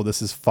realize, oh,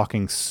 this is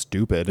fucking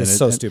stupid. It's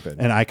so stupid.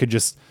 And I could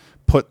just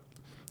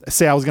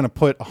say I was going to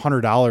put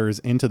 $100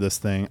 into this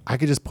thing. I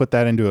could just put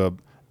that into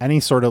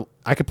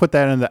I could put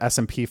that in the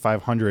S&P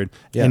 500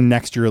 and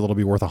next year it'll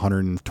be worth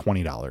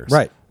 $120.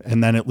 Right.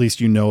 And then at least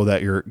you know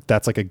that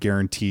that's like a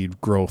guaranteed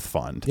growth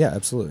fund. Yeah,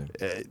 absolutely.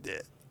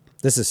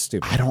 This is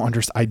stupid. I don't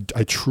understand.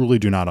 I truly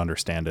do not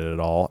understand it at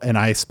all. And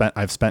I've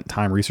spent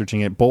time researching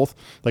it, both,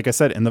 like I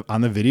said,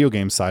 on the video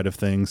game side of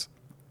things,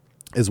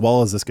 as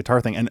well as this guitar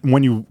thing. And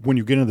when you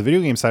get into the video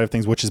game side of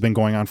things, which has been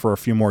going on for a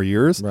few more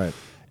years, right,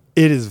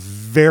 it is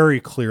very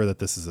clear that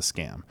this is a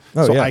scam.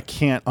 Oh, so yeah. I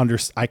can't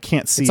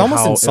see It's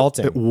almost how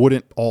insulting. it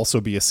wouldn't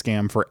also be a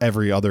scam for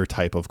every other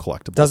type of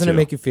collectible. Doesn't it too.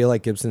 make you feel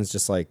like Gibson's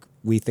just like,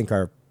 we think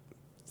our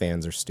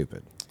fans are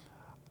stupid?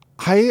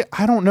 I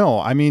don't know.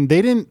 I mean,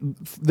 they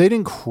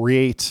didn't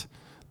create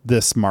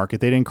this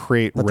market. They didn't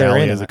create But they're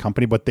Rally in as it. a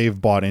company, but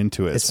they've bought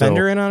into it. Is So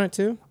Fender in on it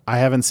too? I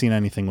haven't seen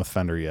anything with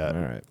Fender yet.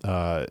 All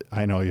right.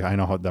 I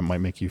know how that might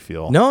make you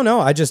feel.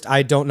 No.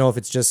 I don't know if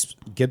it's just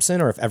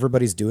Gibson or if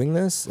everybody's doing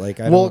this. Like,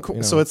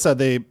 So it said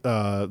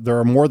there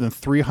are more than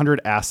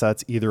 300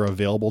 assets either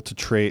available to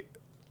trade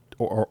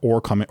or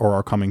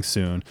are coming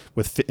soon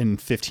in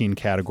 15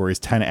 categories,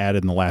 10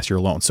 added in the last year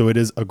alone. So it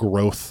is a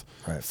growth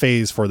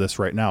phase for this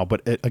right now.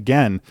 But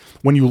again,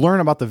 when you learn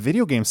about the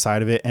video game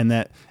side of it and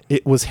that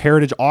it was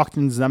Heritage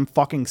Auctions, them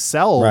fucking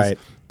sells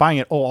buying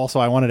it. Oh, also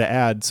I wanted to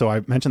add, so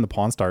I mentioned the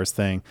Pawn Stars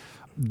thing.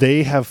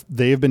 They have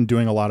been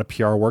doing a lot of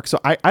PR work.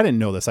 So I didn't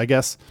know this. I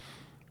guess,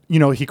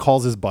 he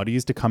calls his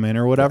buddies to come in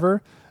or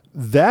whatever.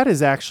 That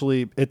is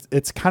actually,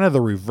 it's kind of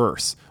the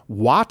reverse.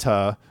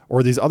 Wata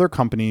or these other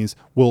companies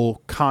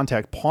will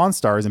contact Pawn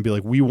Stars and be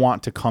like, we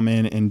want to come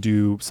in and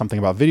do something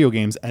about video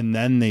games. And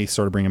then they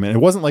sort of bring them in. It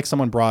wasn't like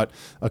someone brought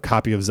a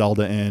copy of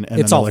Zelda in and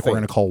then they're like, we're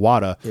going to call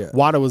Wata. Yeah.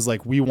 Wata was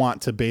like, we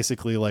want to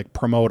basically like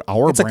promote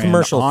our it's a brand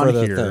commercial on for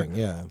the here. thing.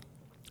 Yeah.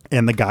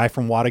 And the guy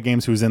from Wata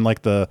Games who's in like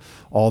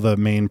all the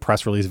main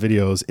press release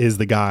videos is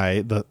the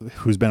guy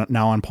who's been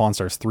now on Pawn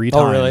Stars 3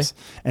 times. Oh, really?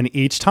 And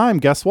each time,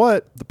 guess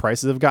what? The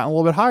prices have gotten a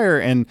little bit higher.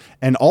 And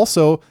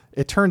also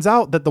it turns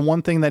out that the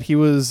one thing that he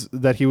was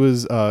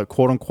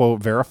quote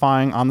unquote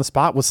verifying on the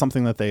spot was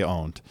something that they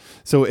owned.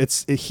 So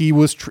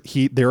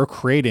they were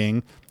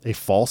creating a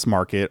false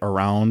market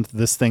around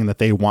this thing that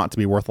they want to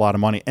be worth a lot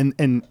of money. And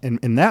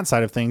in that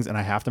side of things, and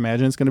I have to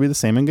imagine it's going to be the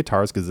same in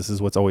guitars because this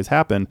is what's always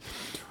happened.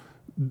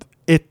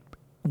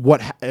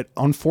 It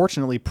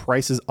unfortunately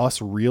prices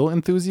us real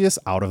enthusiasts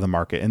out of the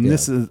market.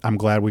 And I'm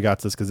glad we got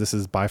to this because this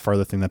is by far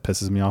the thing that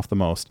pisses me off the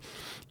most.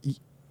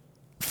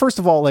 First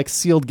of all, like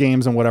sealed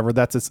games and whatever,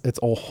 that's its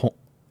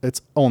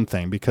own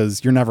thing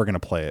because you're never going to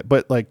play it.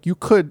 But like you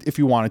could, if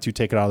you wanted to,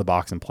 take it out of the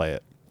box and play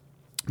it.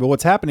 But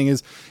what's happening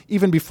is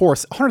even before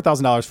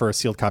 $100,000 for a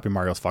sealed copy of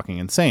Mario is fucking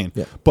insane.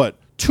 Yeah. But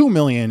 $2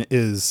 million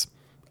is,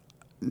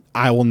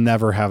 I will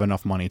never have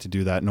enough money to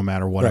do that no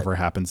matter whatever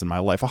happens in my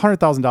life.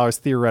 $100,000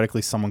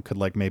 theoretically someone could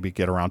like maybe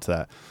get around to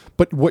that.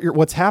 But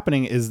what's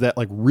happening is that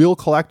like real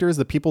collectors,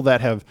 the people that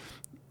have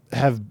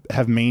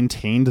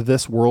maintained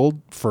this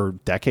world for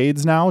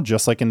decades now,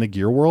 just like in the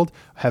gear world,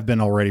 have been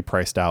already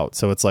priced out.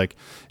 So it's like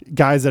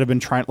guys that have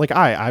been trying, like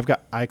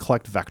I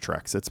collect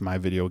Vectrex. It's my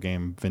video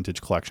game vintage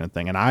collection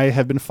thing. And I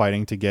have been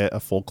fighting to get a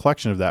full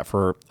collection of that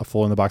for a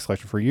full in the box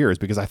collection for years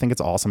because I think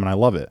it's awesome and I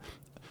love it.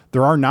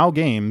 There are now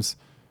games.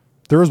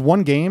 There is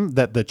one game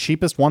that the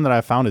cheapest one that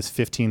I found is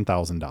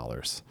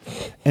 $15,000.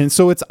 And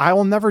so I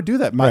will never do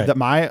that.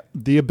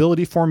 The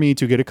ability for me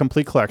to get a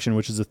complete collection,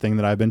 which is a thing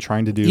that I've been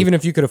trying to do. Even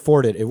if you could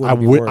afford it,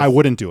 I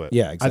wouldn't do it.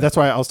 Yeah, exactly. That's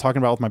why I was talking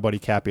about with my buddy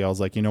Cappy. I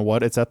was like, you know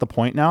what? It's at the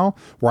point now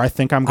where I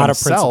think I'm going to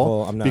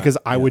sell because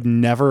I would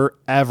never,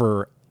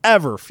 ever,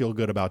 ever feel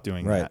good about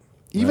doing that.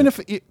 Even if,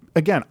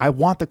 again, I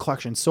want the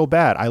collection so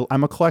bad.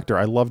 I'm a collector.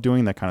 I love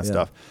doing that kind of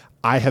stuff.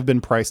 I have been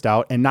priced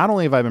out, and not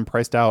only have I been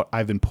priced out,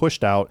 I've been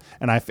pushed out,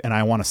 and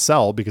I want to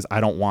sell because I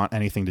don't want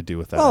anything to do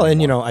with that. Well,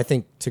 anymore. and I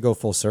think to go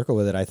full circle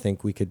with it, I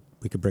think we could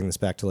bring this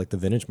back to like the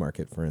vintage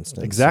market, for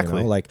instance.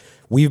 Exactly. Like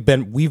we've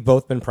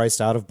both been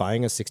priced out of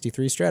buying a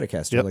 '63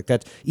 Stratocaster. Like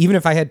that. Even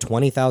if I had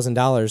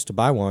 $20,000 to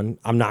buy one,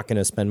 I'm not going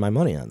to spend my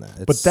money on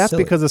that. But that's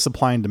silly. Because of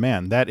supply and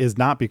demand. That is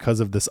not because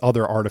of this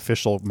other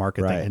artificial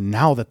market thing. And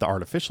now that the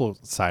artificial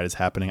side is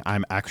happening,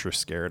 I'm extra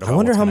scared. I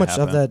wonder how much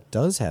of that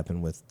does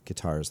happen with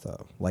guitars,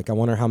 though. Like, I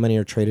wonder how many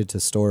are traded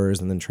to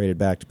stores and then traded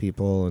back to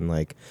people, and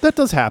like that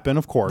does happen.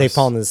 Of course, they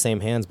fall into the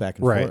same hands back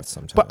and forth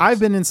sometimes. But I've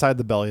been inside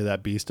the belly of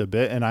that beast a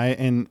bit, and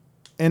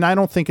I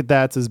don't think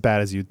that's as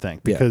bad as you'd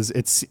think because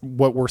it's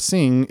what we're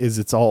seeing is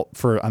it's all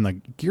on the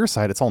gear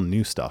side. It's all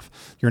new stuff.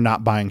 You're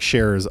not buying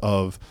shares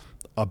of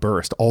a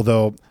burst,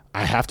 although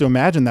I have to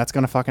imagine that's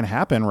going to fucking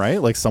happen,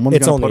 right? Like someone's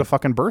going to put a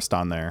fucking burst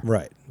on there.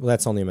 Right. Well,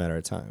 that's only a matter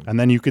of time. And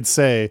then you could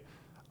say,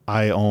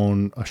 I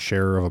own a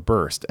share of a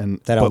burst. And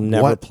that I'll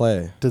never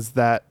play. Does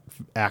that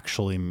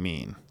actually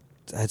mean?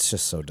 That's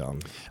just so dumb.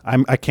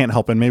 I can't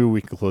help it. Maybe we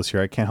can close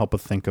here. I can't help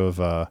but think of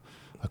a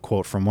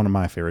quote from one of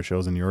my favorite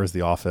shows and yours,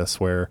 The Office,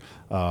 where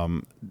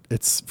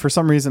it's for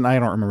some reason, I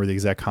don't remember the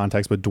exact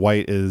context, but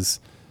Dwight's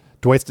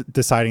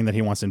deciding that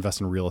he wants to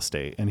invest in real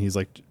estate, and he's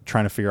like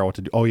trying to figure out what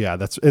to do. Oh yeah,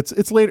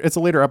 it's later. It's a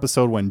later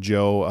episode when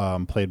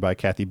Joe, played by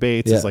Kathy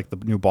Bates, is like the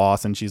new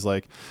boss, and she's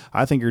like,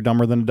 "I think you're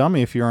dumber than a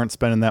dummy if you aren't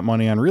spending that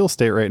money on real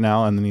estate right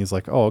now." And then he's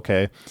like, "Oh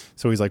okay."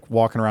 So he's like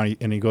walking around,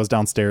 and he goes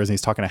downstairs, and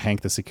he's talking to Hank,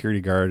 the security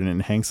guard,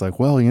 and Hank's like,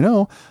 "Well,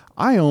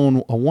 I own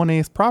a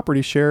 1/8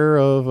 property share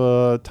of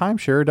a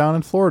timeshare down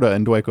in Florida."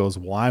 And Dwight goes,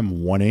 "Well,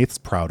 I'm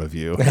 1/8 proud of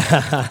you."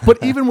 But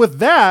even with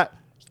that,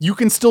 you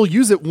can still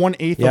use it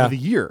 1/8 Yeah. of the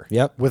year.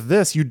 Yep. With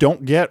this, you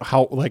don't get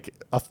how like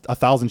a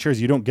 1,000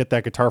 shares. You don't get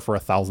that guitar for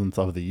 1,000th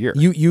of the year.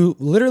 You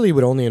literally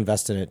would only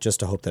invest in it just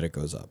to hope that it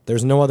goes up.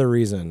 There's no other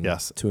reason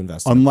Yes. to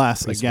invest in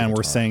Unless, a piece of again, we're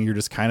guitar. saying you're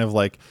just kind of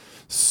like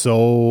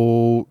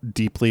so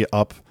deeply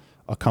up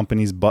a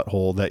company's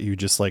butthole that you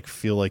just like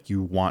feel like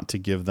you want to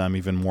give them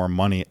even more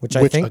money. Which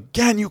I think-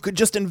 again, you could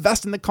just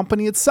invest in the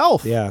company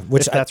itself. Yeah,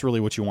 which if I- that's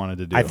really what you wanted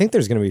to do. I think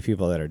there's going to be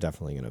people that are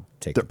definitely going to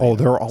take the bait on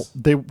they're this.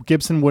 all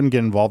Gibson wouldn't get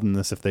involved in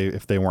this if they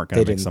weren't going They to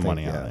make didn't some think,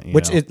 money yeah. on it. you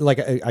Which know? it like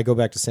I go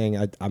back to saying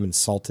I'm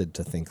insulted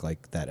to think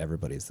like that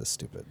everybody's this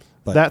stupid.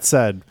 But That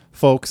said,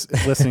 folks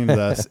listening to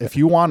this, if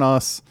you want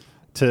us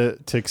to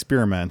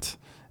experiment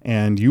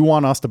and you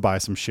want us to buy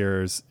some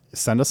shares,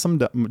 send us some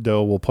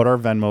dough. We'll put our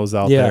Venmos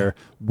out Yeah. there.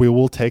 We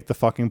will take the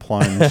fucking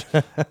plunge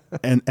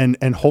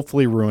and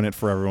hopefully ruin it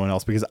for everyone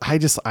else because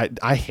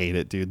I hate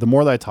it, dude. The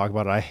more that I talk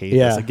about it, I hate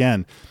Yeah. this.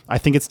 Again, I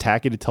think it's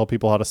tacky to tell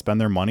people how to spend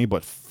their money,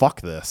 but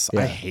fuck this.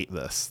 Yeah. I hate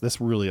this.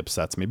 This really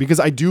upsets me because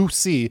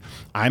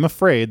I'm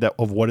afraid that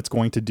of what it's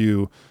going to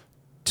do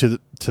to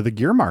the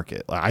gear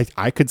market.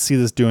 I could see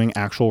this doing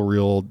actual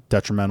real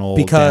detrimental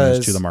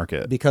damage to the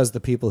market. Because the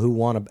people who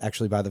want to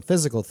actually buy the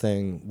physical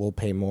thing will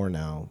pay more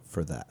now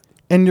for that.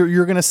 And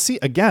you're going to see,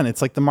 again,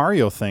 it's like the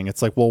Mario thing.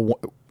 It's like, well,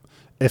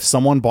 if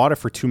someone bought it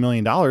for $2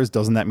 million,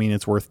 doesn't that mean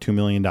it's worth $2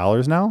 million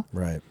now?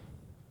 Right.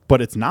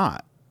 But it's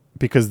not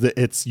because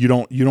you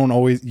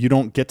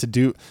don't get to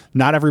do,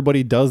 not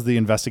everybody does the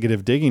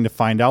investigative digging to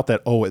find out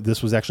that, oh,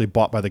 this was actually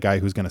bought by the guy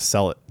who's going to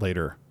sell it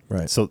later.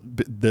 Right. So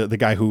the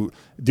guy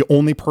the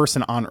only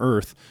person on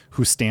earth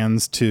who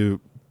stands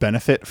to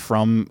benefit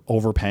from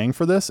overpaying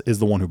for this is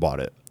the one who bought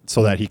it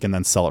so that he can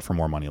then sell it for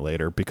more money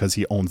later because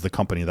he owns the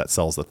company that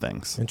sells the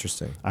things.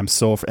 Interesting.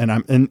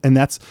 And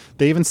that's,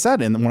 they even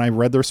said, and when I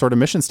read their sort of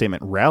mission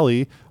statement,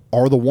 Rally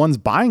are the ones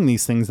buying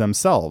these things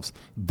themselves.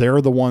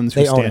 They're the ones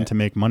who They own stand it. to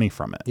make money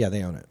from it. Yeah,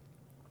 they own it.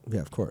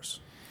 Yeah, of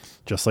course.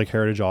 Just like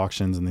Heritage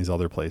Auctions and these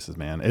other places,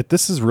 man.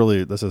 This has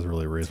really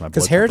raised my blood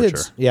Because Heritage,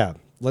 temperature. yeah.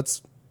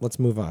 Let's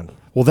move on.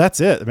 Well, that's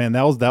it, man.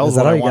 That was that what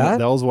all I you wanted. got?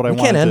 That was what I We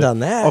wanted. can't end to- on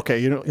that. Okay,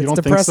 you don't think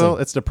depressing. so?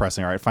 It's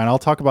depressing. All right, fine. I'll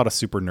talk about a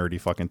super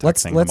nerdy fucking tech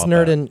Let's thing.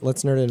 nerd in.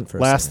 Let's nerd in for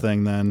a Last second.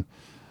 thing then.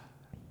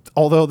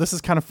 Although this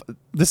is kind of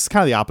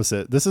the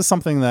opposite. This is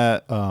something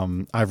that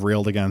I've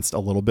railed against a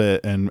little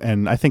bit,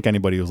 and I think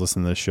anybody who's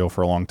listened to this show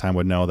for a long time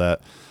would know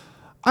that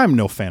I'm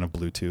no fan of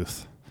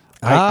Bluetooth.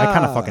 I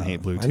kind of fucking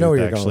hate Bluetooth. I know where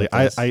you're actually.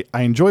 going with this.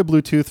 I enjoy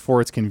Bluetooth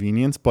for its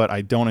convenience, but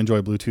I don't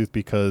enjoy Bluetooth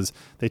because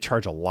they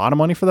charge a lot of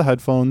money for the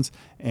headphones,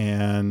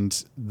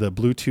 and the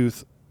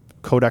Bluetooth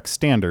codec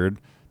standard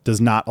does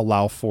not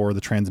allow for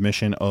the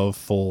transmission of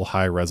full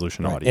high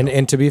resolution audio.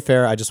 And to be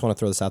fair, I just want to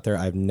throw this out there.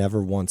 I've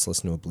never once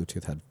listened to a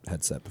Bluetooth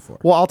headset before.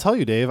 Well, I'll tell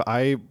you, Dave.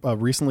 I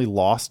recently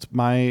lost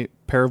my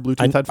pair of Bluetooth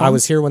headphones. I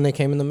was here when they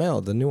came in the mail,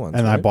 the new ones.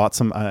 and I right? bought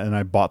some, and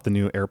I bought the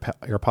new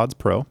AirPods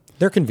Pro.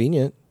 They're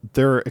convenient.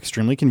 They're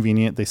extremely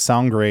convenient. They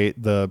sound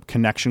great. The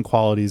connection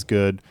quality is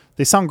good.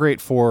 They sound great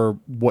for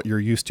what you're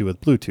used to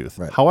with Bluetooth.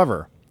 Right.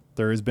 However,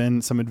 there has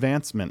been some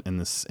advancement in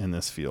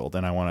this field,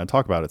 and I want to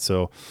talk about it.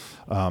 So,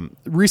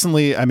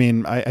 recently, I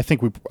mean, I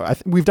think we've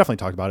definitely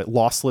talked about it.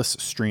 Lossless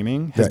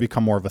streaming has Right.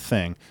 become more of a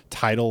thing.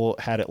 Tidal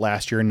had it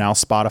last year, and now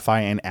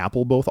Spotify and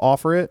Apple both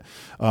offer it.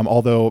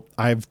 Although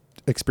I've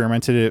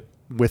experimented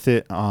with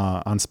it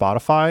on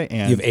Spotify,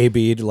 and You've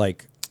A/B'd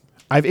like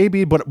I've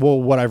A/B'd, but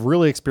what I've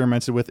really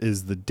experimented with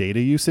is the data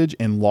usage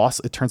and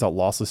it turns out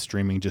lossless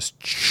streaming just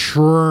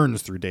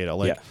churns through data.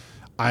 Like Yeah.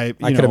 I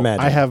could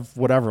imagine. I have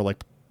whatever,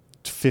 like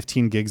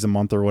 15 gigs a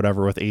month or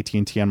whatever with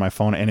AT&T on my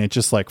phone, and it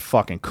just like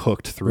fucking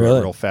cooked through Really?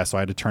 it real fast. So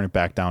I had to turn it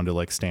back down to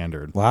like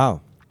standard. wow.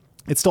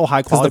 It's still high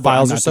Because quality. the but I'm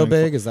files not are so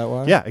doing big, is that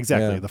why? Yeah,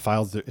 exactly. Yeah. The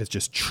files, it's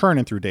just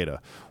churning through data.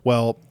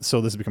 Well, so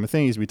this has become a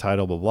thing. It used to be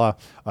Tidal, blah,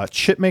 blah.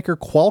 Chipmaker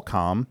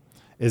Qualcomm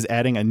is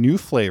adding a new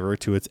flavor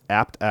to its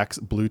aptX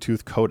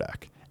Bluetooth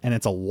codec. And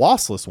it's a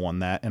lossless one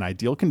that, in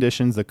ideal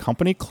conditions, the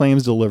company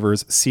claims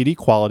delivers CD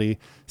quality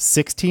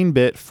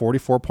 16-bit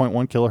 44.1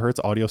 kilohertz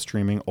audio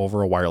streaming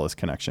over a wireless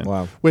connection.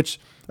 Wow. Which,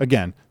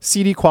 again,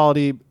 CD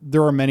quality,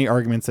 there are many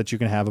arguments that you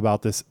can have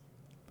about this.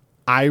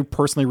 I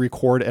personally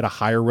record at a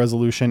higher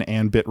resolution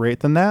and bit rate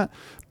than that,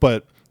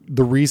 but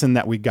the reason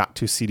that we got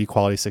to CD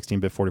quality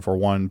 16-bit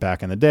 44.1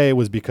 back in the day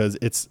was because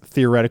it's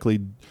theoretically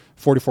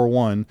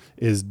 44.1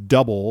 is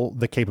double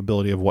the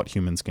capability of what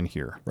humans can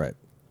hear. Right.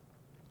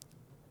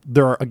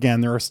 There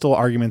are still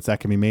arguments that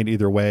can be made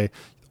either way.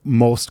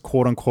 Most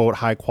quote unquote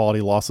high quality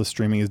lossless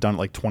streaming is done at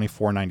like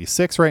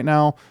 24.96 right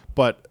now,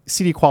 but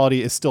CD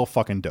quality is still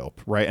fucking dope,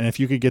 right? And if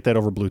you could get that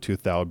over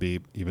Bluetooth, that would be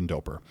even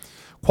doper.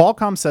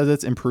 Qualcomm says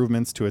its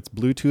improvements to its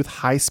Bluetooth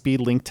high-speed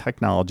link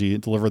technology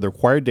deliver the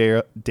required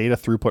data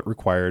throughput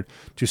required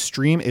to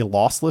stream a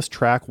lossless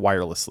track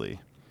wirelessly.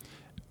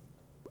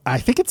 I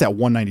think it's at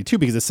 192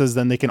 because it says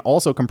then they can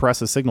also compress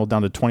the signal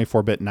down to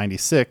 24-bit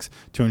 96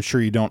 to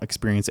ensure you don't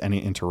experience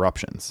any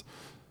interruptions.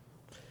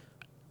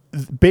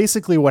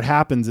 Basically what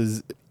happens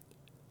is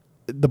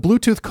the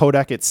Bluetooth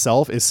codec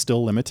itself is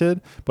still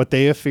limited, but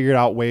they have figured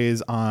out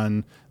ways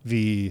on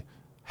the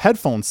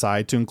headphone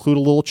side to include a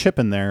little chip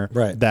in there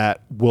Right.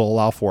 that will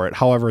allow for it.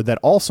 However, that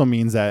also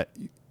means that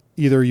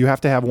either you have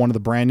to have one of the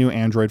brand new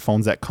Android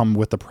phones that come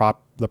with the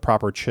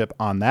proper chip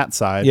on that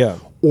side, Yeah.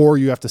 or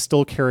you have to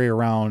still carry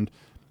around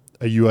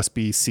a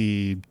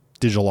USB-C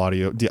digital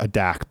audio, a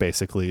DAC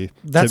basically.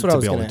 That's what I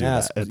was be able going to to do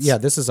ask. that. Yeah,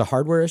 this is a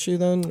hardware issue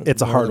then?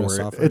 It's a more than hardware.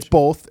 software It's issue?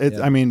 both.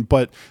 Yeah. I mean,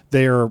 but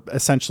they're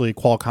essentially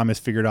Qualcomm has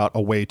figured out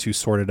a way to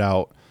sort it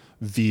out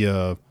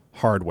via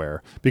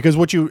hardware. Because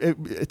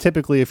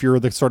typically, if you're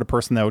the sort of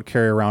person that would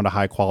carry around a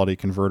high quality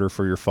converter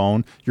for your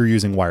phone, you're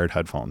using wired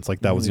headphones.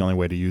 Like that was the only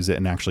way to use it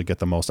and actually get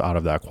the most out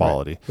of that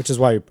quality. Which is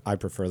why I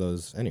prefer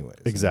those anyways.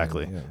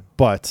 Exactly. Yeah.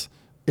 But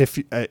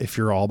if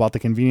you're all about the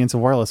convenience of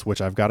wireless,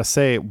 which I've got to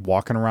say,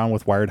 walking around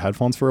with wired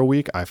headphones for a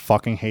week, I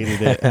fucking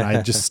hated it, and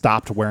I just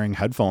stopped wearing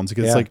headphones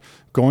because it's like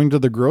going to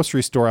the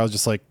grocery store. I was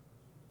just like,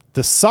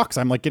 this sucks.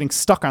 I'm like getting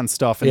stuck on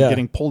stuff and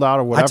getting pulled out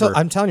or whatever.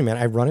 I'm telling you, man,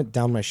 I run it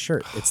down my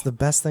shirt. It's the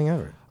best thing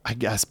ever. I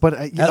guess, but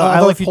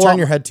Although if you turn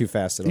your head too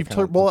fast,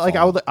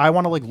 it'll I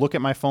want to like look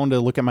at my phone to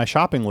look at my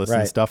shopping list and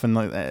Right. stuff, and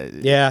like,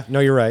 Yeah, no,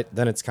 you're right.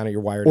 Then it's kind of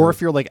your wired. or in.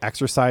 if you're like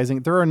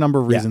exercising, there are a number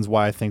of reasons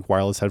why I think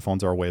wireless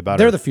headphones are way better.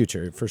 They're the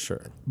future for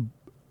sure.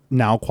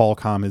 Now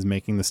Qualcomm is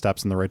making the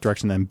steps in the right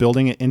direction and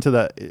building it into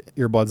the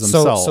earbuds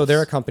themselves. So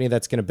they're a company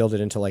that's going to build it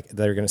into like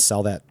they're going to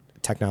sell that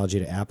technology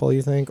to Apple,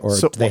 you think, or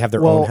do they have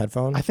their own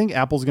headphone? I think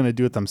Apple's going to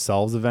do it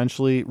themselves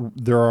eventually.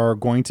 There are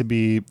going to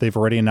be, they've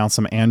already announced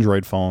some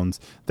Android phones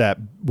that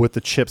with the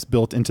chips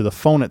built into the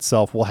phone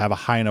itself will have a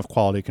high enough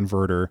quality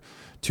converter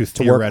to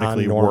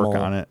theoretically work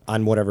on it.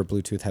 On whatever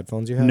Bluetooth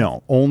headphones you have?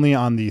 No, only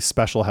on these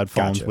special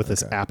headphones Gotcha, with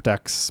this okay.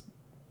 aptX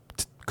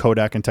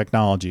codec and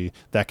technology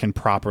that can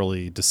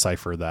properly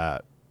decipher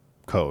that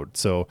code.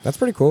 So That's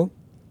pretty cool.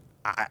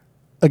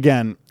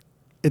 again,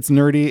 it's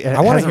nerdy. It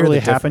wanna hasn't hear really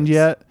the happened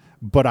difference. yet,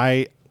 but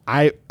I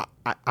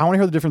want to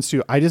hear the difference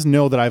too. I just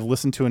know that I've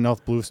listened to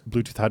enough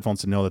Bluetooth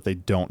headphones to know that they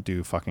don't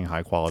do fucking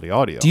high quality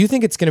audio. Do you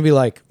think it's going to be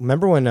like,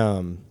 remember when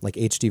like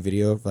HD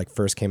video like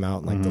first came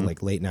out in like the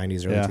like late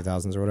 90s, early Yeah.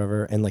 2000s or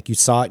whatever, and like you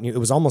saw it and it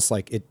was almost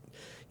like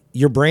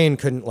your brain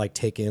couldn't like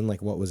take in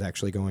like what was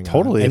actually going on.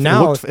 Totally. And If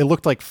now it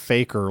looked like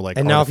fake or like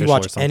and now if you artificial or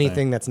watch something.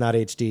 anything that's not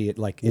HD, it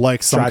like Some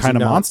drives you kind of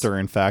nuts. monster.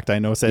 In fact, I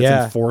know it's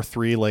Yeah. in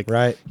 4:3, like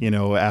Right.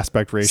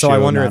 aspect ratio. So I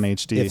wonder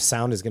non-HD. if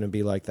sound is going to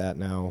be like that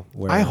now.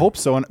 Where I hope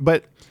so,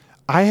 but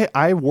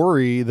I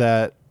worry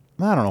that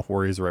I don't know if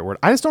worry is the right word.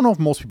 I just don't know if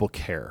most people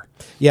care.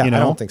 Yeah, I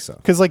don't think so.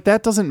 Because like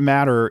that doesn't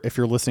matter if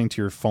you're listening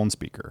to your phone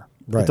speaker.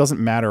 Right. It doesn't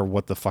matter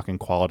what the fucking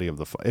quality of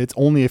the phone. It's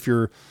only if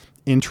you're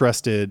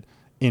interested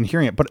in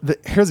hearing it. But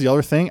here's the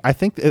other thing. I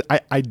think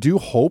I do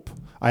hope.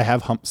 I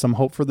have some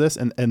hope for this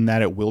and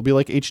that it will be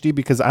like HD,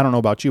 because I don't know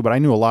about you, but I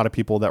knew a lot of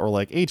people that were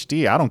like,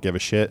 HD, I don't give a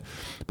shit.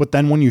 But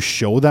then when you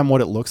show them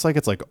what it looks like,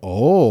 it's like,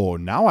 oh,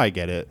 now I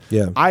get it.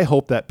 Yeah. I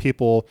hope that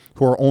people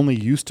who are only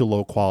used to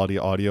low quality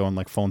audio and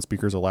like phone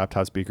speakers or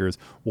laptop speakers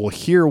will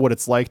hear what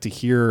it's like to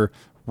hear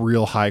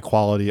real high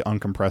quality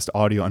uncompressed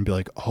audio and be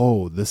like,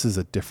 oh, this is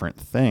a different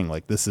thing.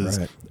 Like this is,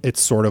 Right. it's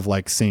sort of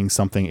like seeing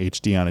something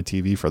HD on a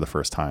TV for the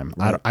first time.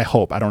 I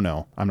hope, I don't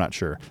know. I'm not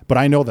sure, but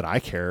I know that I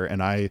care,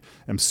 and I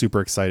am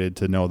super excited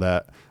to know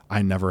that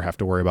I never have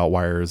to worry about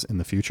wires in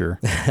the future.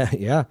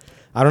 Yeah.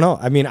 I don't know.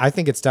 I mean, I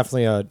think it's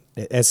definitely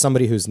as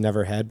somebody who's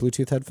never had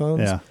Bluetooth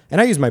headphones, Yeah.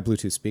 and I use my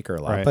Bluetooth speaker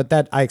a lot, Right.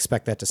 but I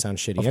expect that to sound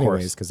shitty Of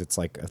anyways, course. because it's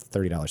like a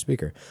 $30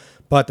 speaker.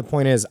 But the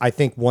point is, I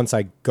think once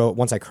I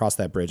cross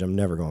that bridge, I'm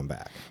never going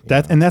back.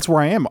 And that's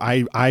where I am.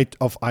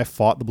 I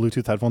fought the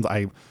Bluetooth headphones.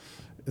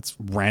 It's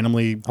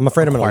randomly I'm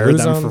afraid I'm gonna acquired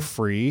lose them them. for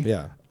free.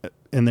 Yeah.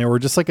 And they were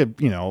just like a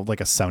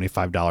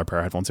 $75 pair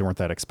of headphones. They weren't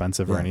that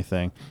expensive or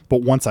anything.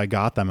 But once I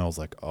got them, I was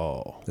like,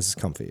 oh, This is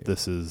comfy.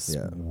 this is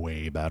Yeah.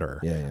 way better.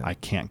 Yeah. I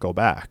can't go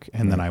back.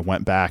 And then I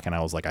went back and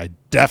I was like, I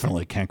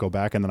definitely can't go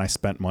back. And then I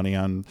spent money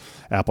on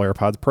Apple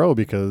AirPods Pro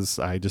because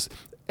I just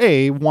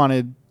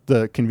wanted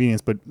the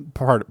convenience, but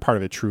part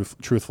of it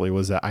truthfully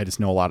was that I just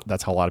know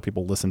that's how a lot of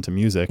people listen to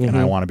music, and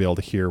I want to be able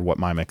to hear what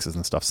my mixes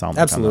and stuff sound like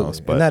on Absolutely. those.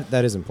 But And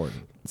that is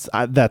important.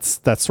 that's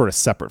sort of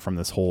separate from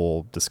this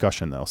whole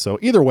discussion though. So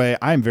either way,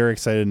 I'm very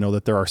excited to know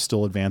that there are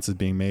still advances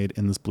being made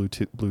in this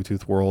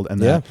Bluetooth world, and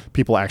that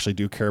people actually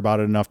do care about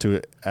it enough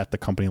to at the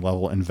company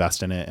level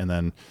invest in it, and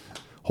then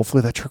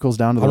hopefully that trickles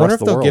down to the I wonder rest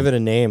if of the they'll world. give it a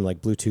name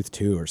like Bluetooth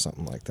 2 or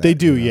something like that. They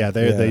do, you know?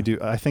 they do.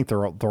 I think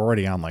they're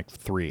already on like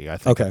 3, I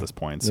think, Okay. at this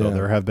point. So Yeah.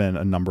 there have been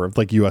a number of,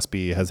 like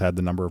USB has had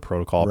the number of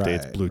protocol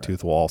updates. Right,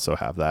 Bluetooth will also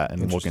have that,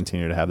 and will Interesting.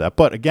 continue to have that.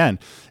 But again,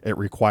 it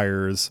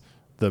requires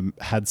the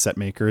headset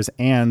makers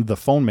and the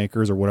phone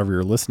makers or whatever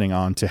you're listening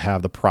on to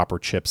have the proper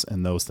chips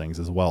and those things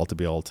as well to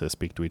be able to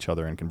speak to each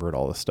other and convert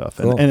all this stuff.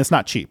 Cool. And it's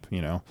not cheap,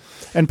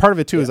 And part of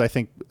it too is I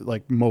think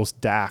like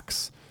most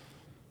DACs,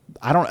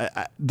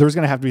 there's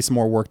going to have to be some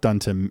more work done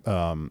to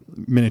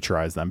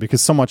miniaturize them,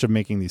 because so much of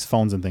making these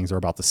phones and things are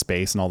about the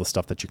space and all the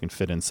stuff that you can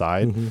fit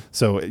inside. Mm-hmm.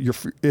 So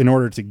in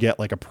order to get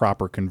like a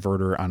proper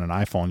converter on an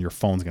iPhone, your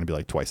phone's going to be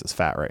like twice as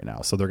fat right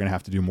now. So they're going to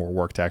have to do more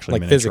work to actually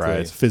Like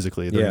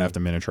physically. They're Yeah. going to have to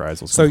miniaturize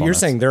those So you're components.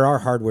 saying there are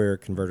hardware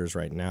converters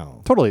right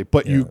now. Totally.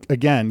 But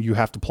Yeah. you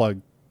have to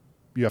plug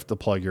you have to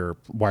plug your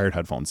wired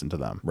headphones into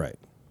them. Right.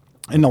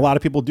 And a lot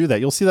of people do that.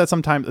 You'll see that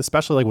sometimes,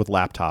 especially like with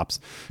laptops,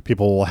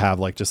 people will have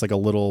like just like a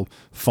little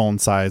phone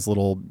size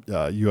little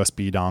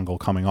USB dongle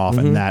coming off,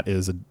 and that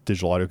is a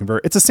digital audio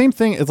converter. It's the same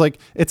thing. It's like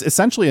it's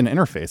essentially an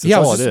interface. That's I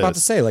all was just it about is.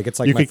 to say, like, it's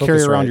like you my could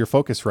carry around Focusrite. your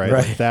Focusrite.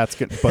 Right. Like, that's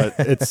good, but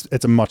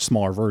it's a much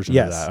smaller version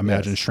Yes, of that.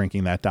 Imagine yes.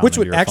 shrinking that down, Which into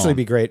would your actually phone.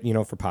 be great,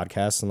 for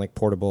podcasts and like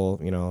portable,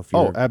 if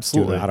you're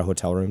absolutely. doing it out of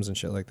hotel rooms and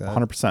shit like that.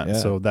 100%. Yeah.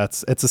 So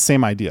it's the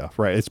same idea,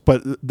 right?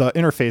 But the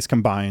interface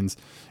combines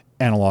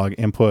analog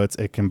inputs.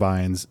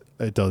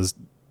 It does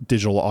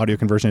digital audio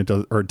conversion,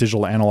 or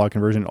digital analog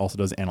conversion. It also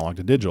does analog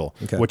to digital.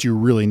 Okay. What you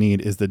really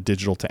need is the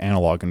digital to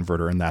analog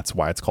converter, and that's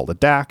why it's called a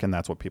DAC, and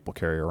that's what people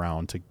carry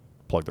around to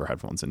plug their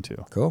headphones into.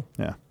 Cool.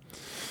 Yeah.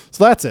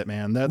 So that's it,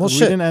 man. We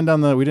shit. didn't end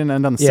on the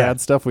Yeah.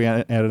 sad stuff. We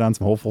added on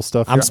some hopeful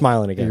stuff. I'm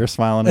smiling again. You're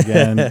smiling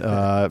again.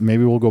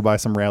 Maybe we'll go buy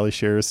some rally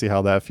shares, see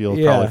how that feels.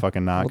 Yeah. Probably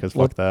fucking not, because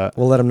fuck that.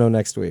 We'll let them know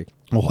next week.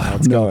 Well,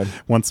 It's going.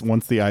 once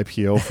the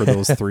IPO for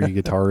those 3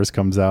 guitars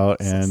comes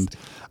out, and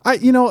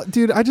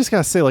dude, I just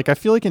gotta say, like, I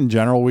feel like in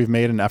general we've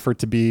made an effort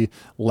to be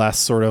less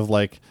sort of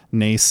like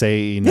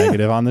naysay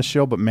negative on this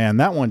show, but man,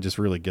 that one just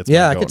really gets.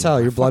 Yeah, my I goat. could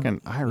tell your blood.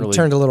 You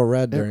turned a little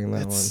red during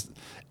that one.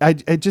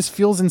 It just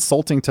feels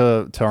insulting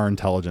to our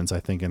intelligence, I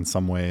think, in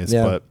some ways.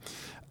 Yeah. But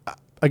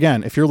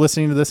again, if you're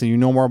listening to this and you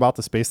know more about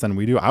the space than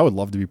we do, I would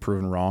love to be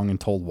proven wrong and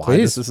told why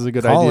Please, this is a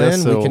good call idea. in,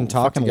 So we can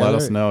talk fucking let together.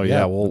 us know. Yeah, Yeah,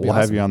 that'd be we'll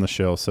have awesome. you on the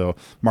show. So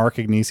Mark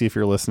Agnesi, if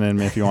you're listening,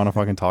 man, if you want to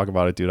fucking talk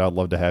about it, dude, I'd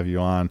love to have you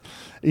on.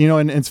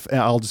 And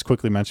I'll just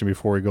quickly mention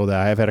before we go that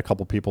I have had a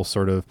couple people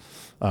sort of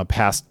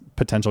past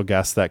potential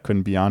guests that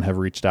couldn't be on have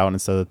reached out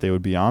and said that they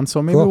would be on.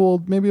 So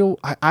maybe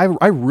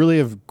I really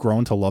have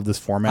grown to love this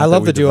format. I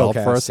love that the we developed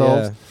Duocast, for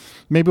ourselves. yeah.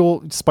 Maybe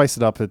we'll spice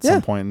it up at Yeah.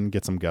 some point and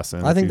get some guests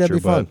in. I think that'd be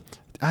fun.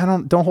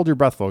 Don't hold your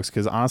breath, folks,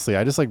 because honestly,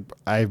 I just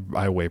I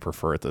way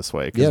prefer it this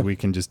way, because Yeah. we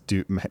can just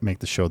make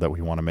the show that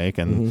we want to make,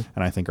 and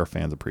I think our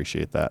fans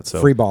appreciate that.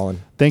 So Free balling.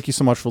 thank you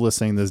so much for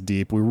listening this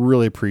deep. We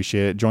really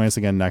appreciate it. Join us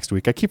again next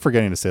week. I keep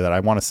forgetting to say that. I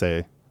want to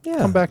say, Yeah.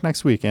 come back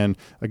next week. And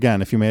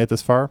again, if you made it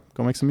this far,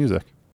 go make some music.